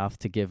wacky enough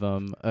to give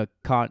him or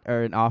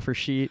an offer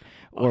sheet,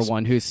 or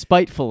one who's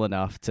spiteful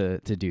enough to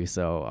do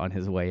so on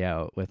his way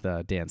out with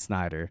Dan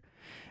Snyder.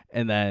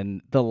 And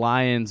then the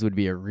Lions would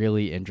be a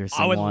really interesting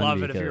one. I would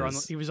love it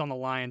if he was on the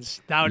Lions.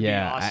 That would be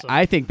awesome.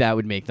 I think that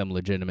would make them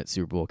legitimate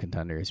Super Bowl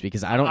contenders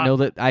because I don't know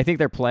that I think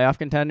they're playoff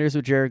contenders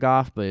with Jared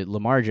Goff, but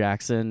Lamar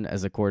Jackson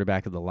as a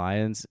quarterback of the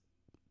Lions,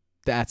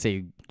 that's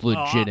a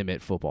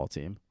legitimate football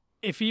team.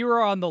 If you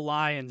were on the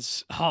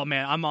Lions, oh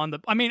man, I'm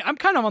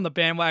kind of on the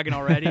bandwagon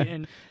already,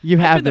 and you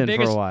have been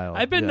for a while.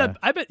 I've been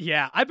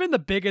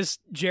the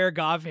biggest Jared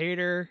Goff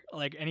hater.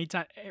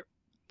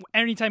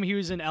 Anytime he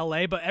was in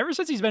LA, but ever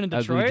since he's been in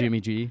Detroit, ugly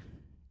Jimmy G.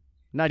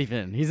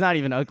 He's not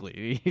even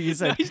ugly.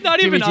 He's not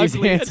Jimmy even G's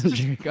ugly. Handsome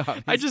Jared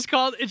Goff.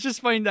 It's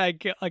just funny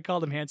that I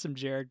called him handsome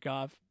Jared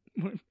Goff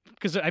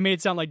because I made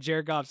it sound like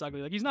Jared Goff's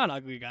ugly. He's not an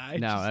ugly guy.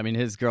 No,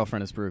 his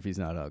girlfriend is proof he's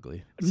not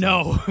ugly. So.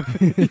 No.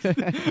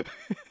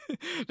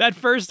 That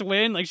first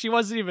win, she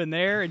wasn't even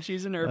there, and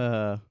she's in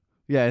her.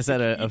 Yeah, is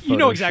that a you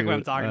know exactly shoot? what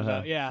I'm talking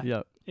about? Yeah.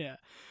 Yep.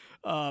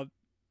 Yeah.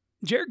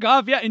 Jared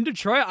Goff, in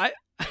Detroit,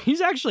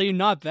 He's actually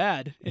not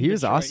bad. He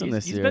was Detroit. awesome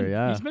this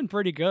year. He's been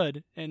pretty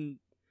good, and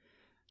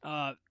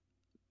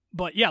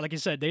but yeah, like you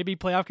said, they'd be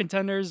playoff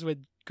contenders with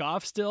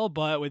Goff still,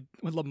 but with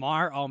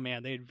Lamar, oh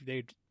man,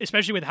 they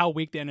especially with how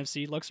weak the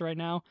NFC looks right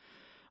now,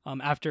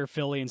 after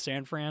Philly and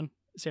San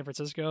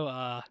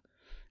Francisco,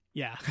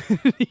 yeah,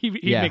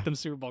 he'd make them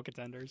Super Bowl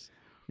contenders.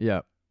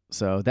 Yeah.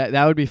 So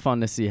that would be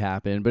fun to see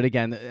happen. But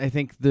again, I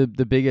think the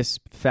biggest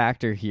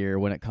factor here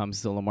when it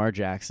comes to Lamar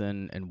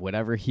Jackson and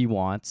whatever he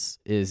wants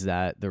is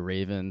that the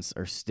Ravens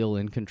are still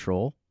in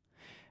control.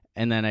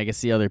 And then I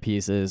guess the other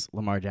piece is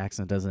Lamar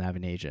Jackson doesn't have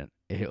an agent.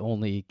 It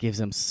only gives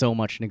him so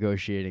much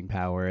negotiating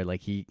power.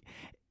 Like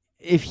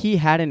if he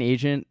had an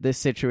agent, this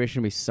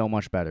situation would be so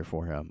much better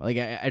for him. Like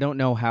I don't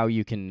know how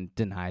you can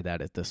deny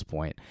that at this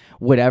point.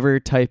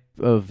 Whatever type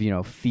of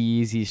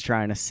fees he's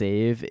trying to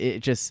save,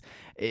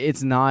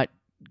 it's not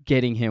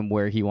getting him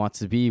where he wants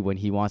to be when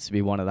he wants to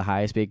be one of the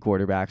highest paid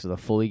quarterbacks with a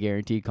fully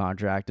guaranteed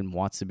contract and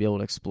wants to be able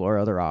to explore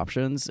other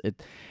options.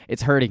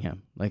 It's hurting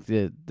him. Like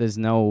there's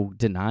no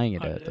denying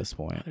it at this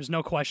point. There's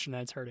no question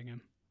that it's hurting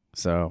him.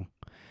 So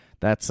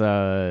that's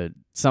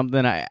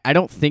something I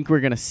don't think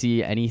we're going to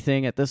see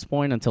anything at this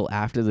point until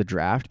after the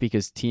draft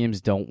because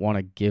teams don't want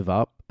to give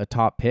up a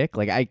top pick.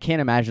 Like I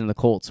can't imagine the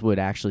Colts would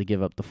actually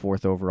give up the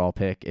 4th overall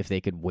pick if they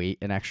could wait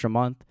an extra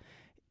month.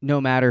 No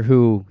matter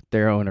who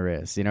their owner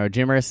is, Jim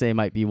Irsay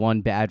might be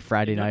one bad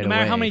Friday night away. No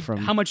matter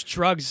how much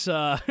drugs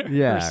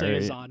Irsay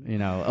is on,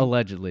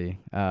 allegedly.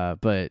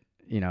 But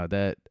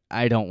that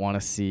I don't want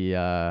to see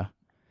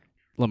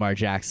Lamar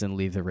Jackson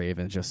leave the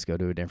Ravens just to go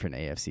to a different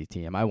AFC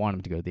team. I want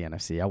him to go to the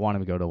NFC. I want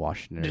him to go to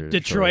Washington. Or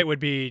Detroit would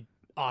be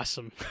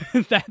awesome.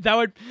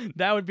 that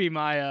would be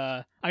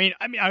my.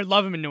 I would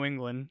love him in New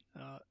England.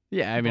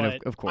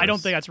 Of course. I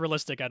don't think that's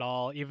realistic at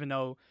all. Even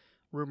though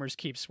rumors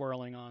keep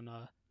swirling on.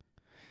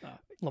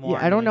 Lamar.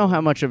 Yeah, I don't know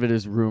how much of it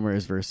is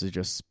rumors versus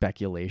just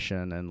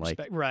speculation and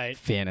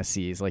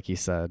fantasies, like you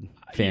said,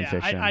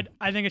 fiction.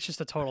 I think it's just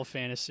a total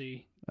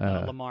fantasy.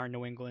 Lamar in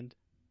New England,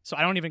 so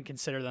I don't even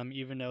consider them,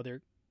 even though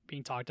they're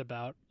being talked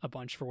about a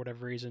bunch for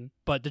whatever reason.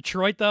 But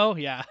Detroit, though,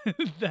 yeah,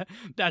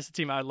 that's the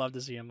team I would love to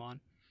see him on.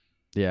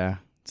 Yeah,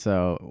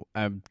 so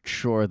I'm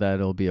sure that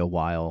it'll be a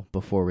while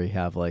before we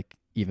have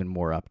even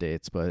more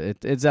updates, but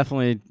it's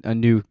definitely a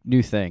new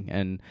thing.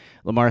 And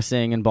Lamar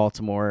staying in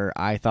Baltimore,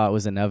 I thought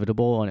was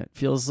inevitable, and it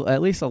feels at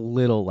least a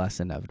little less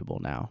inevitable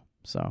now.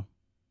 So,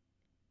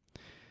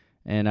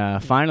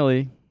 and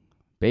finally,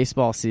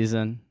 baseball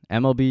season,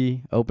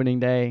 MLB opening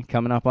day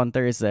coming up on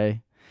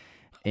Thursday,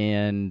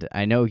 and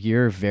I know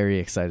you're very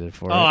excited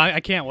for it. Oh, I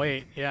can't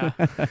wait! Yeah.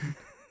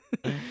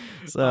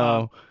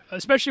 So,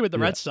 especially with the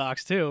Red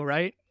Sox too,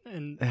 right?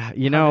 And how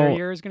their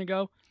year is going to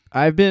go.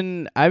 I've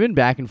been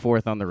back and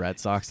forth on the Red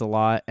Sox a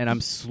lot, and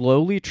I'm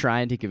slowly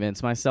trying to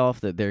convince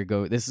myself that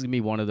this is gonna be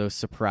one of those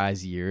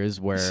surprise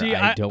years where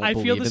I don't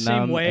believe in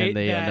them and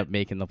they end up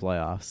making the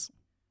playoffs.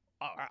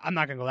 I'm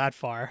not gonna go that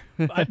far,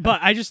 but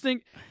I just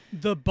think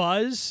the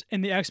buzz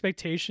and the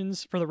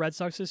expectations for the Red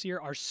Sox this year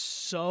are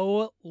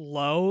so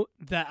low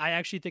that I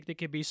actually think they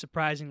could be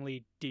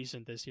surprisingly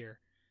decent this year.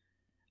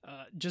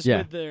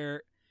 With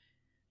their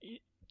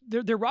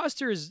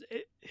roster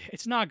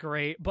it's not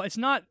great, but it's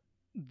not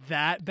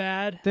that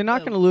bad. They're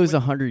not going to lose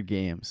 100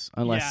 games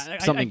unless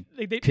something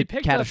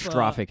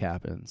catastrophic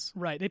happens.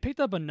 Right. They picked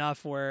up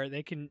enough where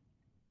they can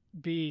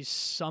be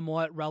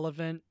somewhat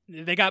relevant.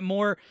 They got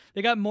more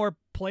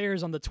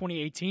players on the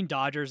 2018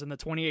 Dodgers than the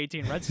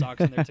 2018 Red Sox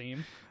on their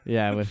team.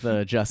 Yeah, with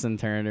Justin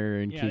Turner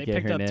and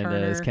Kike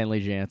Hernandez,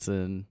 Kenley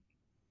Jansen.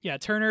 Yeah,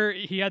 Turner,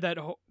 he had that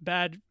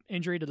bad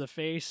injury to the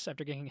face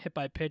after getting hit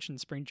by a pitch in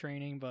spring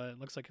training, but it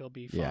looks like he'll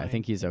be fine. Yeah, I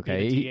think he's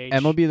okay.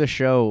 MLB The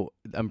Show,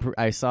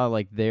 I saw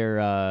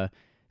their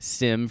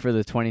sim for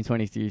the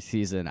 2023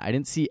 season. I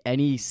didn't see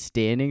any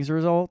standings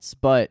results,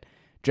 but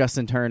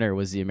Justin Turner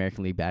was the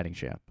American League batting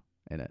champ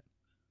in it.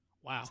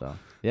 Wow. So,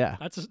 yeah.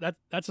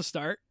 That's a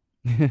start.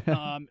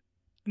 And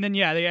then,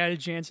 they added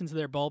Jansen to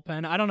their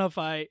bullpen. I don't know if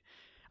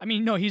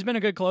no, he's been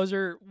a good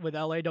closer with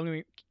LA.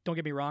 Don't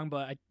get me wrong,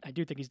 but I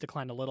do think he's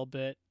declined a little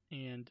bit,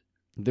 and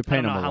they're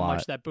paying him a lot. How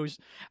much that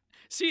boost?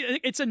 See,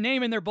 it's a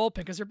name in their bullpen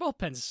because their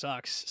bullpen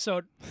sucks.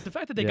 So the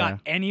fact that they got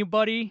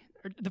anybody,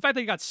 or the fact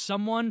that they got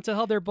someone to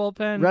help their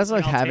bullpen, Red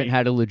Sox haven't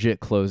had a legit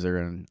closer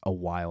in a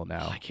while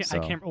now. I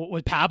can't.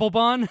 With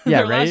Papelbon,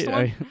 yeah,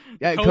 right.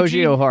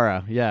 Koji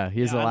O'Hara, yeah,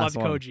 he's the last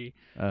one. I love Koji.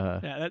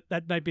 Yeah,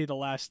 that might be the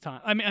last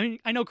time. I mean,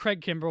 I know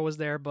Craig Kimbrell was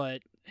there,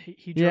 but.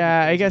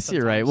 I guess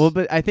you're right. Well,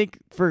 but I think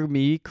for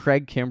me,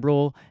 Craig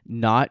Kimbrell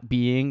not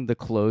being the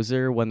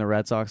closer when the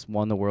Red Sox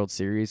won the World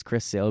Series,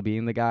 Chris Sale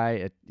being the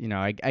guy,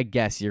 I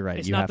guess you're right.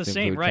 It's you not have the to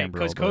same, right?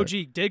 Because Kimbrell,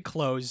 Koji did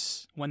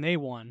close when they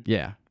won.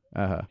 Yeah.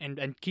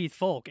 And Keith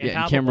Folk. And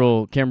and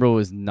Kimbrell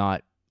was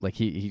not,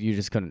 you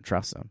just couldn't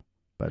trust him.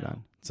 But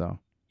so.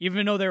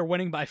 Even though they were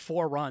winning by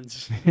 4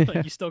 runs,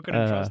 you still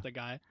couldn't trust the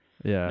guy.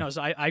 Yeah. No,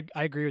 so I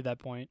agree with that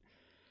point.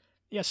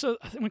 Yeah, so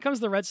when it comes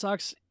to the Red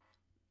Sox,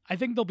 I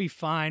think they'll be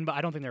fine, but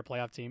I don't think they're a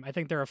playoff team. I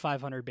think they're a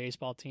 500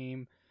 baseball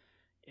team,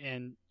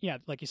 and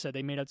like you said,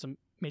 they made some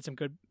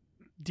good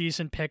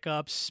decent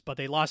pickups, but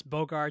they lost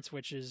Bogarts,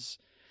 which is,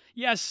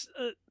 yes,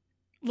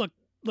 look,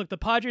 the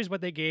Padres,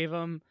 what they gave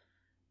him,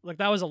 like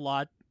that was a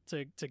lot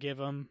to give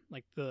him,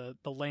 like the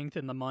length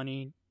and the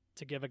money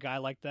to give a guy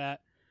like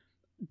that.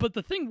 But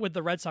the thing with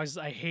the Red Sox is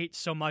I hate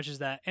so much is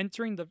that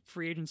entering the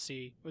free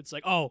agency, it's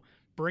like, oh,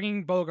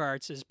 bringing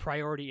Bogarts is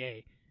priority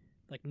A.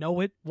 Like,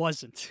 no, it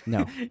wasn't.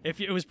 No. If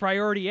it was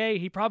priority A,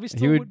 he probably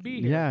still would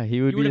be here. Yeah,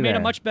 he would have made there.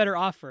 a much better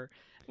offer.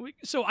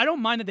 So I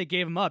don't mind that they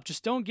gave him up.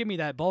 Just don't give me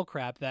that bull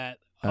crap that,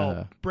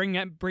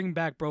 bring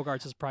back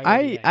Bogarts as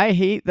priority A. I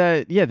hate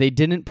that, they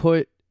didn't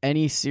put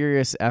any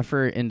serious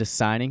effort into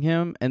signing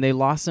him, and they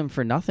lost him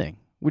for nothing.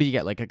 What do you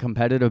get, like a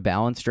competitive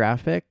balanced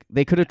draft pick?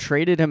 They could have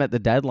traded him at the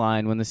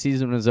deadline when the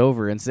season was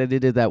over. Instead, they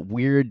did that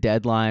weird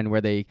deadline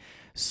where they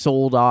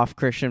sold off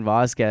Christian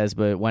Vazquez,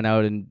 but went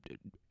out and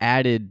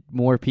added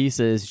more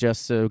pieces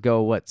just to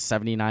go,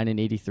 79 and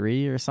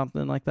 83 or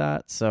something like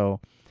that. So,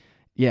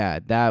 yeah,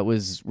 that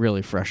was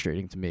really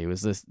frustrating to me.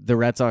 The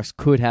Red Sox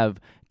could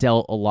have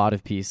dealt a lot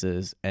of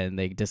pieces, and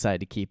they decided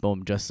to keep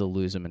him just to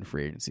lose him in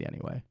free agency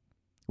anyway,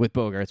 with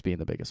Bogarts being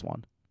the biggest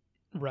one.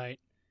 Right.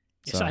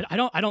 So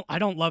I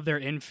don't love their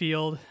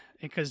infield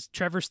because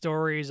Trevor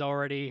Story's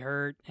already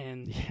hurt,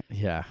 and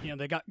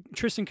they got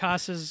Tristan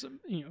Casas,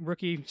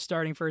 rookie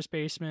starting first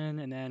baseman,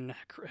 and then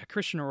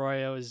Christian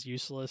Arroyo is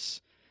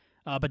useless.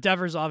 But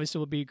Devers obviously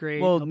will be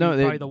great. Well,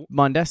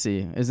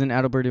 Mondesi isn't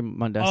Adalberto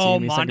Mondesi? Oh,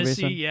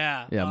 Mondesi,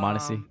 yeah,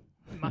 Mondesi.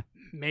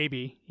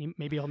 Maybe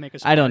he'll make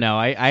us. I don't know.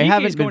 I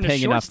haven't been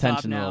paying enough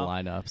attention to the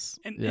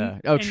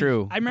lineups.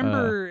 True. I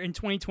remember in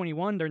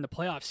 2021 during the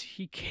playoffs,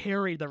 he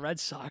carried the Red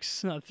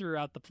Sox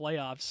throughout the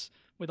playoffs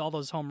with all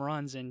those home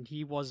runs, and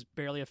he was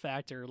barely a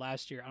factor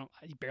last year.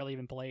 He barely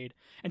even played,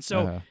 and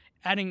so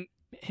adding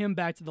him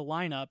back to the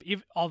lineup,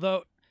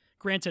 although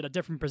granted a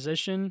different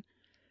position,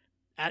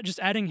 just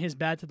adding his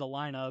bat to the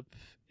lineup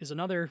is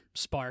another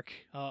spark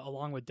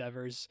along with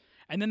Devers,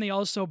 and then they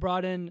also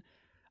brought in.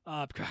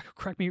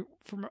 Correct me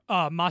from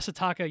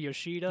Masataka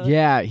Yoshida.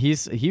 Yeah,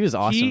 he was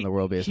awesome in the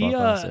World Baseball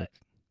Classic.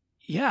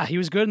 Yeah, he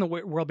was good in the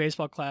World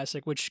Baseball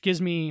Classic, which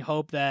gives me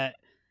hope that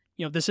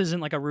this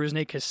isn't like a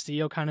Rusney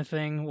Castillo kind of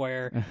thing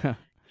where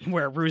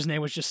Rusney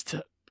was just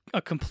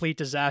a complete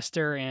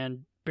disaster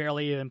and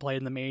barely even played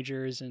in the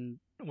majors and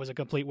was a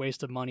complete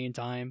waste of money and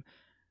time.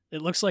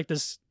 It looks like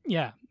this.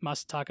 Yeah,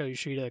 Masataka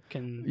Yoshida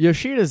can.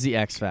 Yoshida's the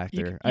X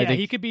factor. I think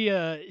he could be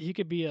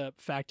a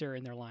factor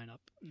in their lineup.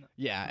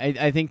 Yeah,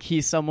 I think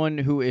he's someone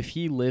who, if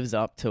he lives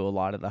up to a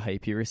lot of the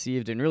hype he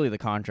received and really the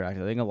contract,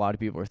 I think a lot of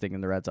people are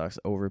thinking the Red Sox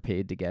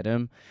overpaid to get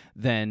him.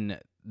 Then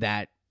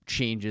that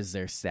changes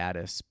their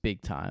status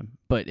big time.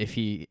 But if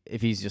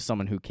he's just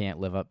someone who can't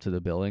live up to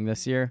the billing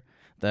this year,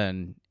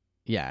 then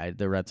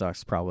the Red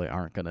Sox probably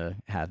aren't going to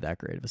have that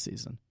great of a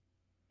season.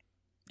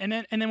 And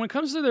then when it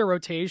comes to their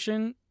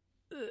rotation.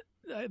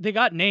 They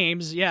got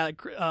names,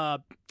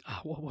 what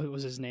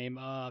was his name?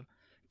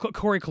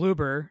 Corey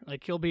Kluber.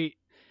 Like he'll be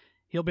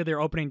their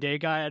opening day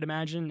guy, I'd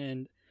imagine.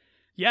 And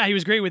he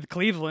was great with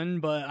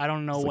Cleveland, but I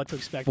don't know what to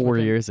expect. 4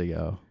 years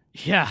ago.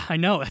 Yeah, I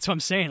know. That's what I'm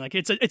saying. Like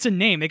it's a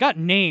name. They got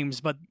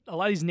names, but a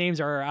lot of these names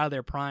are out of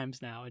their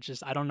primes now. It's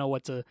just I don't know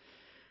what to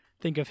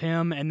think of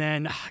him. And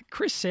then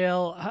Chris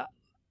Sale.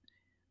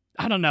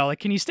 I don't know. Like,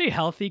 can he stay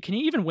healthy? Can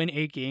he even win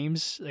 8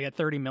 games? Like at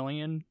 $30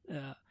 million?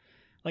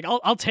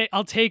 I'll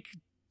take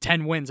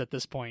 10 wins at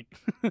this point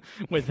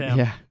with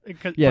him.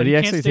 The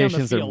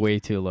expectations are way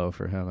too low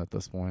for him at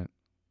this point.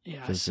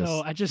 Yeah,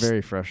 so I just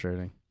very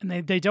frustrating.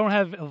 And they don't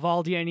have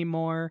Evaldi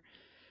anymore.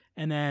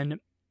 And then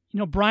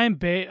Brian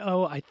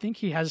Bayo, I think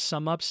he has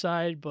some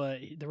upside, but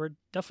there were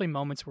definitely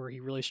moments where he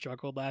really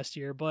struggled last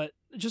year. But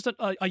just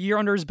a year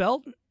under his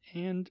belt,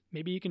 and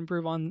maybe he can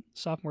improve on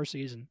sophomore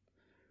season.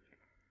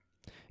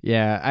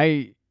 Yeah,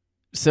 I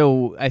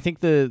think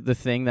the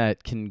thing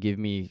that can give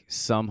me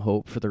some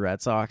hope for the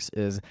Red Sox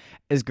is,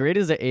 as great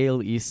as the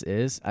AL East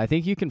is, I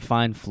think you can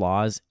find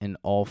flaws in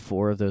all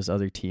 4 of those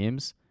other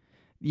teams.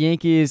 The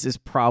Yankees is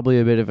probably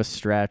a bit of a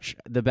stretch.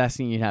 The best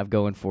thing you have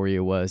going for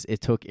you was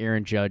it took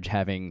Aaron Judge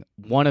having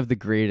one of the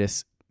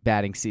greatest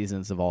batting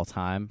seasons of all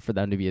time for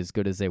them to be as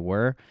good as they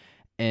were.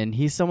 And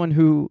he's someone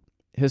who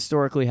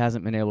historically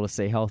hasn't been able to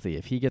stay healthy.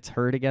 If he gets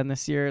hurt again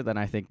this year, then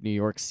I think New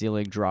York's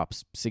ceiling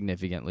drops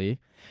significantly.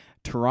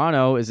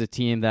 Toronto is a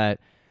team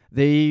that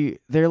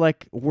they're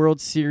like World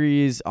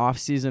Series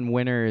offseason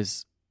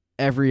winners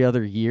every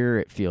other year,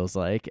 it feels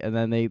like. And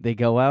then they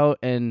go out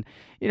and,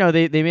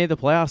 they made the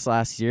playoffs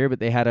last year, but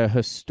they had a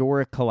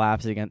historic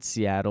collapse against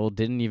Seattle,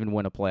 didn't even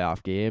win a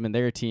playoff game. And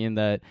they're a team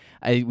that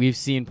we've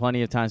seen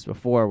plenty of times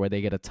before where they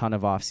get a ton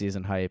of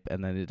offseason hype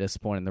and then they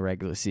disappoint in the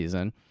regular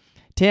season.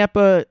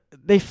 Tampa,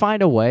 they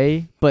find a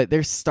way, but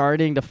they're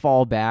starting to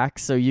fall back.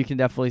 So you can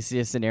definitely see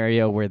a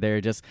scenario where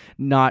they're just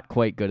not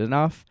quite good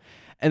enough.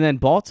 And then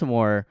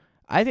Baltimore,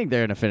 I think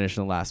they're going to finish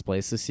in last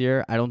place this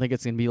year. I don't think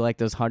it's going to be like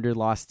those 100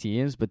 lost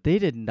teams, but they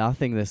did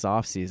nothing this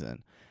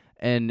offseason.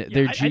 And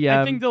their GM,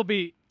 I think they'll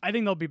be.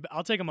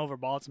 I'll take them over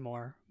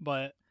Baltimore,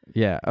 but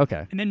yeah,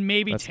 okay. And then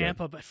maybe That's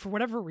Tampa, good. But for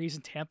whatever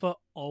reason, Tampa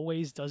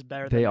always does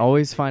better. They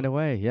always find a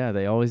way. Yeah,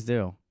 they always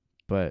do.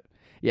 But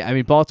Yeah, I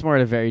mean, Baltimore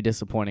had a very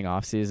disappointing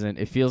offseason.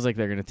 It feels like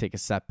they're going to take a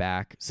step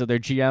back. So their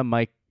GM,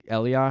 Mike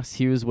Elias,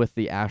 he was with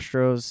the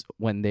Astros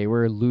when they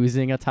were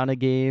losing a ton of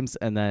games.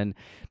 And then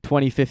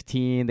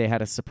 2015, they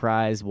had a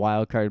surprise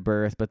wild card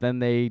berth, but then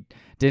they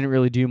didn't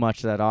really do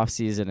much that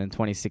offseason. In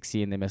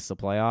 2016, they missed the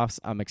playoffs.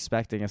 I'm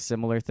expecting a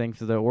similar thing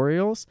for the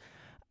Orioles.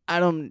 I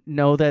don't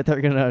know that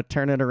they're going to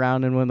turn it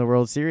around and win the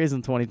World Series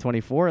in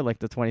 2024 like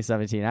the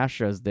 2017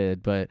 Astros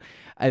did, but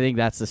I think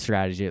that's the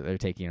strategy that they're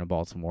taking in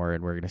Baltimore,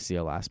 and we're going to see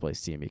a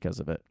last-place team because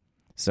of it.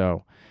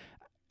 So,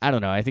 I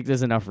don't know. I think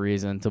there's enough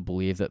reason to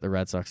believe that the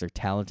Red Sox are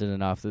talented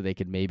enough that they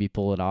could maybe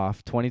pull it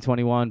off.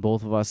 2021,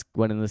 both of us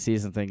went into the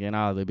season thinking,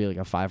 they'll be like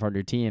a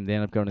 500 team. They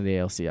end up going to the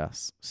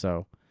ALCS.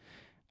 So,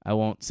 I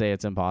won't say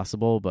it's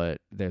impossible, but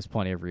there's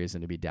plenty of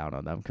reason to be down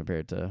on them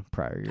compared to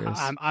prior years.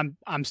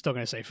 I'm still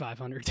gonna say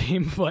 500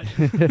 team, but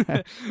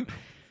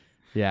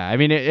yeah, I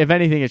mean, if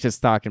anything, it's just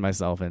talking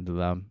myself into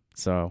them.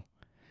 So,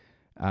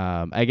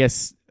 I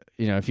guess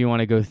if you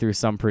want to go through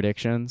some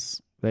predictions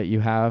that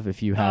you have,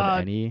 if you have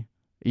any,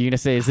 are you gonna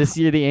say is this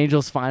year the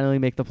Angels finally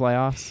make the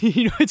playoffs?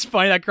 It's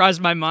funny that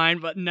crossed my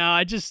mind, but no,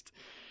 I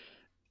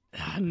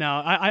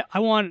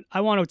want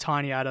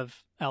Ohtani out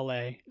of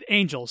LA. The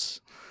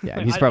Angels. Yeah,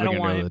 he's probably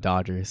going to go to the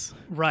Dodgers.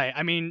 Right.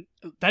 I mean,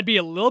 that'd be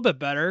a little bit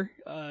better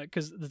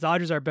because the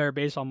Dodgers are a better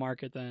baseball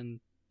market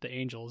than the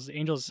Angels. The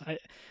Angels,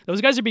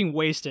 those guys are being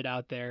wasted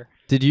out there.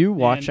 Did you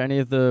watch any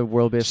of the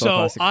World Baseball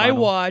Classic final? I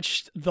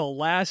watched the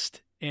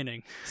last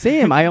inning.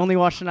 Same. I only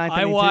watched the ninth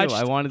inning, too.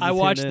 I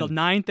watched the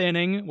ninth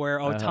inning where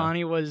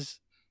Ohtani was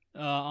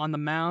on the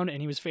mound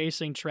and he was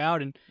facing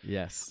Trout. And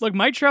yes. Look,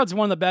 Mike Trout's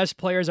one of the best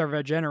players of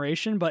our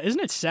generation, but isn't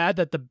it sad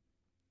that the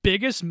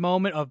biggest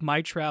moment of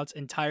Mike Trout's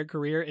entire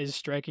career is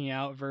striking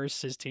out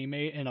versus his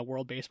teammate in a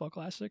World Baseball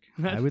Classic?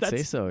 I would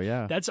say so,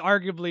 yeah. That's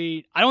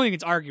arguably, I don't think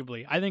it's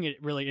arguably, I think it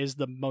really is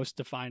the most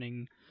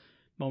defining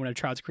moment of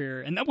Trout's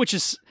career, and which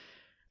is,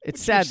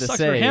 it's sad to sucks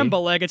say for him,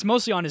 but like it's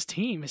mostly on his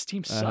team. His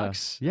team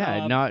sucks.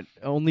 Yeah, not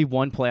only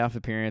one playoff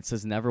appearance,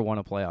 has never won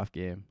a playoff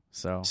game.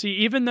 So see,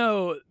 even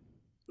though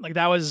like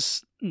that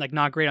was like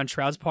not great on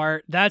Trout's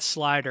part, that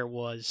slider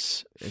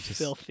was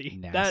filthy.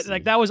 Nasty.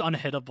 That was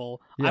unhittable.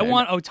 Yeah, I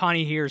want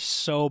Ohtani here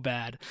so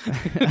bad.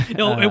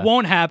 It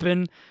won't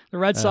happen. The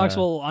Red Sox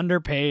will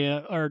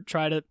underpay or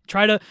try to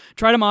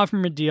offer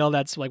him a deal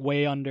that's like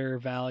way under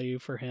value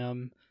for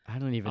him. I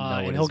don't even know.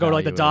 And he'll go to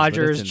like the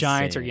Dodgers,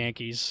 Giants, or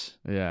Yankees.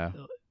 Yeah.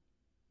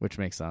 Which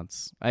makes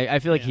sense. I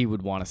feel like he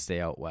would want to stay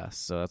out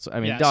west. So that's,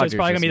 Dodgers. So it's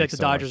probably gonna be like the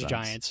Dodgers,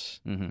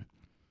 Giants. Mm-hmm.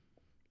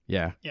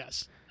 Yeah.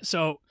 Yes.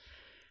 So.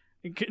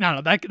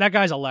 No, that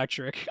guy's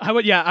electric. I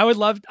would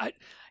love,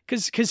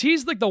 because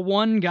he's like the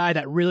one guy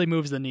that really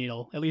moves the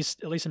needle. At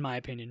least in my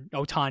opinion,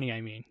 Ohtani.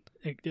 I mean,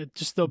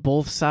 just the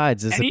both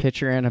sides as a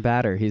pitcher and a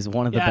batter. He's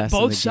one of the best.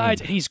 Both in the sides,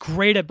 game. and he's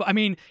great at. I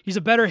mean, he's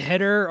a better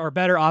hitter or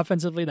better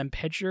offensively than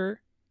pitcher.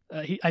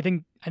 I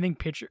think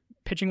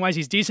pitching wise,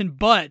 he's decent.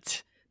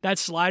 But that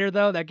slider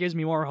though, that gives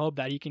me more hope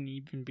that he can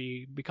even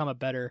become a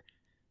better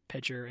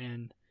pitcher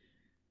and.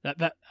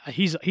 That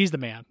he's the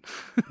man.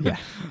 Yeah,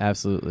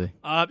 absolutely.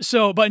 But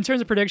in terms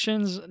of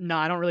predictions, no,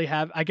 I don't really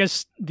have. I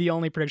guess the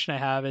only prediction I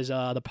have is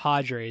the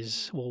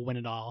Padres will win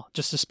it all,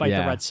 just despite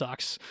the Red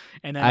Sox,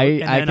 and then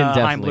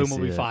Chaim Bloom will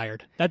be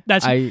fired.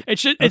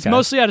 It's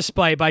mostly out of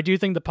spite, but I do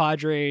think the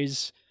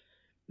Padres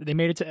they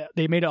made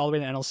it all the way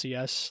to the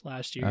NLCS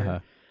last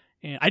year,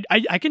 and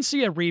I can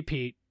see a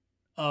repeat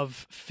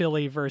of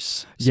Philly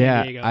versus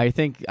San Diego. I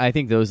think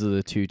those are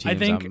the two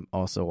teams I'm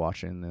also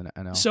watching in the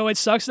NL. So it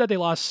sucks that they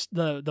lost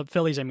the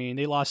Phillies. I mean,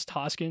 they lost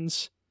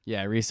Hoskins.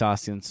 Yeah, Rhys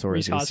Hoskins tore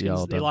his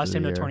ACL. They lost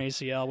him to torn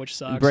ACL, which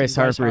sucks. Bryce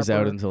Harper is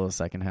out until the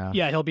second half.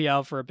 Yeah, he'll be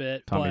out for a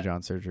bit. Tommy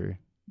John surgery.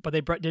 But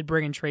they did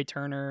bring in Trey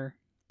Turner.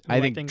 I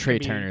think Trey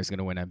Turner is going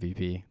to win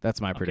MVP.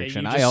 That's my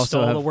prediction. You just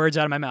stole the words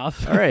out of my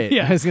mouth. All right.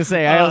 I was going to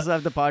say, I also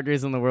have the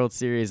Padres in the World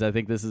Series. I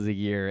think this is a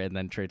year, and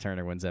then Trey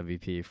Turner wins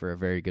MVP for a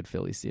very good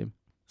Phillies team.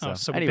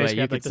 So anyway, we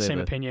basically have like the same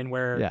opinion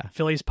where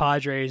Phillies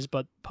Padres,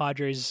 but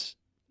Padres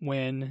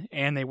win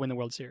and they win the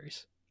World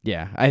Series.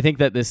 Yeah, I think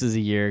that this is a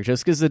year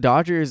just because the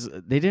Dodgers,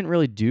 they didn't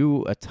really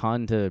do a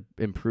ton to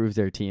improve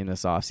their team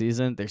this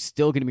offseason. They're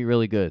still going to be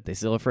really good. They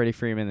still have Freddie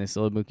Freeman. They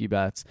still have Mookie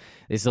Betts.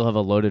 They still have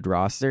a loaded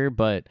roster,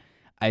 but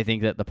I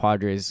think that the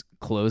Padres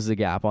close the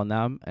gap on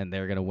them and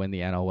they're going to win the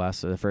NL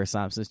West for the first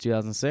time since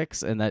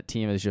 2006. And that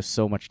team is just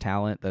so much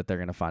talent that they're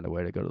going to find a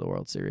way to go to the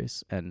World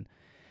Series. And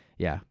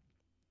yeah.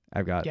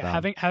 I've got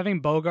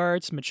having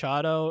Bogarts,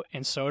 Machado,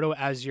 and Soto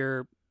as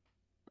your,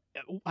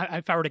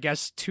 if I were to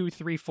guess 2,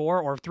 3, 4,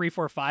 or 3,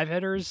 4, 5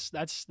 hitters,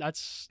 that's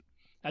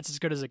as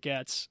good as it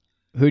gets.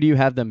 Who do you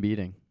have them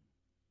beating?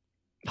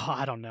 Oh,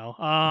 I don't know.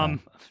 I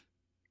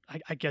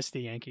guess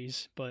the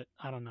Yankees, but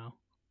I don't know.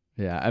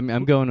 Yeah,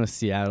 I'm going with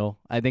Seattle.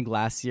 I think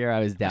last year I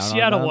was down on them.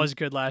 Seattle was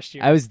good last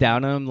year. I was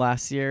down on them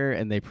last year,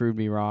 and they proved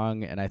me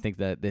wrong, and I think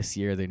that this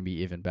year they're going to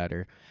be even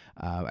better.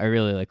 I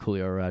really like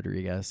Julio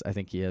Rodriguez. I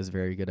think he has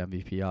very good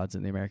MVP odds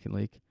in the American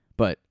League.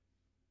 But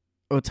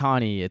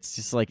Ohtani, it's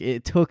just like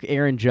it took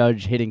Aaron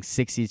Judge hitting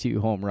 62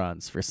 home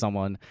runs for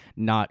someone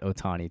not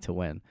Ohtani to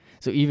win.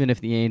 So even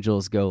if the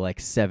Angels go like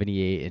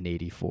 78 and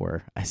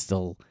 84, I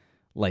still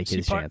like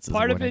his chances.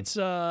 Part of of it's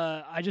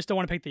I just don't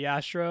want to pick the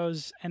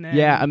Astros, and then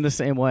yeah, I'm the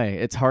same way.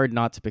 It's hard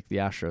not to pick the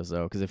Astros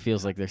though because it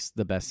feels like they're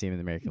the best team in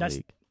the American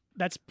League.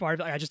 That's part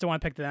of it. I just don't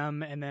want to pick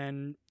them, and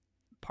then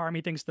part of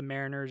me thinks the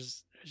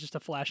Mariners is just a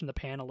flash in the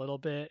pan a little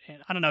bit. And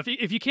I don't know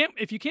if you can't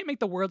make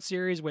the World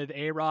Series with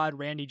A-Rod,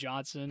 Randy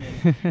Johnson,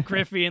 and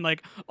Griffey, and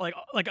like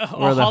a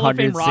Hall of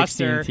Fame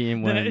roster,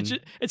 team then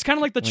it's kind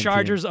of like the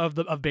Chargers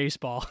of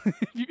baseball.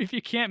 if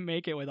you can't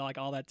make it with like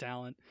all that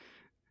talent,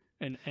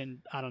 and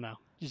I don't know.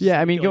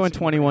 Yeah, I mean, going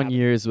 21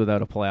 years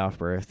without a playoff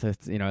berth,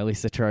 it's, at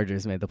least the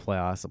Chargers made the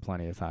playoffs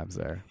plenty of times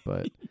there.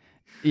 But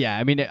yeah,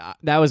 I mean,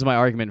 that was my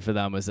argument for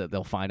them was that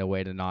they'll find a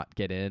way to not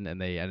get in,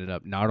 and they ended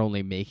up not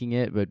only making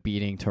it but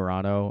beating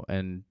Toronto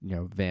and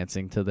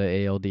advancing to the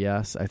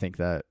ALDS. I think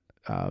that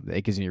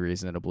it gives me a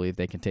reason to believe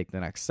they can take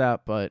the next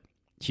step. But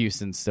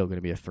Houston's still going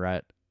to be a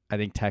threat. I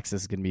think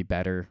Texas is going to be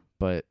better,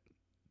 but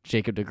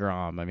Jacob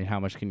deGrom, I mean, how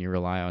much can you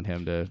rely on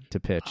him to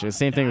pitch? The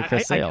same thing with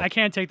Chris Sale. I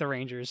can't take the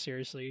Rangers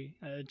seriously.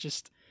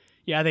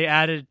 They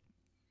added,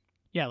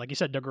 like you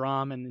said,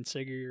 deGrom and then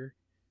Seager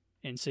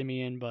and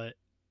Simeon, but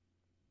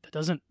that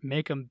doesn't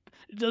make them.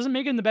 It doesn't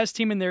make them the best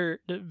team in their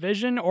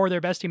division or their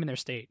best team in their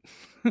state.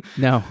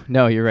 No,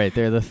 you're right.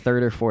 They're the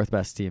third or fourth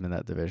best team in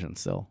that division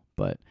still,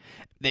 but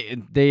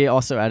they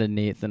also added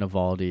Nathan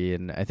Eovaldi,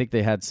 and I think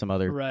they had some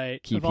other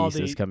key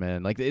pieces come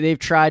in. Like they've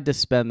tried to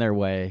spend their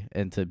way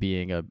into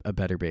being a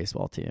better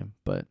baseball team,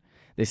 but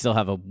they still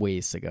have a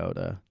ways to go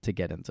to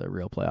get into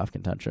real playoff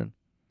contention.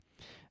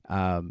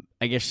 I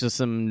guess just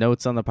some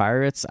notes on the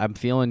Pirates. I'm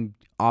feeling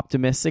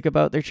optimistic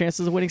about their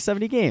chances of winning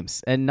 70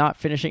 games and not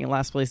finishing in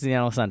last place in the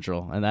NL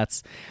Central, and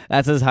that's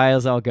as high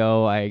as I'll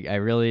go. I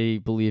really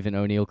believe in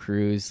O'Neal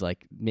Cruz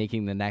like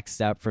making the next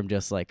step from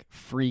just like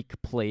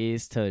freak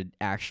plays to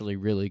actually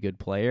really good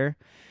player,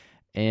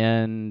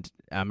 and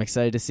I'm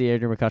excited to see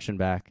Andrew McCutchen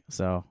back.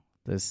 So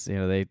this,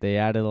 they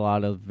added a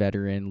lot of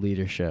veteran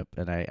leadership,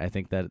 and I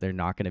think that they're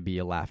not going to be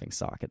a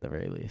laughingstock at the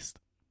very least.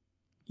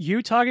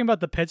 You talking about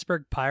the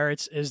Pittsburgh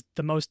Pirates is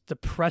the most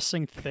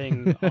depressing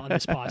thing on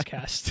this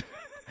podcast.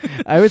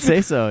 I would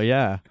say so,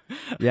 yeah.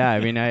 Yeah, I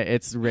mean,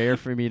 it's rare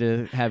for me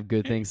to have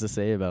good things to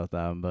say about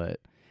them, but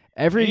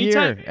every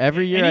year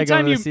I go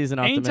into the season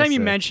optimistic. Anytime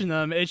you mention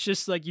them, it's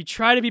just like you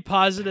try to be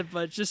positive,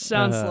 but it just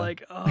sounds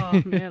like,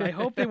 oh, man, I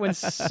hope they win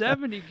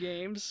 70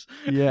 games.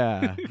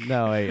 Yeah,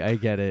 no, I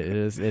get it.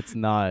 It's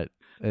not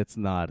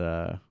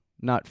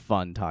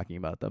fun talking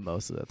about them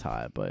most of the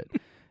time, but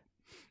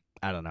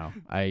I don't know.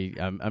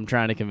 I'm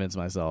trying to convince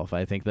myself.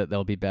 I think that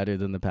they'll be better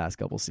than the past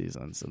couple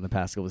seasons, and the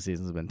past couple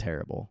seasons have been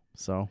terrible.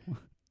 So,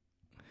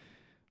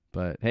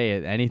 but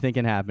hey, anything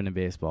can happen in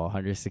baseball.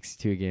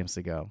 162 games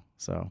to go.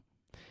 So,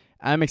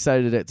 I'm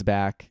excited it's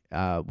back.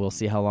 We'll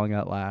see how long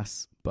that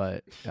lasts.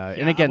 But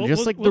and again,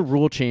 the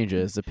rule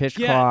changes, the pitch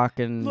clock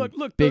and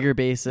bigger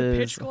bases.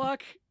 The pitch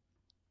clock.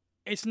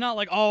 It's not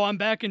like, oh, I'm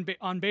back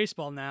on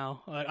baseball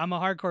now. I'm a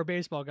hardcore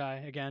baseball guy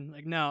again.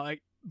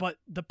 But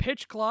the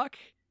pitch clock.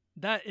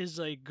 That is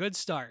a good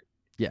start.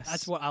 Yes.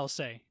 That's what I'll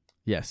say.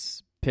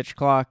 Yes. Pitch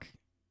clock,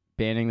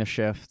 banning the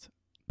shift,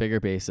 bigger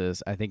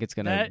bases. I think it's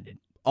going to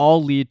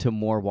all lead to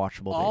more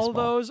watchable baseball. All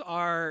those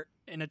are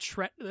in a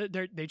trend.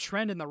 They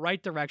trend in the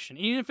right direction.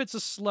 Even if it's a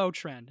slow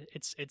trend,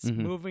 it's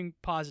moving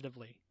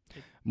positively.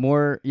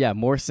 More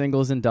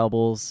singles and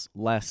doubles,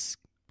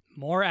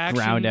 more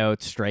action, groundouts,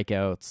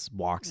 strikeouts,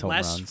 walks, home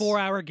runs. Less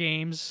 4-hour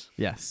games.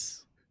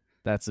 Yes.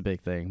 That's a big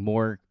thing.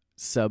 More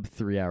sub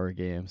 3-hour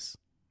games.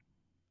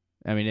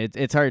 I mean,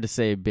 it's hard to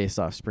say based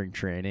off spring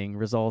training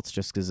results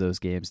just because those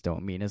games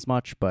don't mean as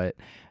much, but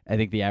I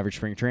think the average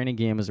spring training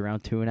game is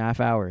around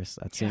 2.5 hours.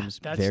 That seems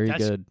very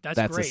good. That's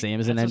great. The same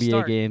as an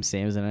NBA game,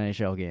 same as an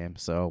NHL game,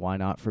 so why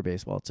not for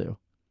baseball too?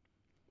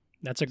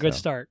 That's a good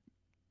start.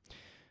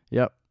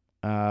 Yep.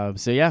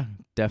 So yeah,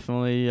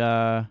 definitely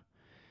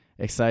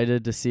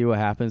excited to see what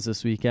happens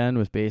this weekend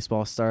with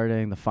baseball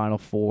starting. The Final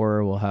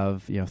Four, we'll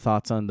have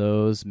thoughts on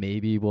those.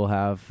 Maybe we'll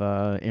have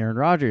Aaron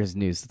Rodgers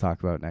news to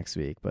talk about next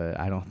week, but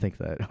I don't think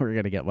that we're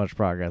going to get much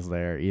progress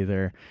there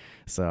either.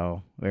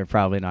 So we're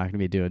probably not going to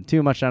be doing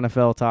too much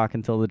NFL talk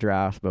until the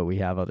draft, but we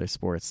have other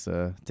sports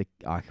to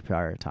occupy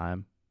our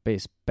time.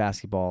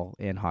 Basketball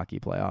and hockey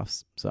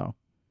playoffs. So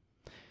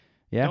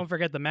yeah. Don't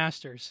forget the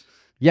Masters.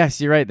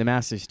 Yes, you're right. The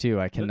Masters too.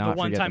 I cannot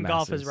the forget the Masters. one-time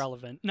golf is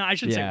relevant. No, I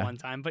shouldn't say one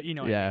time, but what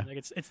I mean. Like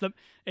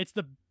it's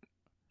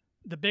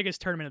the biggest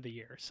tournament of the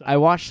year. So I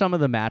watched some of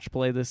the match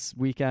play this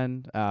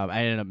weekend.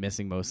 I ended up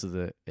missing most of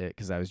it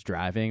because I was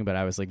driving, but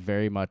I was like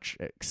very much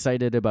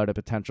excited about a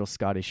potential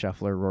Scottie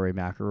Scheffler Rory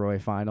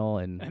McIlroy final,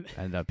 and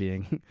ended up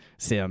being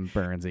Sam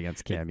Burns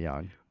against Cam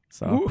Young.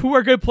 So who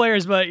are good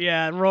players, but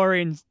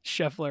Rory and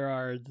Scheffler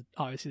are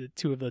obviously the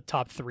two of the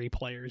top 3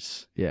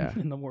 players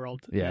in the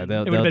world. Yeah, it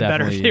would have been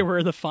better if they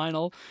were the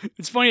final.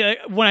 It's funny,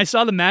 when I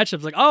saw the matchup, I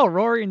was like, oh,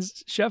 Rory and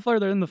Scheffler,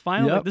 they're in the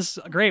final. Yep. Like, this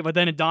is great, but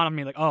then it dawned on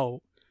me like,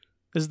 oh,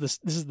 This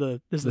is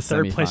the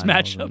third place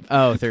matchup.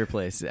 Oh, third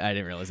place. I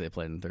didn't realize they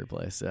played in third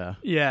place. Yeah.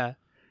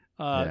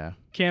 Yeah.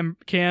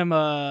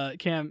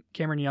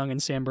 Cameron Young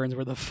and Sam Burns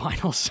were the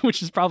finals,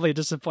 which is probably a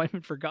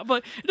disappointment for golf,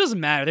 but it doesn't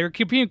matter. They were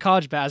competing in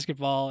college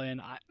basketball, and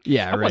I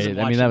right.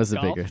 I mean, that was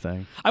the bigger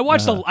thing. I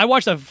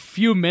watched a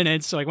few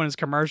minutes, like when it's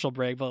commercial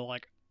break, but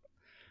like,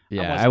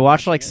 I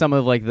watched like some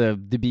of like the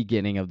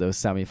beginning of those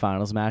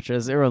semifinals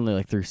matches. They were only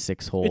like through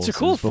 6 holes. It's a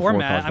cool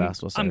format.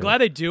 I'm glad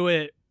they do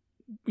it,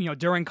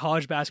 during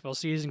college basketball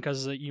season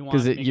because you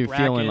want to you're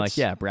brackets. Feeling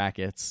like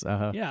brackets.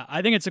 Yeah,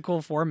 I think it's a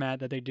cool format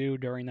that they do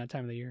during that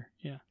time of the year.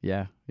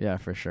 Yeah,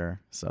 for sure.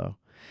 So,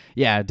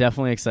 yeah,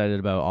 definitely excited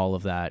about all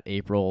of that.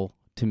 April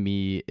to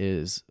me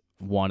is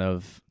one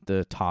of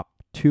the top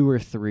 2 or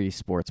 3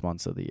 sports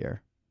months of the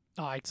year.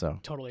 Oh, I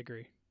totally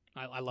agree.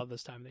 I love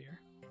this time of the year.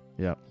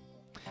 Yep.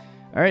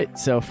 All right,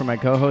 so for my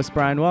co-host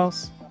Brian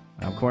Wells,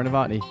 I'm Corey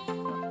Novotny.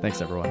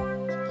 Thanks, everyone.